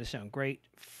 it's going to sound great.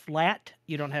 Flat,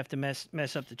 you don't have to mess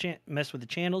with the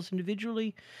channels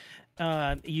individually.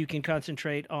 You can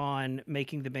concentrate on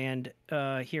making the band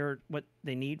hear what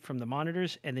they need from the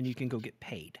monitors, and then you can go get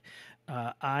paid.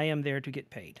 I am there to get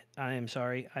paid. I am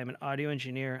sorry. I'm an audio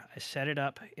engineer. I set it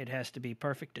up. It has to be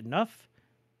perfect enough.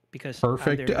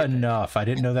 Perfect enough. I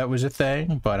didn't know that was a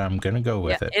thing, but I'm going to go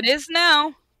with it. It is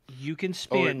now. You can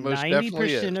spend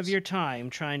 90% of your time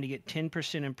trying to get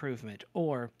 10% improvement,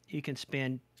 or you can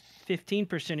spend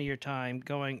 15% of your time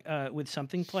going with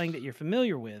something playing that you're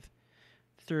familiar with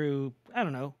through,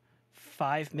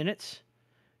 5 minutes.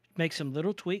 Make some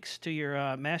little tweaks to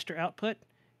your master output.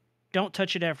 Don't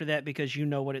touch it after that, because you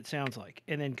know what it sounds like,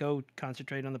 and then go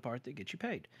concentrate on the part that gets you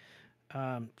paid.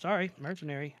 Sorry,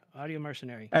 audio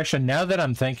mercenary. Actually, now that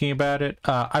I'm thinking about it,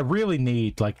 I really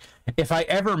need, if I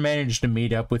ever manage to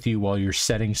meet up with you while you're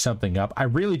setting something up, I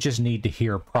really just need to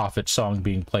hear a Prophet song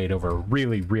being played over a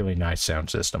really, really nice sound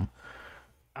system.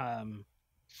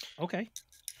 Okay.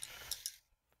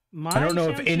 I don't know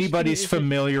if anybody's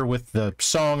familiar with the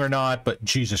song or not, but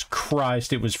Jesus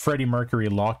Christ, it was Freddie Mercury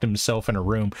locked himself in a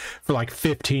room for like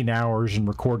 15 hours and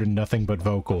recorded nothing but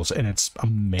vocals, and it's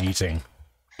amazing.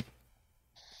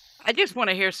 I just want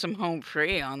to hear some Home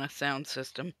Free on a sound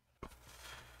system.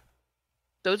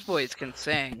 Those boys can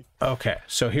sing. Okay,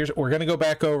 so we're going to go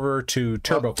back over to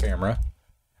Turbo Camera,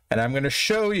 and I'm going to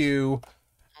show you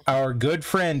our good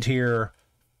friend here,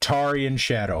 Tarian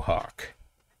Shadowhawk.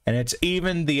 And it's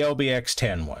even the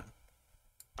LBX-10 one.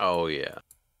 Oh, yeah.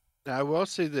 Now, I will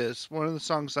say this. One of the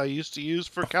songs I used to use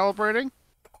for calibrating,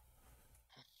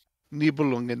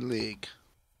 Nibelungen League,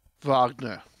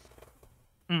 Wagner.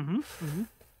 Mm-hmm.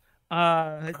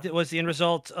 Was the end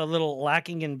result a little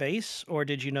lacking in base, or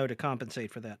did you know to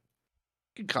compensate for that?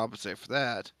 You can compensate for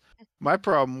that. My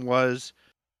problem was,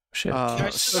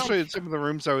 especially in some of the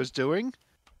rooms I was doing,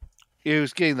 it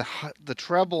was getting the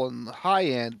treble and the high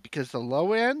end, because the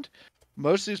low end,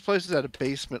 most of these places had a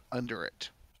basement under it.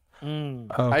 Okay,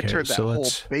 I turned that whole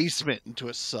basement into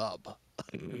a sub.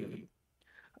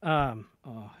 Oh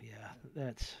yeah,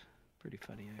 that's pretty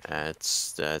funny.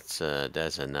 Actually.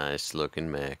 That's a nice looking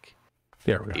mech.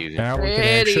 There we go. Now we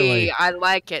can actually. I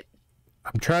like it.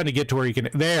 I'm trying to get to where you can.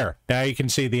 There. Now you can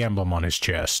see the emblem on his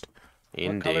chest.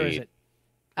 Indeed. What color is it?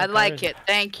 I like it.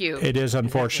 Thank you. It is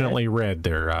unfortunately red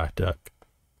there, Duck.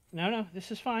 No,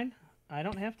 this is fine. I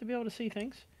don't have to be able to see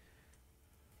things.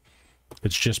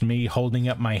 It's just me holding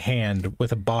up my hand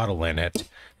with a bottle in it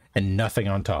and nothing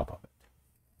on top of it.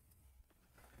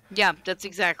 Yeah, that's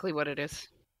exactly what it is.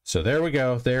 So there we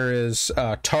go. There is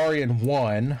Tarian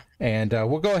 1, and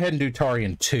we'll go ahead and do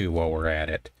Tarian 2 while we're at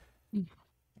it.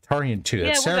 Tarian 2.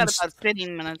 Yeah, we got about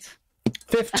 15 minutes.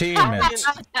 15 minutes.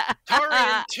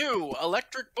 Tarian 2,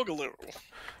 Electric Boogaloo.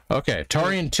 Okay,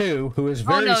 Tarian 2, who is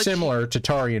very similar to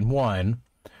Tarian 1.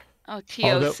 Oh,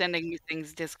 Tio's sending you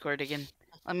things Discord again.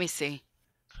 Let me see.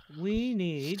 We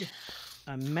need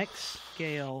a mech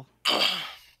scale.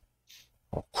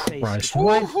 Oh, Christ.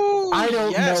 I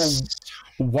don't know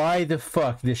why the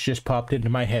fuck this just popped into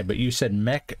my head, but you said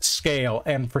mech scale,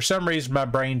 and for some reason my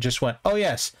brain just went, oh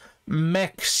yes,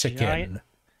 Mexican.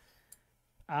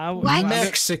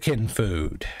 Mexican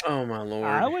food. Oh my lord.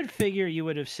 I would figure you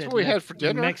would have said what we had for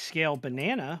dinner. mech scale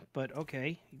banana, but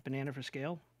okay. Banana for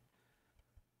scale.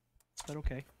 But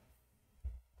okay.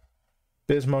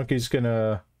 Biz Monkey's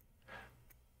gonna...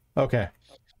 Okay.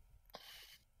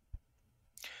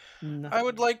 I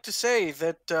would like to say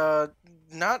that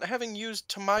not having used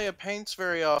Tamaya paints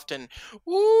very often,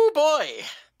 ooh boy!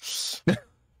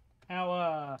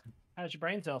 How's your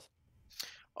brain cells?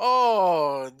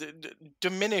 Oh,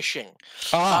 diminishing.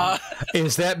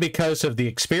 Is that because of the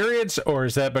experience, or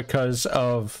is that because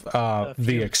of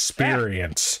the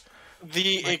experience?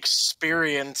 The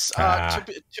experience. To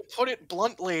put it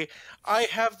bluntly, I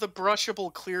have the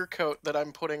brushable clear coat that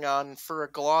I'm putting on for a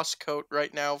gloss coat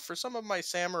right now for some of my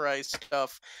samurai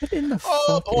stuff. What in the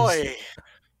fuck boy!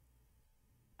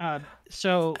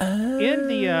 So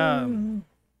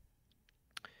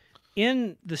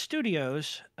in the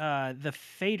studios, the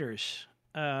faders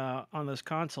on those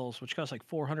consoles, which cost like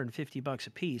 $450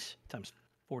 a piece times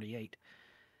 48,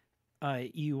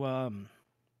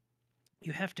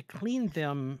 you have to clean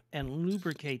them and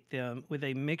lubricate them with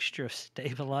a mixture of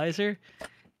stabilizer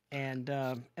and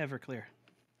Everclear.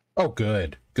 Oh,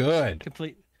 good.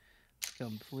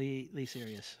 Completely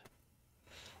serious.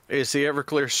 Is the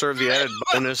Everclear serve the added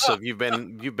bonus of you've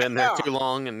been there too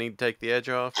long and need to take the edge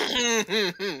off?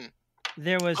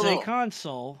 There was a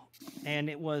console,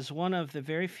 and it was one of the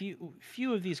very few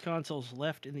of these consoles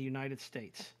left in the United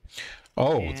States.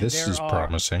 Oh, and this is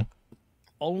promising.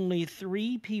 Only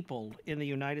 3 people in the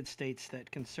United States that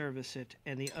can service it,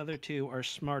 and the other 2 are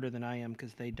smarter than I am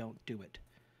because they don't do it.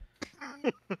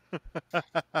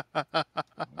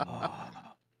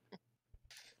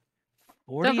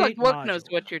 Sounds like Woke knows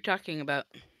what you're talking about.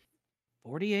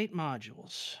 48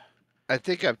 modules. I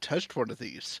think I've touched one of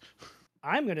these.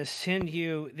 I'm going to send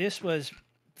you... This was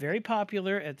very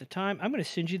popular at the time. I'm going to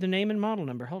send you the name and model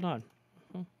number. Hold on.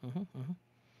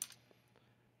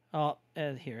 Oh,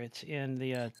 here, it's in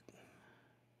the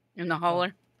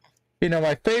hauler. You know,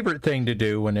 my favorite thing to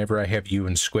do whenever I have you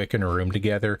and Squick in a room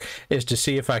together is to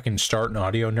see if I can start an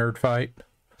audio nerd fight.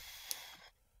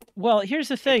 Well, here's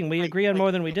the thing. We agree on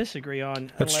more than we disagree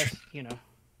on, unless, you know.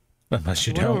 Unless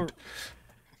you don't.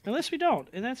 Unless we don't,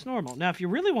 and that's normal. Now, if you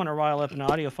really want to rile up an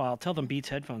audiophile, tell them Beats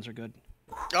headphones are good.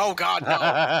 Oh God,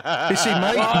 no! You see,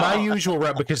 my usual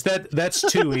route, because that's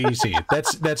too easy.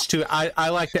 That's too. I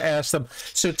like to ask them.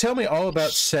 So tell me all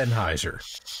about Sennheiser.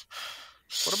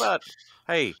 What about?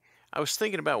 Hey, I was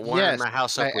thinking about wiring my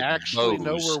house up with I actually Bose.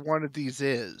 know where one of these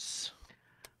is.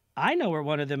 I know where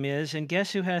one of them is, and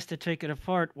guess who has to take it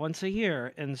apart once a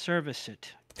year and service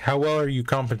it? How well are you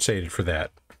compensated for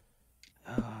that?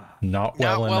 Not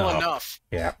well enough.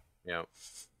 Yeah. Yeah.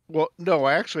 Well, no,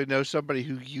 I actually know somebody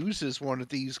who uses one of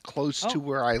these close to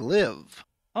where I live.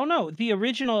 Oh, no, the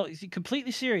original,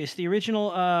 completely serious, the original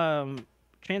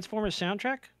Transformers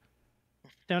soundtrack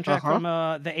from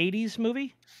the 80s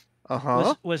movie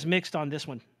was mixed on this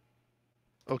one.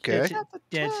 Okay. It's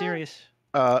dead serious.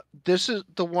 This is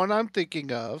the one I'm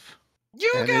thinking of.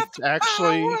 It's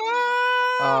actually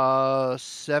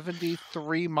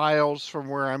 73 miles from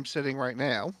where I'm sitting right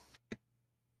now.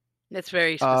 That's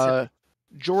very specific.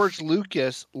 George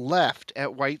Lucas left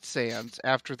at White Sands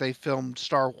after they filmed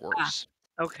Star Wars.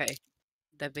 Okay,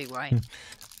 that'd be why.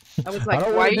 I was like, I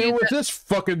don't why want are to you deal with this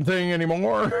fucking thing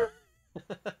anymore.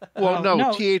 Well,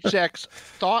 no. THX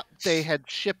thought they had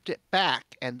shipped it back,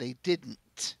 and they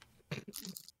didn't.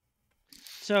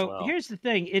 So here's the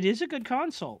thing. It is a good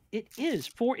console. It is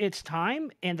for its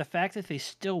time and the fact that they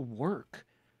still work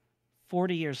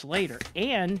 40 years later.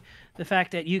 And the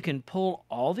fact that you can pull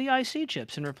all the IC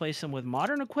chips and replace them with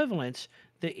modern equivalents,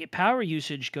 the power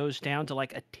usage goes down to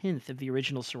like 1/10 of the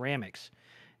original ceramics.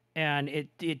 And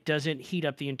it doesn't heat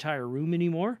up the entire room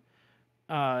anymore.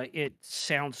 It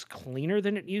sounds cleaner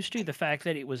than it used to. The fact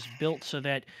that it was built so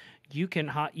that you can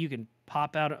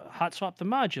pop out, hot swap the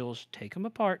modules, take them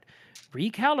apart,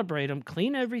 recalibrate them,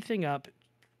 clean everything up,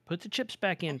 put the chips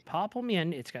back in, pop them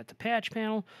in. It's got the patch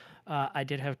panel. I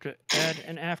did have to add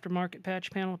an aftermarket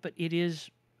patch panel, but it is,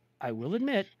 I will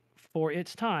admit, for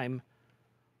its time,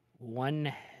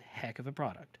 one heck of a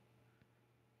product.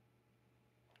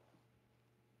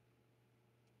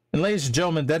 And ladies and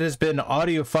gentlemen, that has been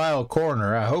Audiophile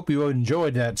Corner. I hope you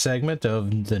enjoyed that segment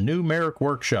of the new Marik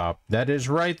Workshop. That is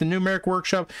right, the new Marik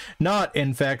Workshop, not,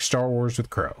 in fact, Star Wars with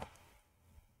Crow.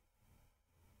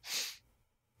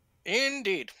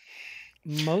 Indeed.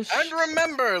 And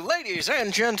remember, ladies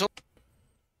and gentlemen,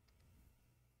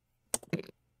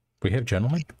 we have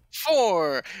gentlemen?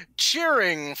 For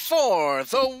cheering for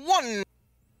the one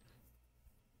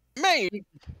made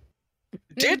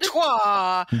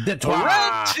Detroit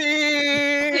Red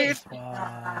Teeth.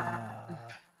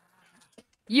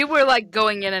 You were like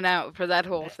going in and out for that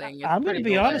whole thing. It's I'm going to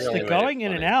be cool. honest, the going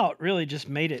in and out really just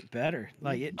made it better.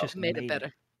 Like it just made it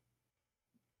better.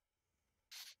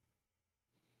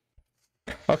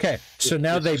 Okay, so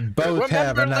now they both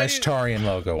have a nice Tarian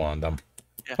logo on them.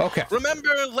 Yeah. Okay. Remember,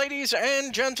 ladies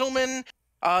and gentlemen,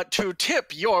 to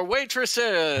tip your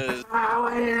waitresses.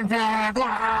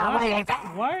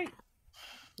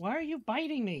 Why are you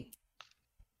biting me?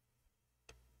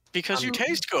 Because you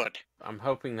taste good. I'm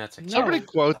hoping that's a Somebody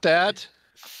quote that.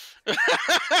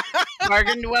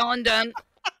 Bargained well and done.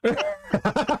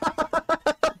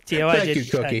 Tio, Thank you,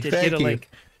 Cookie. I did Thank get a you. link.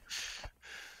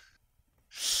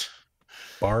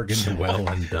 Bargained well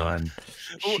and done.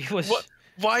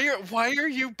 Why are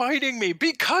you biting me?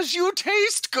 Because you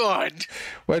taste good.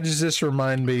 Why does this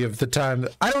remind me of the time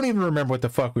that, I don't even remember what the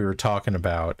fuck we were talking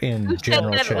about in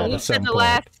general chat at some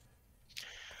point.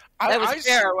 That was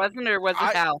fair, wasn't it? Or was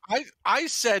it Hal? I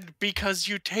said because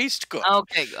you taste good.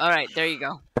 Okay, all right, there you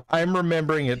go. I'm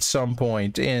remembering at some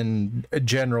point in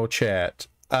general chat,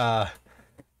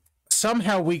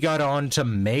 somehow we got on to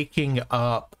making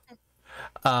up,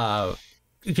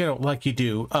 like you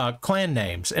do, clan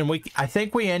names, and I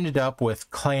think we ended up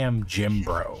with Clam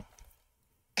Jimbro.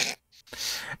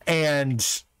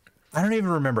 And I don't even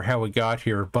remember how we got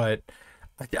here, but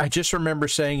I just remember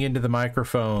saying into the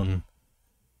microphone,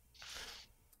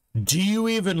 "Do you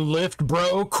even lift,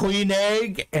 bro, Queen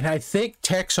Egg?" And I think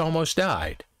Tex almost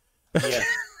died. Yeah.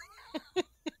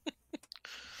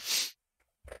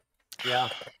 Yeah.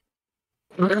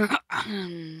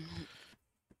 I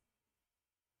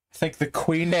think the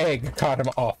Queen Egg caught him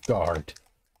off guard.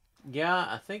 Yeah,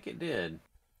 I think it did.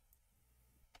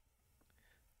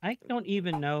 I don't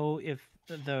even know if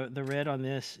the red on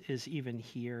this is even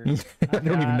here. I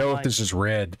don't even know if this is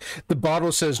red. The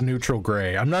bottle says neutral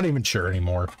gray. I'm not even sure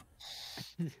anymore.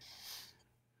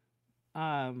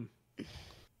 I'm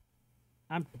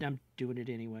doing it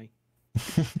anyway.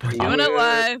 Doing it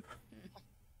live.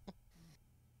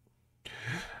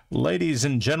 Ladies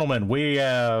and gentlemen, we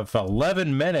have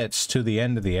 11 minutes to the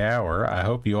end of the hour. I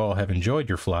hope you all have enjoyed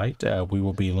your flight. We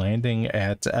will be landing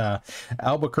at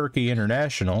Albuquerque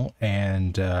International,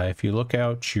 and if you look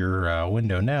out your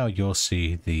window now, you'll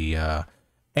see the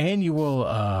annual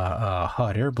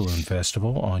Hot Air Balloon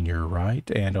Festival on your right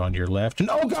and on your left. And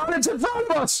oh God, it's in front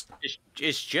of us!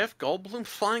 Is Jeff Goldblum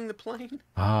flying the plane?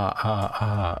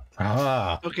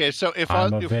 Okay, so if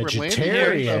I'm a we're landing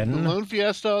vegetarian. the Balloon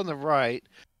Fiesta on the right,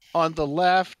 on the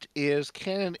left is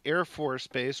Cannon Air Force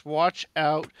Base. Watch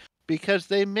out, because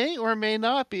they may or may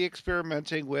not be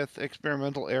experimenting with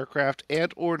experimental aircraft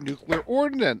and or nuclear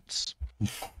ordnance.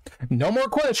 No more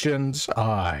questions.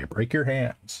 Break your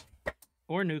hands.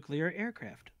 Or nuclear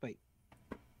aircraft. Wait.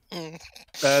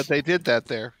 They did that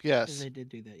there, yes. They did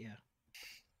do that, yeah.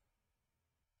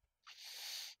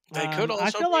 They could also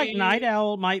I feel like Night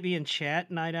Owl might be in chat.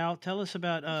 Night Owl, tell us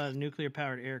about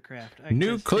nuclear-powered aircraft.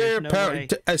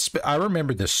 Nuclear-powered... I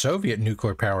remember the Soviet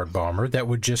nuclear-powered bomber that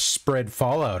would just spread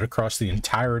fallout across the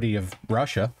entirety of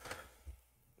Russia.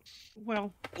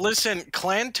 Well... Listen,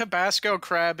 Clan Tabasco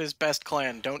Crab is best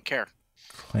clan. Don't care.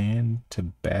 Clan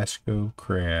Tabasco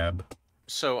crab.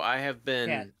 So I have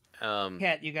been.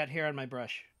 Cat, you got hair on my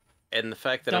brush. And the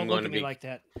fact that Don't I'm going look to at be me like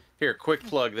that. Here, quick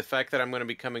plug. The fact that I'm going to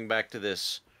be coming back to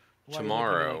this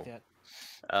tomorrow.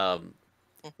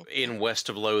 In West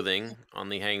of Loathing on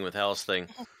the Hang with House thing.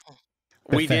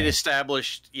 We did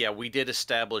establish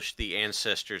the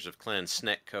ancestors of Clan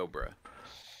Sneck Cobra.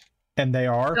 And they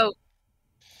are? So,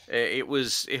 it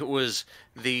was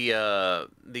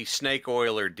the snake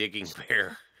oiler digging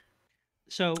bear.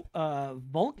 So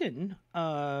Vulcan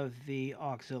of the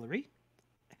auxiliary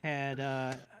had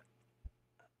I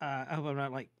hope I'm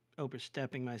not like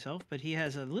overstepping myself, but he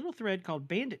has a little thread called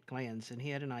Bandit Clans, and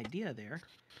he had an idea there.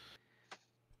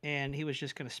 And he was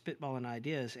just kind of spitballing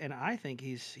ideas, and I think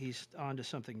he's onto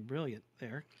something brilliant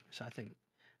there. So I think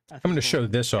I'm going to show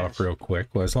this off real quick.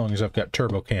 Well, as long as I've got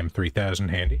TurboCam 3000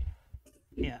 handy.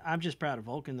 Yeah, I'm just proud of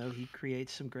Vulcan though. He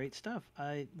creates some great stuff.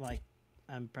 I'm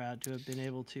proud to have been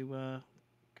able to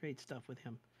create stuff with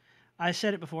him. I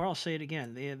said it before. I'll say it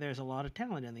again. There's a lot of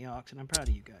talent in the Aux, and I'm proud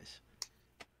of you guys.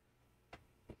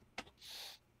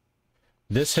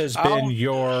 This has been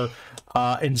your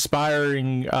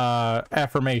inspiring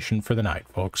affirmation for the night,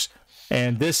 folks.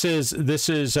 And this is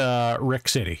Rick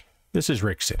City. This is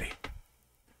Rick City.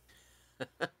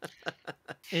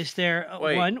 Is there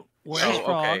one where's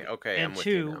Frog? Okay, and I'm with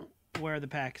two, you now. where the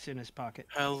pack's in his pocket?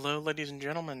 Hello, ladies and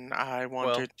gentlemen. I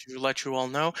wanted to let you all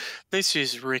know this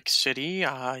is Rick City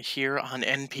here on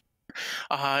NP.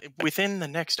 Within the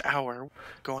next hour, we're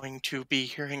going to be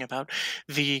hearing about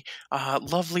the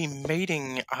lovely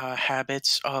mating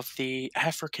habits of the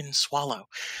African swallow,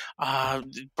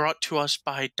 brought to us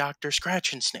by Dr.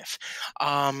 Scratch and Sniff.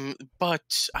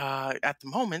 But at the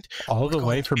moment... All the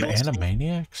way from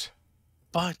Animaniacs?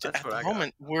 But at the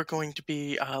moment, we're going to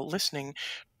be listening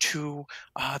to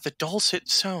the dulcet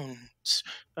tones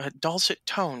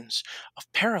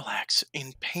of Parallax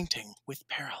in Painting with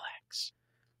Parallax.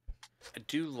 I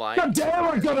do like... God damn,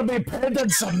 we're going to be painting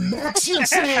some mix, you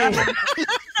see!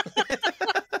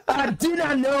 I do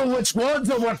not know which ones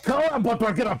are what color, but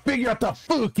we're going to figure the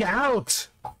fuck out!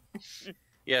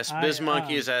 Yes,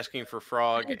 Bizmonkey is asking for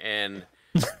Frog and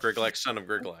Griglac, son of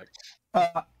Griglac.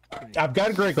 I've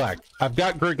got Griglac. I've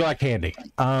got Griglac handy.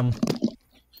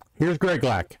 Here's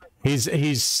Griglac.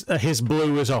 His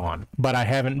blue is on, but I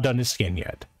haven't done his skin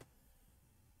yet.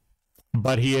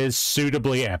 But he is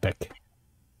suitably epic.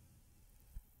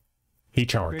 He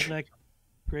charge.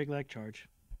 Griglac charge.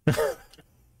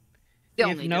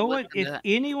 If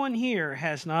anyone here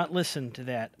has not listened to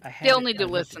that, they'll need to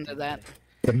listen to that.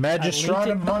 The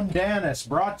Magistratum Mundanus,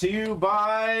 brought to you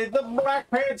by the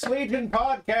Black Pants Legion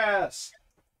podcast.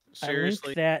 I Seriously?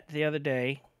 linked that the other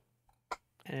day,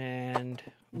 and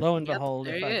lo and behold,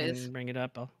 if I can bring it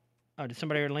up, did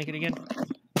somebody already link it again?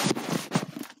 Let's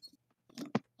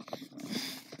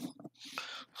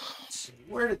see,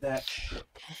 where did that?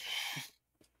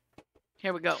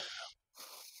 Here we go.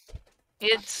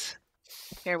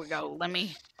 Here we go. Let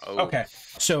me. Okay,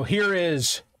 so here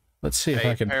is. Let's see if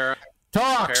I can.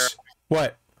 Talks.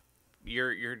 What?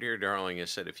 Your dear darling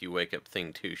has said if you wake up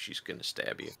Thing 2, she's gonna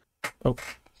stab you. Oh,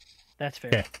 that's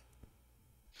fair. Okay.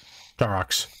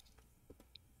 Tarox.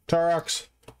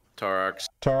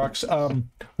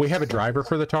 We have a driver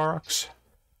for the Tarox.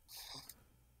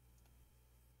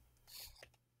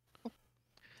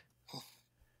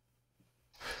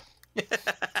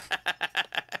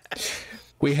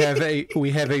 We have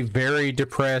a very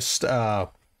depressed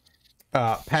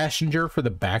passenger for the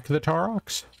back of the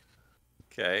Tarox.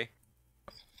 Okay.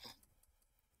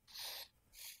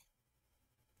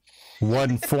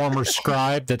 One former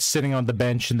scribe that's sitting on the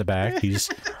bench in the back. He's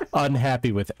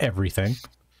unhappy with everything.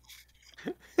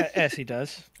 As he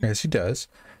does. As he does.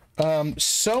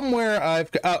 Somewhere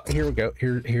I've got... Oh, here we go.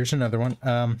 Here's another one.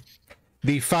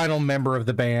 The final member of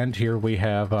the band. Here we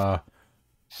have...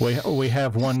 We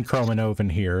have one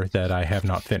Chromanoven here that I have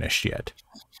not finished yet.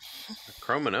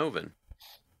 Chromanoven?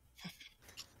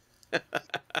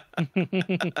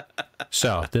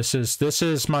 So this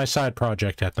is my side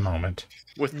project at the moment.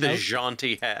 With the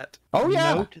jaunty hat. Oh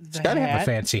yeah, it's got to have a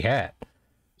fancy hat.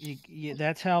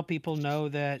 That's how people know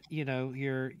that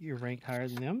you're ranked higher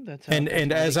than them. That's how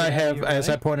and as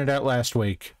I pointed out last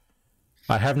week,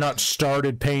 I have not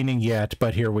started painting yet,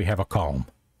 but here we have a calm.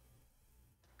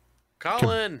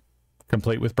 Colin!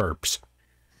 Complete with burps.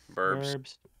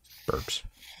 Burps.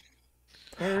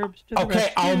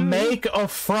 Okay, I'll make a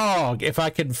frog. If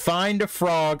I can find a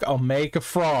frog, I'll make a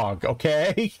frog,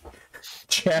 okay?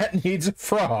 Chat needs a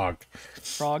frog.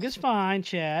 Frog is fine,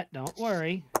 chat. Don't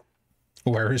worry.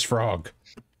 Where is Frog?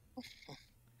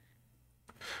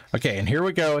 Okay, and here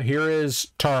we go. Here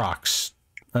is Tarox.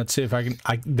 Let's see if I can.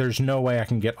 There's no way I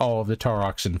can get all of the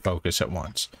Taroks in focus at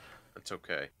once. That's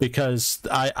okay. Because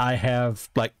I have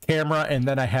like camera and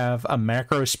then I have a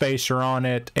macro spacer on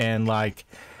it, and like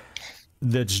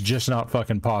that's just not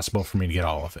fucking possible for me to get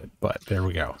all of it. But there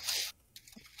we go.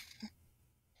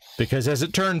 Because as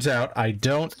it turns out, I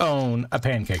don't own a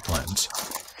pancake lens.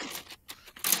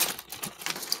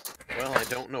 Well, I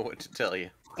don't know what to tell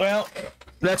you. Well,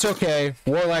 that's okay.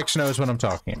 Warlax knows what I'm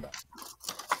talking about.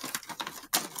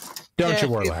 Don't you,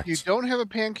 Warlax? If you don't have a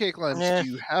pancake lens,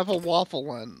 do you have a waffle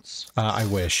lens? I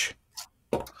wish.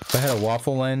 If I had a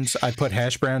waffle lens, I'd put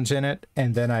hash browns in it,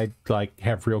 and then I'd like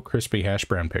have real crispy hash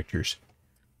brown pictures.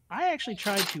 I actually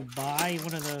tried to buy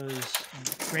one of those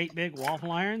great big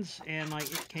waffle irons, and like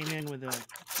it came in with a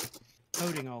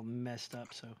coating all messed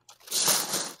up. So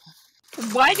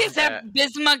why does that?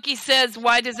 Bismonkey says,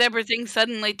 "Why does everything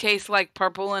suddenly taste like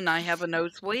purple?" And I have a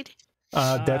nosebleed.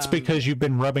 That's because you've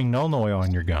been rubbing Nuln Oil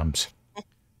on your gums.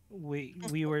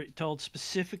 We were told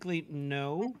specifically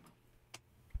no,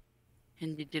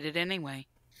 and you did it anyway.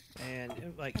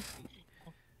 And like.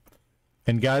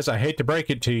 And guys, I hate to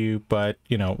break it to you, but,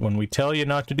 you know, when we tell you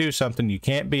not to do something, you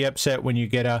can't be upset when you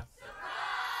get a...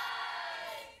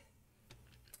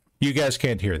 You guys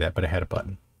can't hear that, but I had a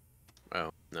button.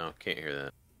 Oh, no, can't hear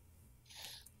that.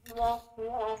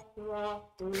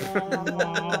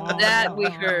 That we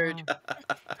heard.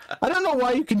 I don't know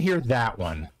why you can hear that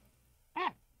one.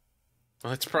 Well,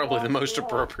 that's probably the most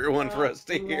appropriate one for us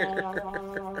to hear.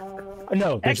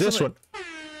 No, there's this one.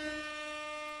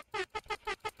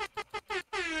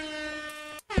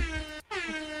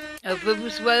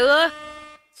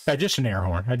 Just an air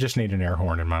horn. I just need an air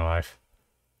horn in my life.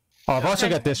 Oh, I've also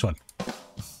got this one.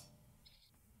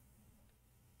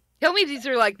 Tell me these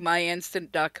are like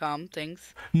myinstant.com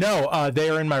things. No, they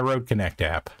are in my Road Connect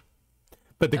app.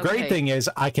 But the great thing is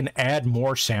I can add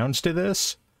more sounds to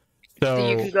this. So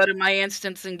you can go to My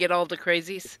Instance and get all the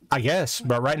crazies? I guess,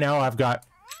 but right now I've got...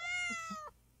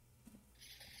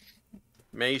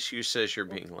 Mace, you says you're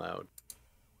being loud.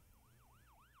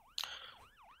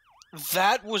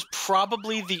 That was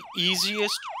probably the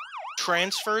easiest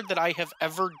transfer that I have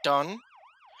ever done,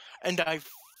 and I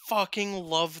fucking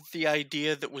loved the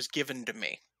idea that was given to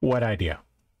me. What idea?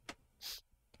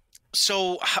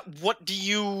 So, what do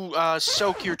you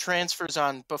soak your transfers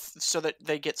on so that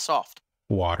they get soft?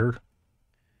 Water.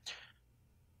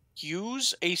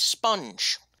 Use a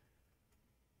sponge.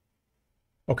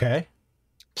 Okay.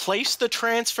 Place the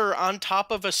transfer on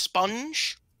top of a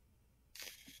sponge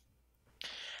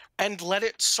and let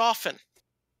it soften.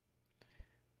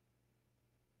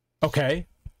 Okay.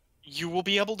 You will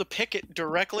be able to pick it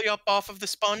directly up off of the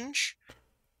sponge,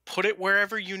 put it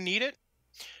wherever you need it.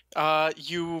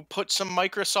 You put some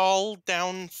microsol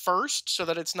down first so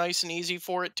that it's nice and easy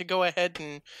for it to go ahead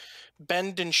and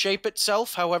bend and shape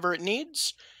itself however it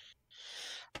needs.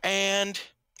 And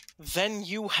then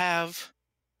you have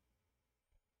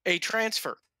a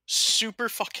transfer. Super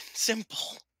fucking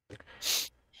simple.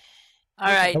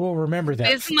 All right. I will remember that.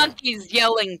 This monkey's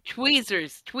yelling,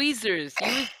 tweezers, tweezers,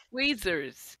 use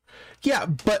tweezers. Yeah,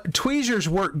 but tweezers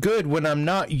work good when I'm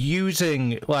not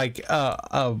using like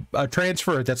a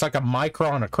transfer that's like a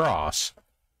micron across.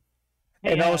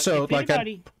 Hey, and also like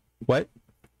what?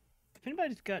 If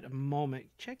anybody's got a moment,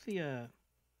 check the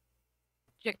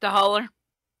check the holler.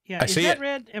 Yeah, is that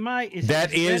red?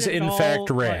 That is in fact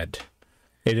red.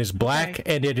 It is black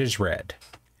and it is red.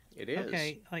 It is.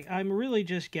 Okay, like I'm really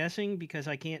just guessing because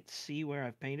I can't see where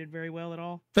I've painted very well at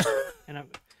all, and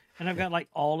I've got like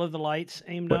all of the lights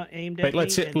aimed at me.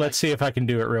 Let's see if I can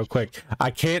do it real quick. I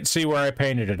can't see where I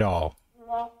painted at all.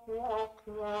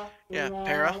 Yeah,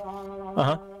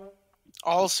 Para.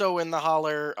 Also in the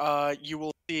holler, you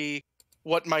will see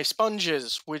what my sponge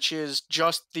is, which is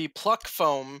just the pluck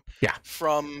foam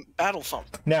from Battle Foam.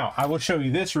 Now, I will show you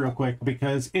this real quick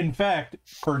because, in fact,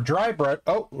 for dry brush...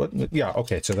 Oh, yeah,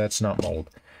 okay, so that's not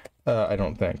mold. I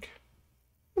don't think.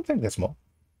 I don't think that's mold.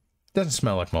 Doesn't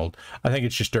smell like mold. I think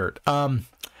it's just dirt.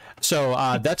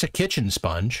 So that's a kitchen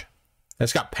sponge.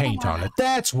 It's got paint on it.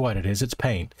 That's what it is. It's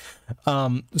paint.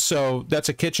 So that's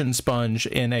a kitchen sponge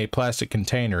in a plastic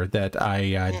container that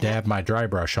I dab my dry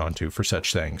brush onto for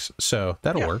such things. So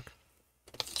that'll work.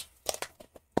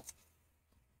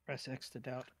 Press X to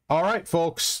doubt. All right,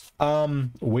 folks.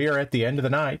 We are at the end of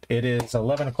the night. It is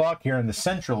 11 o'clock here in the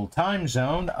Central Time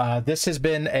Zone. This has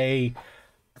been a,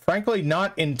 frankly,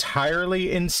 not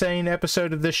entirely insane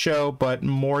episode of this show, but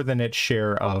more than its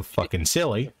share of fucking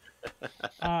silly.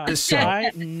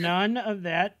 None of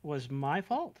that was my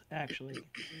fault, actually.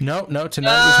 No,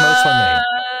 tonight was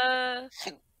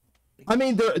mostly me. I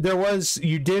mean, there was.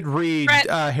 You did read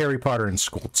Harry Potter in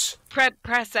schools.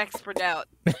 Press X for doubt.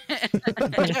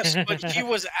 Yes, but he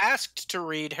was asked to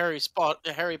read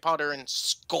Harry Potter in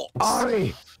schools.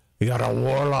 Ari, you got a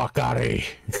warlock, Ari.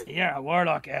 Yeah,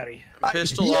 warlock, Ari.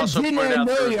 Pistol also pointed out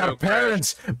know there was your no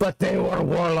parents, but they were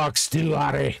warlocks too,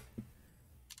 Ari.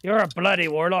 You're a bloody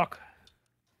warlock.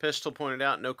 Pistol pointed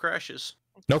out no crashes.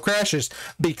 No crashes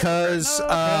because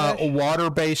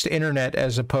water-based internet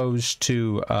as opposed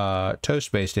to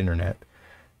toast-based internet,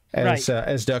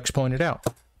 as Dux pointed out.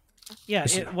 Yeah,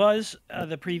 it was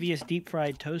the previous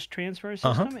deep-fried toast transfer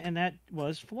system, and that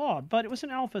was flawed. But it was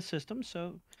an alpha system,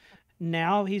 so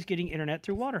now he's getting internet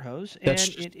through water hose, and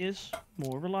it is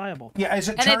more reliable. Yeah, as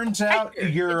it turns out,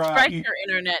 your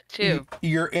internet too.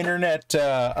 Your internet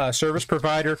service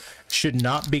provider should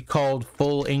not be called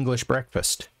Full English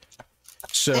Breakfast.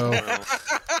 So,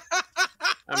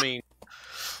 I mean,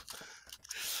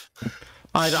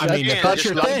 if that's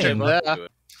your thing.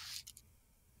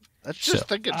 That's just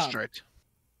thinking straight.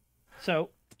 So,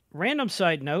 random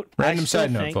side note,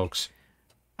 folks.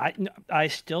 I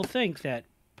still think that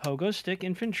pogo stick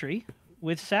infantry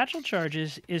with satchel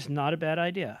charges is not a bad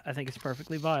idea. I think it's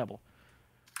perfectly viable.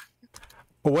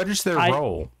 What is their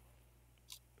role?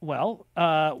 Well,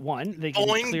 one, they can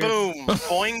boing boom,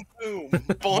 boing boom,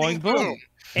 boing boom,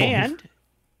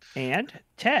 and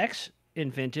Tex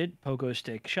invented pogo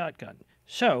stick shotgun.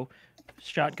 So,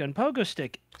 shotgun pogo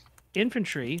stick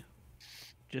infantry.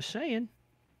 Just saying.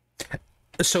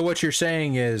 So what you're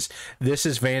saying is this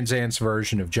is Van Zant's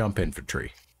version of jump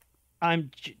infantry. You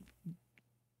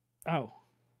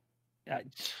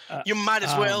might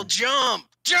as well jump.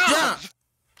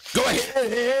 Go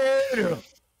ahead.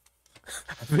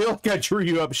 I feel like I drew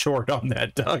you up short on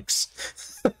that,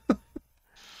 Dux.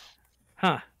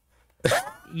 Huh.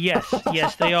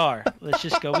 Yes, they are. Let's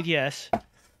just go with yes.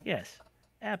 Yes,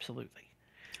 absolutely.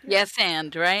 Yes,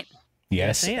 and, right?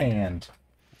 Yes, and.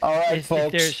 All right,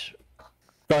 folks.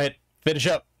 Go ahead. Finish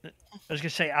up. I was going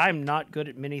to say, I'm not good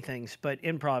at many things, but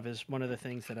improv is one of the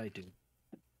things that I do,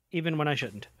 even when I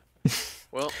shouldn't.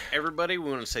 Well, everybody, we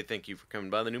want to say thank you for coming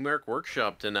by the Numeric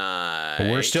Workshop tonight.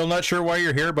 We're still not sure why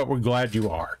you're here, but we're glad you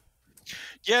are.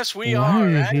 Yes, we are.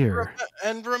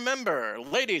 And remember,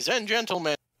 ladies and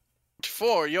gentlemen,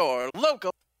 for your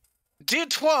local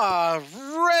Detroit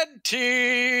Red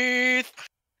Teeth.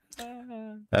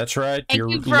 That's right. Thank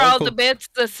you for all the bits,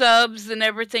 the subs, and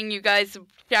everything. You guys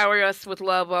shower us with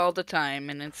love all the time,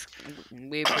 and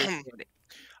we appreciate it.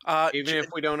 Even if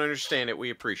we don't understand it, we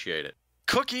appreciate it.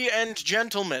 Cookie and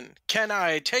gentlemen, can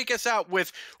I take us out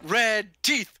with red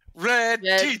teeth? Red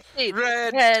teeth,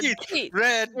 red teeth,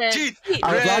 red teeth.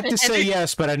 I would like to say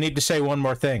yes, but I need to say one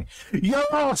more thing. You're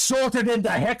all sorted into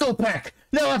Hecklepeck.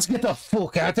 Now let's get the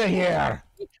fuck out of here.